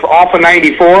get there off of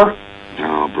 94?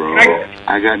 No, bro.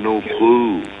 I got no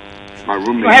clue. My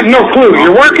roommate. I have no clue.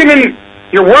 You're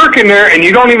working there, and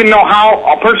you don't even know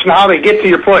how they get to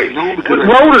your place. No, because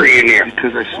what road are you near?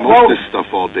 Because I smoke this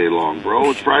stuff all day long,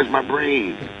 bro. It fries my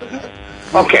brain.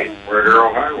 Okay. Red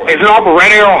Arrow Highway. Is it off of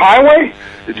Red Arrow Highway?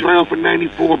 It's right off of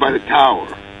 94 by the tower.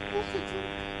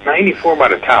 94 by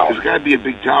the tower. There's got to be a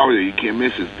big tower there. You can't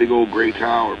miss it. Big old gray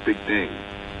tower. Big thing.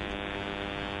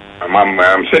 I'm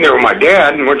sitting there with my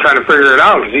dad, and we're trying to figure it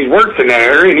out because he works in that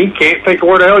area, and he can't think of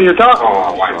where the hell you're talking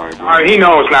about. Oh, sorry, bro. All right, he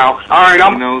knows now. All right,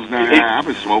 he knows now. I've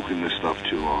been smoking this stuff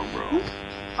too long, bro.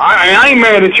 I ain't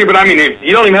mad at you, but I mean, if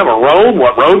you don't even have a road.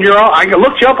 What road you're on? I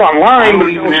looked you up online, but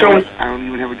you don't show me. I don't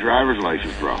even have a driver's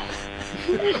license, bro. All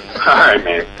right,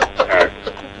 man. All right.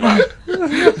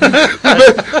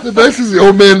 The best is the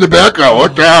old man in the background.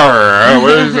 What tower?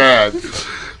 What is that?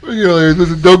 You know,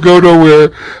 listen, don't go nowhere.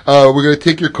 We're going to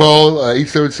take your call,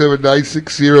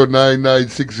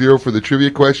 877-960-9960 for the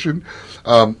trivia question.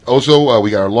 Also,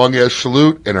 we got our long ash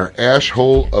salute and our ash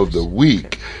hole of the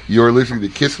week. You're listening to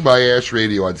Kiss My Ash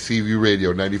Radio on CView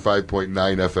Radio 95.9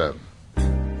 FM.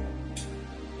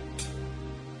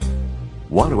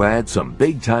 Want to add some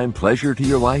big-time pleasure to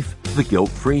your life? The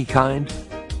guilt-free kind?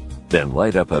 Then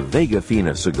light up a Vega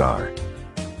Fina cigar.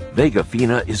 Vega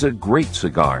Fina is a great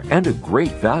cigar and a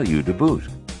great value to boot.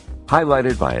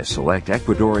 Highlighted by a select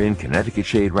Ecuadorian Connecticut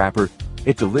shade wrapper,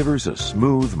 it delivers a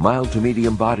smooth, mild to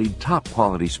medium-bodied,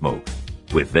 top-quality smoke.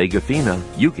 With Vega Fina,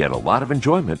 you get a lot of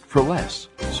enjoyment for less.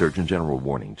 Surgeon General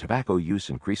warning, tobacco use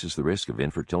increases the risk of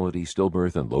infertility,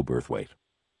 stillbirth, and low birth weight.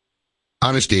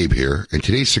 Honest Abe here, and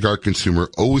today's cigar consumer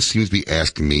always seems to be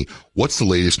asking me, what's the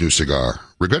latest new cigar?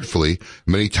 Regretfully,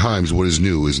 many times what is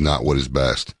new is not what is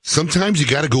best. Sometimes you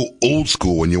gotta go old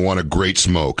school when you want a great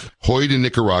smoke. Hoy de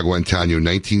Nicaragua Antaño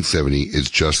 1970 is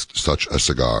just such a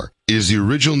cigar. It is the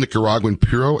original Nicaraguan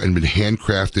Puro and been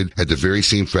handcrafted at the very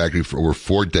same factory for over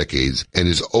 4 decades and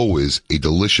is always a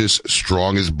delicious,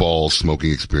 strong as balls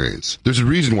smoking experience. There's a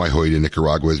reason why Hoy de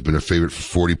Nicaragua has been a favorite for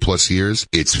 40 plus years.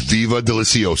 It's Viva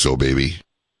Delicioso, baby.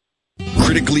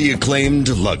 Critically acclaimed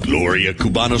La Gloria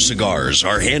Cubano cigars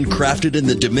are handcrafted in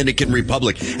the Dominican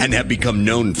Republic and have become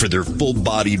known for their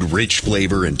full-bodied, rich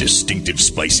flavor and distinctive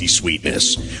spicy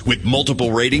sweetness. With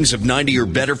multiple ratings of 90 or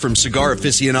better from Cigar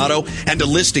Aficionado and a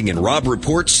listing in Rob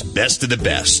Report's Best of the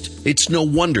Best, it's no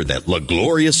wonder that La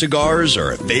Gloria cigars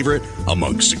are a favorite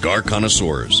among cigar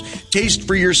connoisseurs. Taste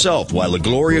for yourself why La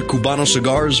Gloria Cubano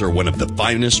cigars are one of the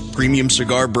finest premium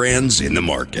cigar brands in the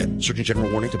market. Surgeon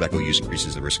General warning, tobacco use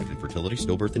increases the risk of infertility,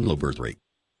 stillbirth, and low birth rate.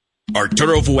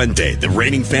 Arturo Fuente, the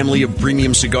reigning family of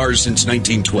premium cigars since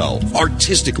 1912,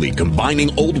 artistically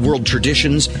combining old world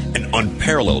traditions and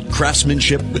unparalleled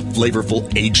craftsmanship with flavorful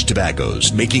aged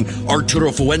tobaccos, making Arturo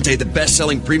Fuente the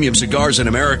best-selling premium cigars in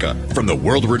America. From the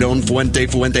world-renowned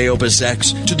Fuente Opus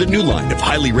X to the new line of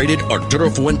highly rated Arturo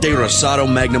Fuente Rosado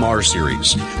Magnum R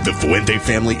Series, the Fuente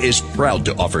family is proud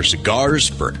to offer cigars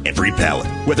for every palate.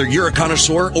 Whether you're a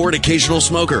connoisseur or an occasional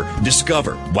smoker,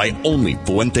 discover why only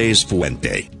Fuente is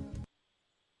Fuente.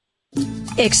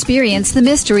 Experience the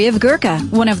mystery of Gurkha,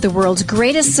 one of the world's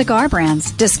greatest cigar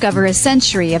brands. Discover a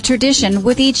century of tradition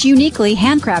with each uniquely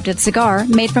handcrafted cigar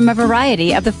made from a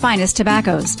variety of the finest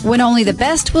tobaccos. When only the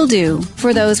best will do.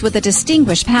 For those with a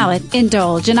distinguished palate,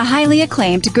 indulge in a highly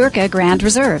acclaimed Gurkha Grand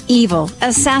Reserve, Evil,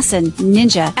 Assassin,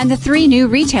 Ninja, and the 3 new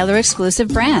retailer-exclusive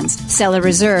brands, Cellar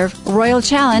Reserve, Royal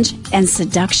Challenge, and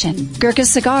Seduction. Gurkha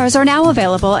cigars are now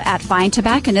available at fine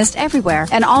tobacconists everywhere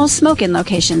and all smoke-in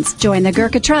locations. Join the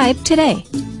Gurkha tribe today.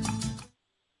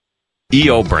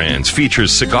 EO Brands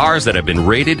features cigars that have been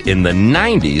rated in the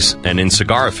 90s and in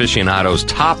Cigar Aficionado's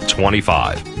top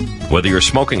 25. Whether you're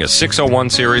smoking a 601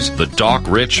 series, the Dark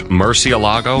Rich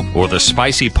Murcielago, or the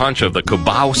Spicy Punch of the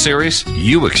Cubao series,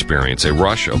 you experience a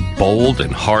rush of bold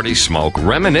and hearty smoke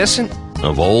reminiscent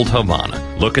of Old Havana.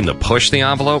 Looking to push the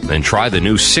envelope and try the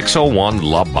new 601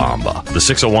 La Bamba. The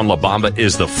 601 La Bamba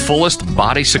is the fullest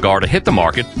body cigar to hit the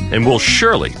market and will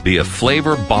surely be a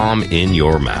flavor bomb in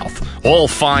your mouth. All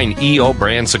fine EO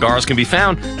brand cigars can be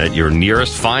found at your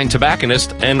nearest fine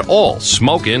tobacconist and all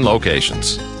smoke-in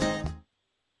locations.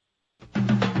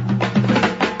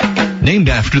 Named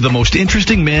after the most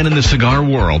interesting man in the cigar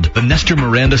world, the Nestor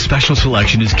Miranda Special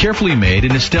Selection is carefully made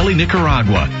in Esteli,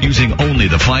 Nicaragua, using only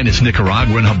the finest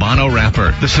Nicaraguan Habano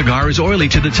wrapper. The cigar is oily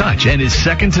to the touch and is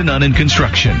second to none in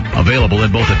construction. Available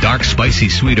in both a dark, spicy,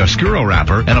 sweet Oscuro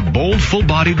wrapper and a bold,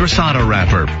 full-bodied Rosado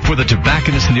wrapper. For the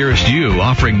tobacconist nearest you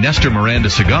offering Nestor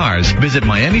Miranda cigars, visit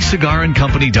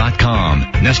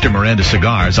MiamiCigarAndCompany.com. Nestor Miranda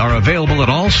cigars are available at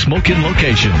all smoke-in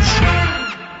locations.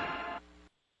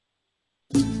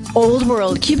 Old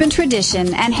world Cuban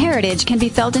tradition and heritage can be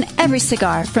felt in every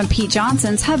cigar from Pete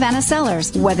Johnson's Havana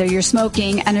Cellars. Whether you're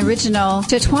smoking an original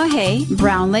Tatuaje,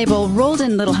 Brown Label, Rolled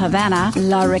in Little Havana,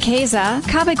 La Riqueza,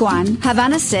 Cabeguan,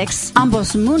 Havana 6,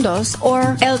 Ambos Mundos,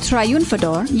 or El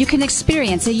Triunfador, you can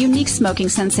experience a unique smoking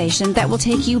sensation that will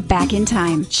take you back in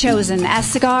time. Chosen as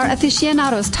Cigar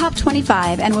Aficionado's top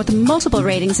 25 and with multiple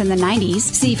ratings in the 90s,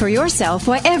 see for yourself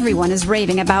why everyone is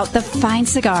raving about the fine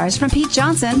cigars from Pete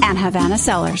Johnson and Havana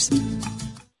Cellars.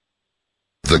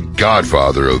 The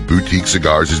godfather of boutique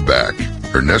cigars is back.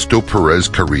 Ernesto Perez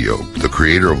Carrillo, the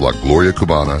creator of La Gloria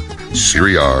Cubana,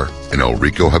 Siriar, and El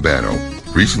Rico Habano,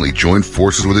 recently joined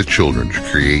forces with his children to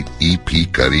create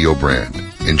EP Carrillo brand.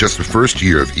 In just the first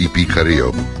year of EP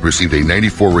Carrillo, received a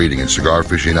 94 rating in Cigar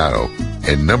Aficionado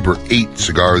and number 8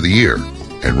 Cigar of the Year,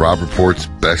 and Rob Report's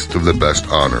Best of the Best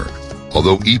honor.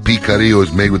 Although EP Carrillo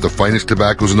is made with the finest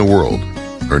tobaccos in the world,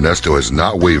 Ernesto has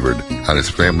not wavered on his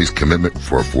family's commitment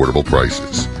for affordable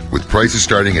prices. With prices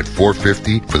starting at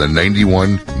 $4.50 for the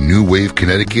 91 New Wave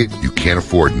Connecticut, you can't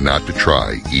afford not to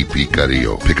try EP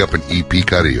Carrillo. Pick up an EP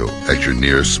Carrillo at your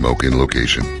nearest smoke-in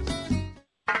location.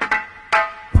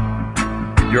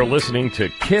 You're listening to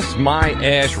Kiss My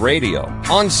Ash Radio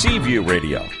on Seaview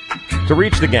Radio. To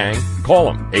reach the gang,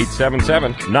 call them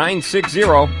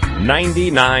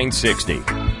 877-960-9960.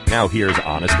 Now here's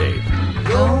Honest Abe.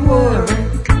 Don't worry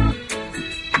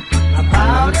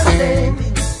about a thing.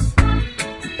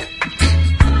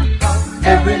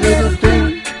 Every little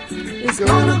thing is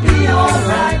gonna be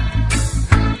alright.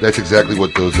 That's exactly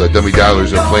what those dummy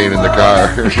dialers are playing in the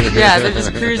car. Yeah, they're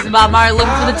just cruising Bob Marley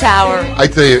looking for the tower. I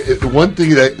tell you, the one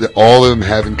thing that all of them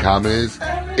have in common is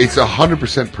it's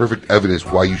 100% perfect evidence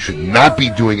why you should not be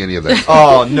doing any of that.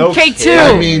 Oh, no. Take two.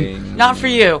 I mean, not for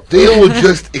you. They will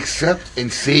just accept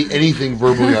and say anything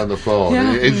verbally on the phone.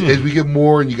 Yeah. As we get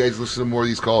more and you guys listen to more of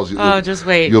these calls, just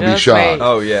wait. You'll be shocked.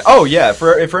 Wait. Oh yeah.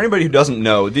 For anybody who doesn't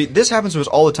know, this happens to us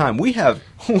all the time. We've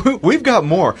got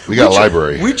more. We got a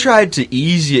library. We tried to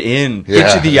ease you in,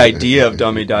 get you the idea of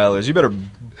dummy dialers. You better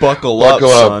buckle up,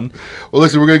 son. Well,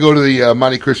 listen, we're going to go to the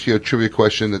Monte Cristo trivia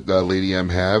question that Lady M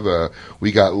have.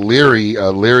 We got Larry.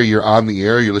 Larry, you're on the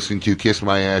air. You're listening to Kiss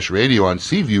My Ash Radio on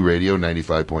Seaview Radio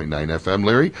 95.9 FM.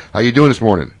 Larry, how you doing this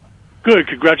morning? Good.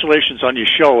 Congratulations on your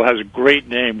show. It has a great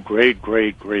name. Great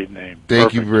name.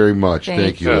 Thank you very much.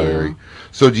 Thank you, Larry.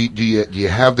 So do you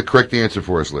have the correct answer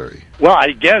for us, Larry? Well,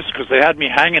 I guess because they had me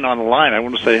hanging on the line. I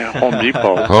want to say Home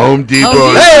Depot. Home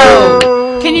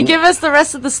Depot. Can you give us the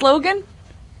rest of the slogan?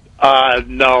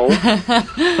 No.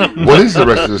 What is the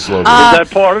rest of the slogan? Is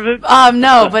that part of it?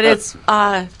 No, but it's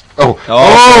No.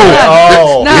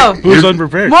 Who's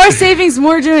unprepared? More savings,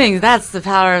 more doings. That's the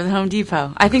power of the Home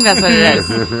Depot. I think that's what it is.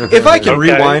 If I can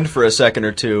rewind for a second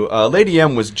or two, Lady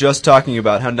M was just talking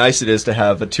about how nice it is to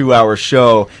have a 2-hour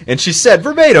show, and she said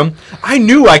verbatim, "I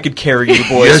knew I could carry you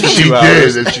boys for 2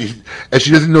 hours." Did. And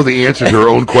she doesn't know the answer to her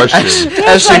own question.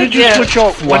 When did you switch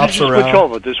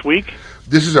over? This week?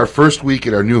 This is our first week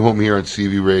at our new home here on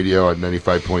CV Radio at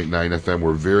 95.9 FM.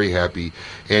 We're very happy.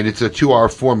 And it's a 2-hour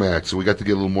format, so we got to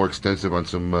get a little more extensive on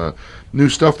some new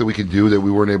stuff that we can do that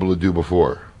we weren't able to do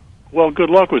before. Well, good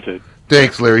luck with it.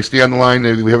 Thanks, Larry. Stay on the line.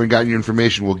 If we haven't gotten your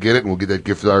information, we'll get it, and we'll get that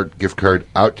gift card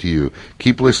out to you.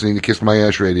 Keep listening to Kiss My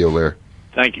Ash Radio, Larry.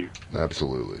 Thank you.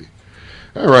 Absolutely.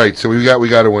 All right, so we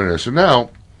got a winner. So now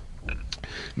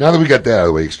that we got that out of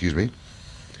the way,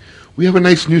 we have a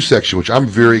nice new section, which I'm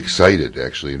very excited,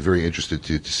 actually, and very interested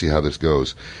to see how this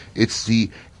goes. It's the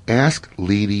Ask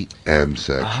Lady M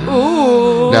section.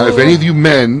 Ooh. Now, if any of you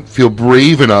men feel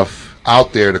brave enough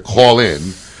out there to call in,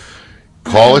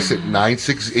 Call us at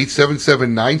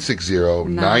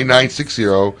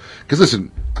 877-960-9960. Because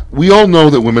listen, we all know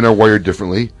that women are wired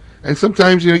differently, and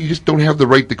sometimes you just don't have the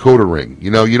right decoder ring.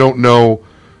 You don't know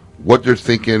what they're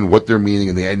thinking, what they're meaning,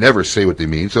 and they never say what they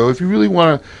mean. So if you really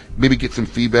want to maybe get some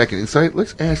feedback and insight,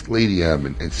 let's ask Lady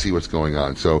M and see what's going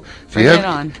on. So if you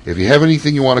have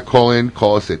anything you want to call in,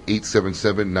 call us at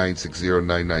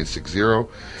 877-960-9960.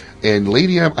 And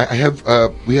Lady M,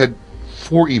 we had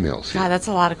 4 emails here. God, that's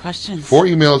a lot of questions. 4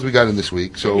 emails we got in this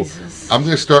week. So Jesus. I'm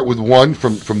going to start with one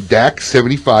from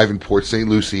Dak75 in Port St.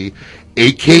 Lucie,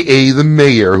 a.k.a. the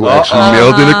mayor, who actually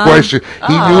mailed in a question.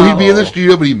 He knew he'd be in the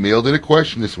studio, but he mailed in a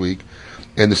question this week.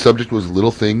 And the subject was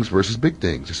little things versus big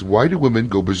things. He said, why do women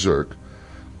go berserk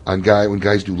when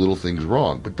guys do little things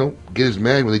wrong, but don't get as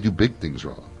mad when they do big things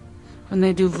wrong? When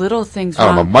they do little things I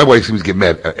wrong. don't know. My wife seems to get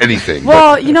mad at anything.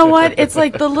 Well, you know what? It's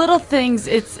like the little things.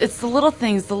 It's the little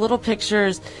things, the little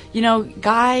pictures.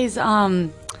 Guys,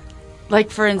 like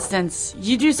for instance,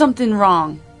 you do something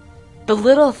wrong. The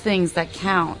little things that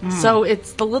count. So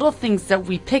it's the little things that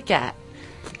we pick at.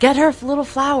 Get her little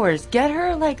flowers. Get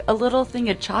her like a little thing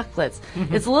of chocolates.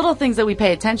 It's little things that we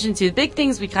pay attention to. Big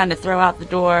things we kind of throw out the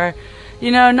door.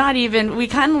 Not even. We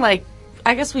kind of like,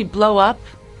 I guess we blow up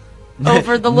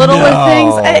over the littlest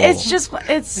things.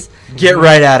 It's get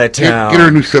right out of town. Get her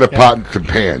a new set of pots and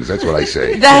pans. That's what I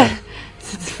say.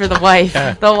 For the wife.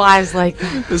 The wives like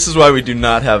that. This is why we do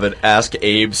not have an Ask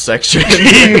Abe section.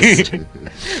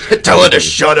 Tell her to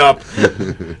shut up.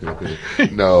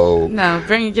 No. No,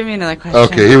 give me another question.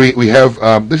 Okay, here we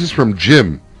have, this is from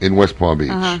Jim in West Palm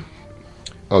Beach.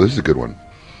 Oh, this is a good one.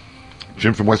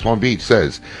 Jim from West Palm Beach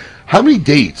says, how many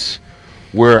dates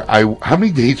where I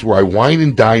wine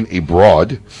and dine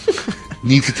abroad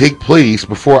needs to take place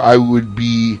before it would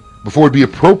be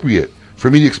appropriate for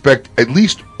me to expect at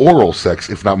least oral sex,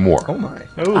 if not more? Oh my!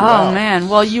 Oh man!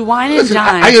 Well, you wine and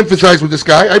dine. I emphasize with this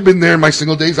guy. I've been there in my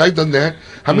single days. I've done that.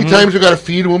 How many times we got to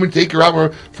feed a woman, take her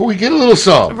out before we get a little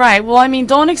something? Right. Well, I mean,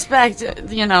 don't expect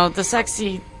the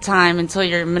sexy time until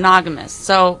you're monogamous.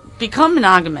 So become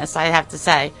monogamous. I have to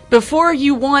say before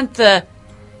you want the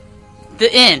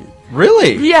in.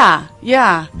 Really? Yeah.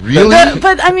 Really?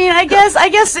 But I mean, I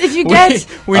guess if you get,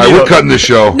 we're cutting the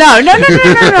show. No.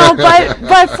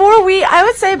 But 4 weeks, I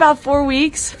would say about 4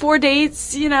 weeks, 4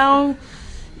 dates.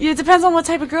 It depends on what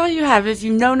type of girl you have. If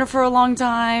you've known her for a long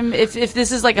time, if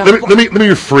this is like a. Let me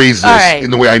rephrase this in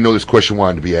the way I know this question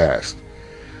wanted to be asked.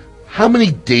 How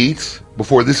many dates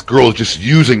before this girl is just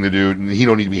using the dude and he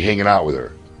don't need to be hanging out with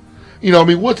her?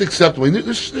 What's acceptable? I mean,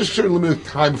 there's a certain limit of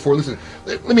time before. Listen,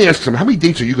 let me ask you something. How many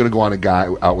dates are you going to go on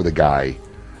out with a guy?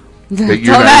 Don't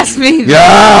ask me.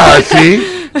 Yeah,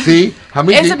 see? How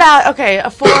many? It's about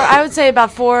I would say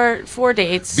about four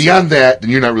dates. Beyond that,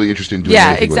 then you're not really interested in doing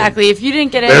anything. Yeah, exactly. With if you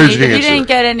didn't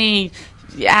get any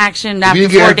action after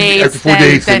 4 dates,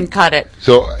 then cut it.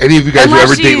 So, any of you guys who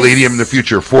ever date Lady M in the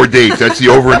future, 4 dates. That's the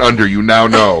over and under. You now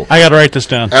know. I got to write this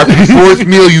down. After the 4th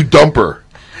meal, you dump her.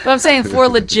 But I'm saying 4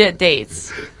 legit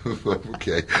dates.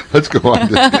 Okay, let's go on.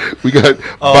 We got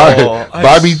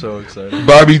Bobby. So excited.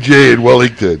 Bobby J in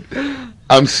Wellington.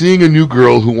 I'm seeing a new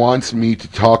girl who wants me to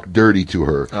talk dirty to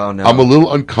her. Oh no! I'm a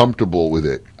little uncomfortable with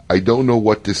it. I don't know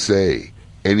what to say.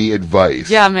 Any advice?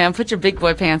 Yeah, man, put your big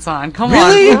boy pants on. Come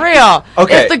really? on, for real.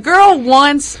 Okay. If the girl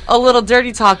wants a little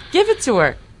dirty talk, give it to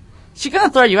her. She's gonna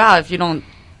throw you out if you don't.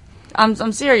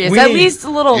 I'm serious. At least a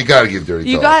little. You gotta give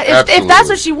dirty talk. If that's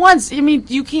what she wants. I mean,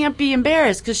 you can't be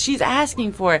embarrassed because she's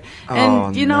asking for it.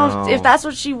 And if that's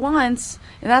what she wants,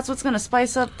 and that's what's gonna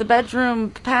spice up the bedroom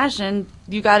passion,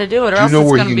 you got to do it. Or do you know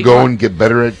where you can go and get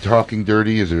better at talking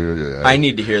dirty? Is there? I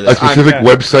need to hear that. A specific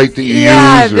website that you use?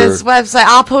 Yeah, this website.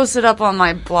 I'll post it up on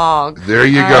my blog. There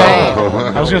you go.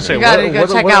 Right. I was going to say,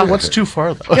 check out. What's too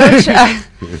far though?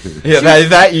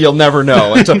 That you'll never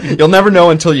know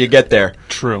until you get there.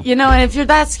 True. And if you're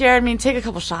that scared, take a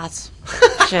couple shots.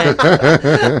 Shit.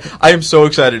 I am so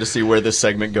excited to see where this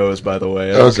segment goes. By the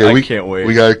way, I can't wait.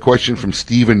 We got a question from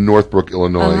Steve in Northbrook,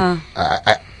 Illinois.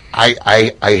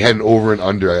 I had an over and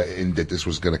under in that this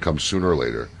was going to come sooner or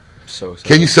later. So excited.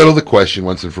 Can you settle the question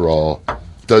once and for all?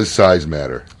 Does size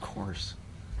matter? Of course.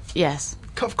 Yes.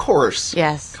 Of course.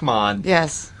 Yes. Come on.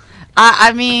 Yes.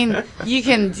 I mean, you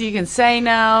can say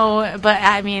no, but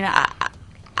I mean,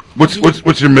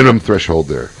 what's your minimum threshold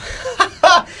there?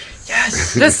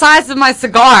 Yes. The size of my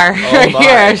cigar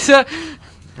here. So,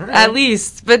 at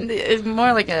least, but it's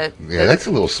more like a. Yeah, that's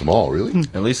a little small, really.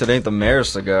 At least it ain't the mayor's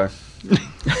cigar.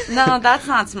 No, that's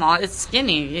not small. It's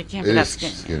skinny. It can't be that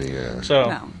skinny. Yeah.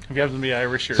 So, If you happen to be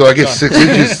Irish, you're so I guess done. 6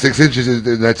 inches. 6 inches,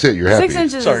 and that's it. You're happy. 6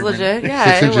 inches Sorry, is legit. man. Yeah,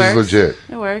 6 it inches works. is legit.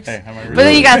 It works. Hey, I'm Irish. But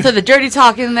then you got to throw the dirty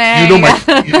talk in there. You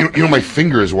know my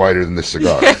finger is wider than this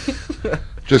cigar.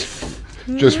 just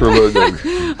for a little.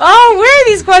 Oh, where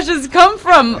do these questions come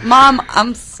from, Mom?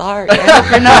 I'm sorry. I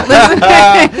hope you're not listening.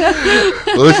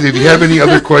 Well, listen, if you have any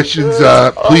other questions,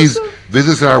 please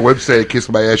visit us on our website at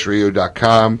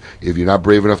kissmyashradio.com. If you're not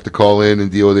brave enough to call in and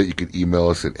deal with it, you can email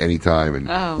us at any time, and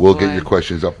we'll get your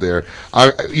questions up there.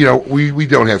 We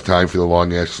don't have time for the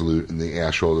long ash salute and the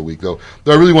ash hole of the week, though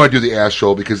I really want to do the ash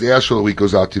hole, because the ash hole of the week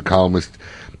goes out to columnist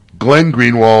Glenn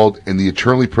Greenwald and the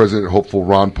eternally president hopeful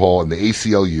Ron Paul and the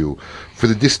ACLU for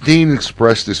the disdain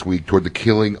expressed this week toward the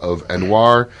killing of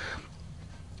Anwar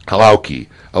Alauki.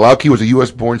 Alauki was a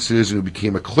U.S.-born citizen who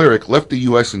became a cleric, left the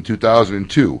U.S. in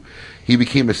 2002. He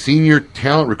became a senior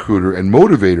talent recruiter and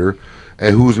motivator,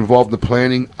 and who was involved in the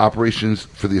planning operations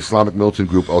for the Islamic militant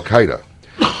group Al-Qaeda.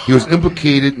 He was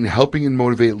implicated in helping and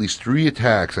motivate at least 3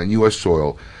 attacks on U.S.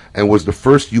 soil, and was the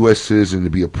first U.S. citizen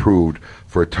to be approved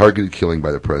for a targeted killing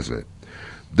by the president.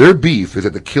 Their beef is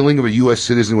that the killing of a U.S.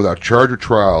 citizen without charge or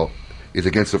trial is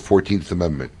against the 14th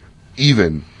Amendment,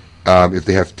 even if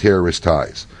they have terrorist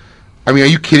ties. I mean, are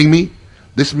you kidding me?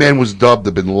 This man was dubbed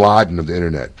the Bin Laden of the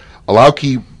Internet.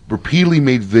 Alauki repeatedly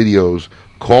made videos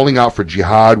calling out for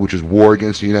jihad, which is war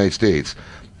against the United States.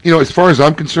 As far as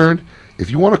I'm concerned, if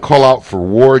you want to call out for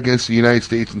war against the United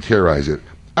States and terrorize it,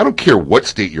 I don't care what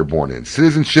state you're born in.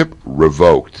 Citizenship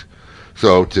revoked.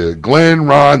 So to Glenn,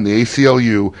 Ron, the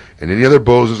ACLU, and any other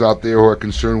bozos out there who are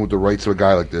concerned with the rights of a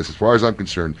guy like this, as far as I'm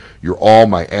concerned, you're all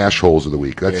my ash holes of the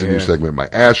week. That's the new segment, my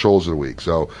ash holes of the week.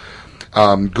 So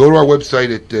go to our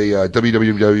website at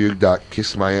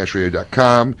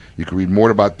www.kissmyashradio.com. You can read more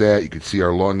about that. You can see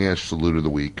our long ash salute of the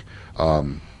week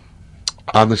on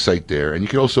the site there. And you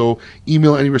can also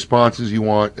email any responses you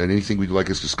want and anything we'd like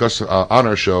us to discuss on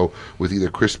our show with either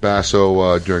Chris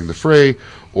Basso during the fray,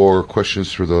 or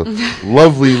questions for the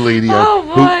lovely lady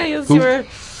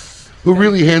who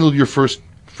really handled your first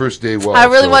day well. A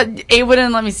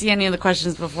wouldn't let me see any of the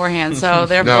questions beforehand, so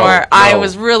therefore I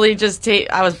was really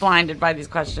I was blinded by these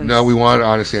questions. No, we wanted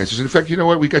honest answers. In fact, you know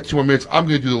what? We got 2 more minutes. I'm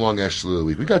going to do the long ash salute of the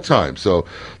week. We got time. So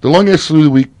the long ash salute of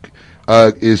the week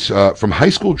is from high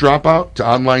school dropout to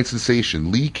online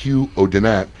sensation. Lee Q.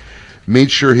 O'Donnell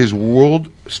made sure his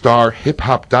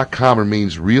worldstarhiphop.com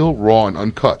remains real, raw, and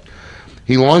uncut.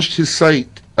 He launched his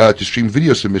site to stream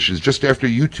video submissions just after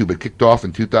YouTube had kicked off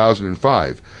in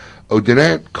 2005.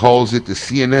 O'Donnell calls it the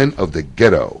CNN of the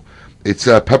ghetto. It's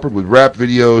peppered with rap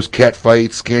videos, cat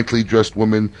fights, scantily dressed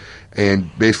women, and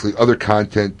basically other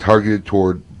content targeted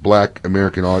toward young black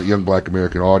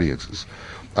American audiences.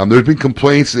 There's been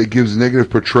complaints that it gives a negative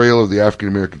portrayal of the African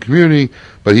American community,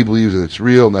 but he believes that it's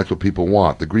real and that's what people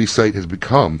want. The Grease site has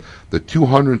become the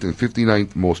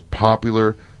 259th most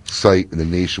popular site in the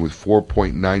nation, with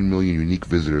 4.9 million unique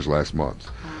visitors last month.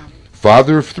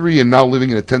 Father of 3 and now living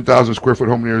in a 10,000 square foot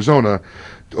home in Arizona,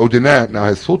 O'Donnell now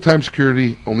has full-time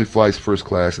security, only flies first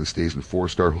class, and stays in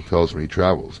 4-star hotels when he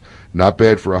travels. Not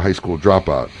bad for a high school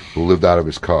dropout who lived out of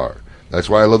his car. That's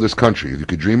why I love this country. If you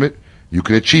could dream it, you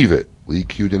can achieve it. Lee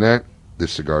Q. O'Donnell,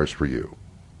 this cigar is for you.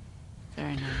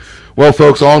 Very nice. Well,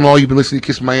 folks, all in all, you've been listening to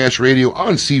Kiss My Ash Radio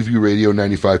on Seaview Radio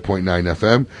 95.9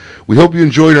 FM. We hope you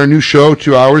enjoyed our new show,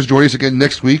 2 hours. Join us again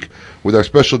next week with our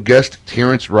special guest,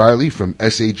 Terrence Riley from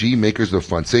SAG, makers of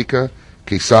Fonseca,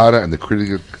 Quesada, and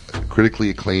the critically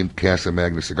acclaimed Casa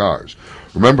Magna cigars.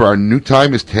 Remember, our new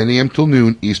time is 10 a.m. till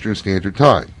noon Eastern Standard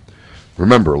Time.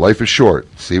 Remember, life is short.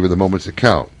 Savor the moments that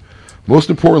count. Most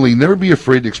importantly, never be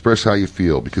afraid to express how you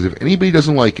feel, because if anybody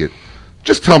doesn't like it,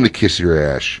 just tell them to kiss your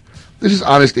ash. This is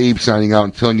Honest Abe signing out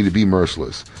and telling you to be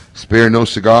merciless. Spare no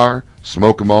cigar,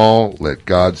 smoke them all, let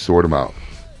God sort them out.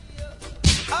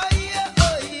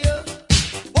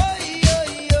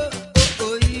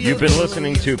 You've been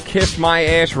listening to Kiss My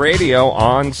Ash Radio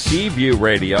on Seaview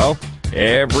Radio.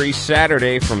 Every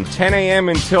Saturday from 10 a.m.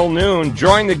 until noon,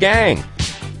 join the gang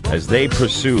as they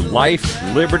pursue life,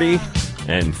 liberty,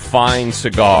 and fine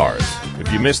cigars.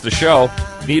 If you missed the show,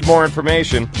 need more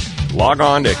information, log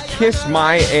on to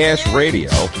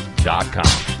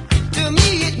kissmyashradio.com.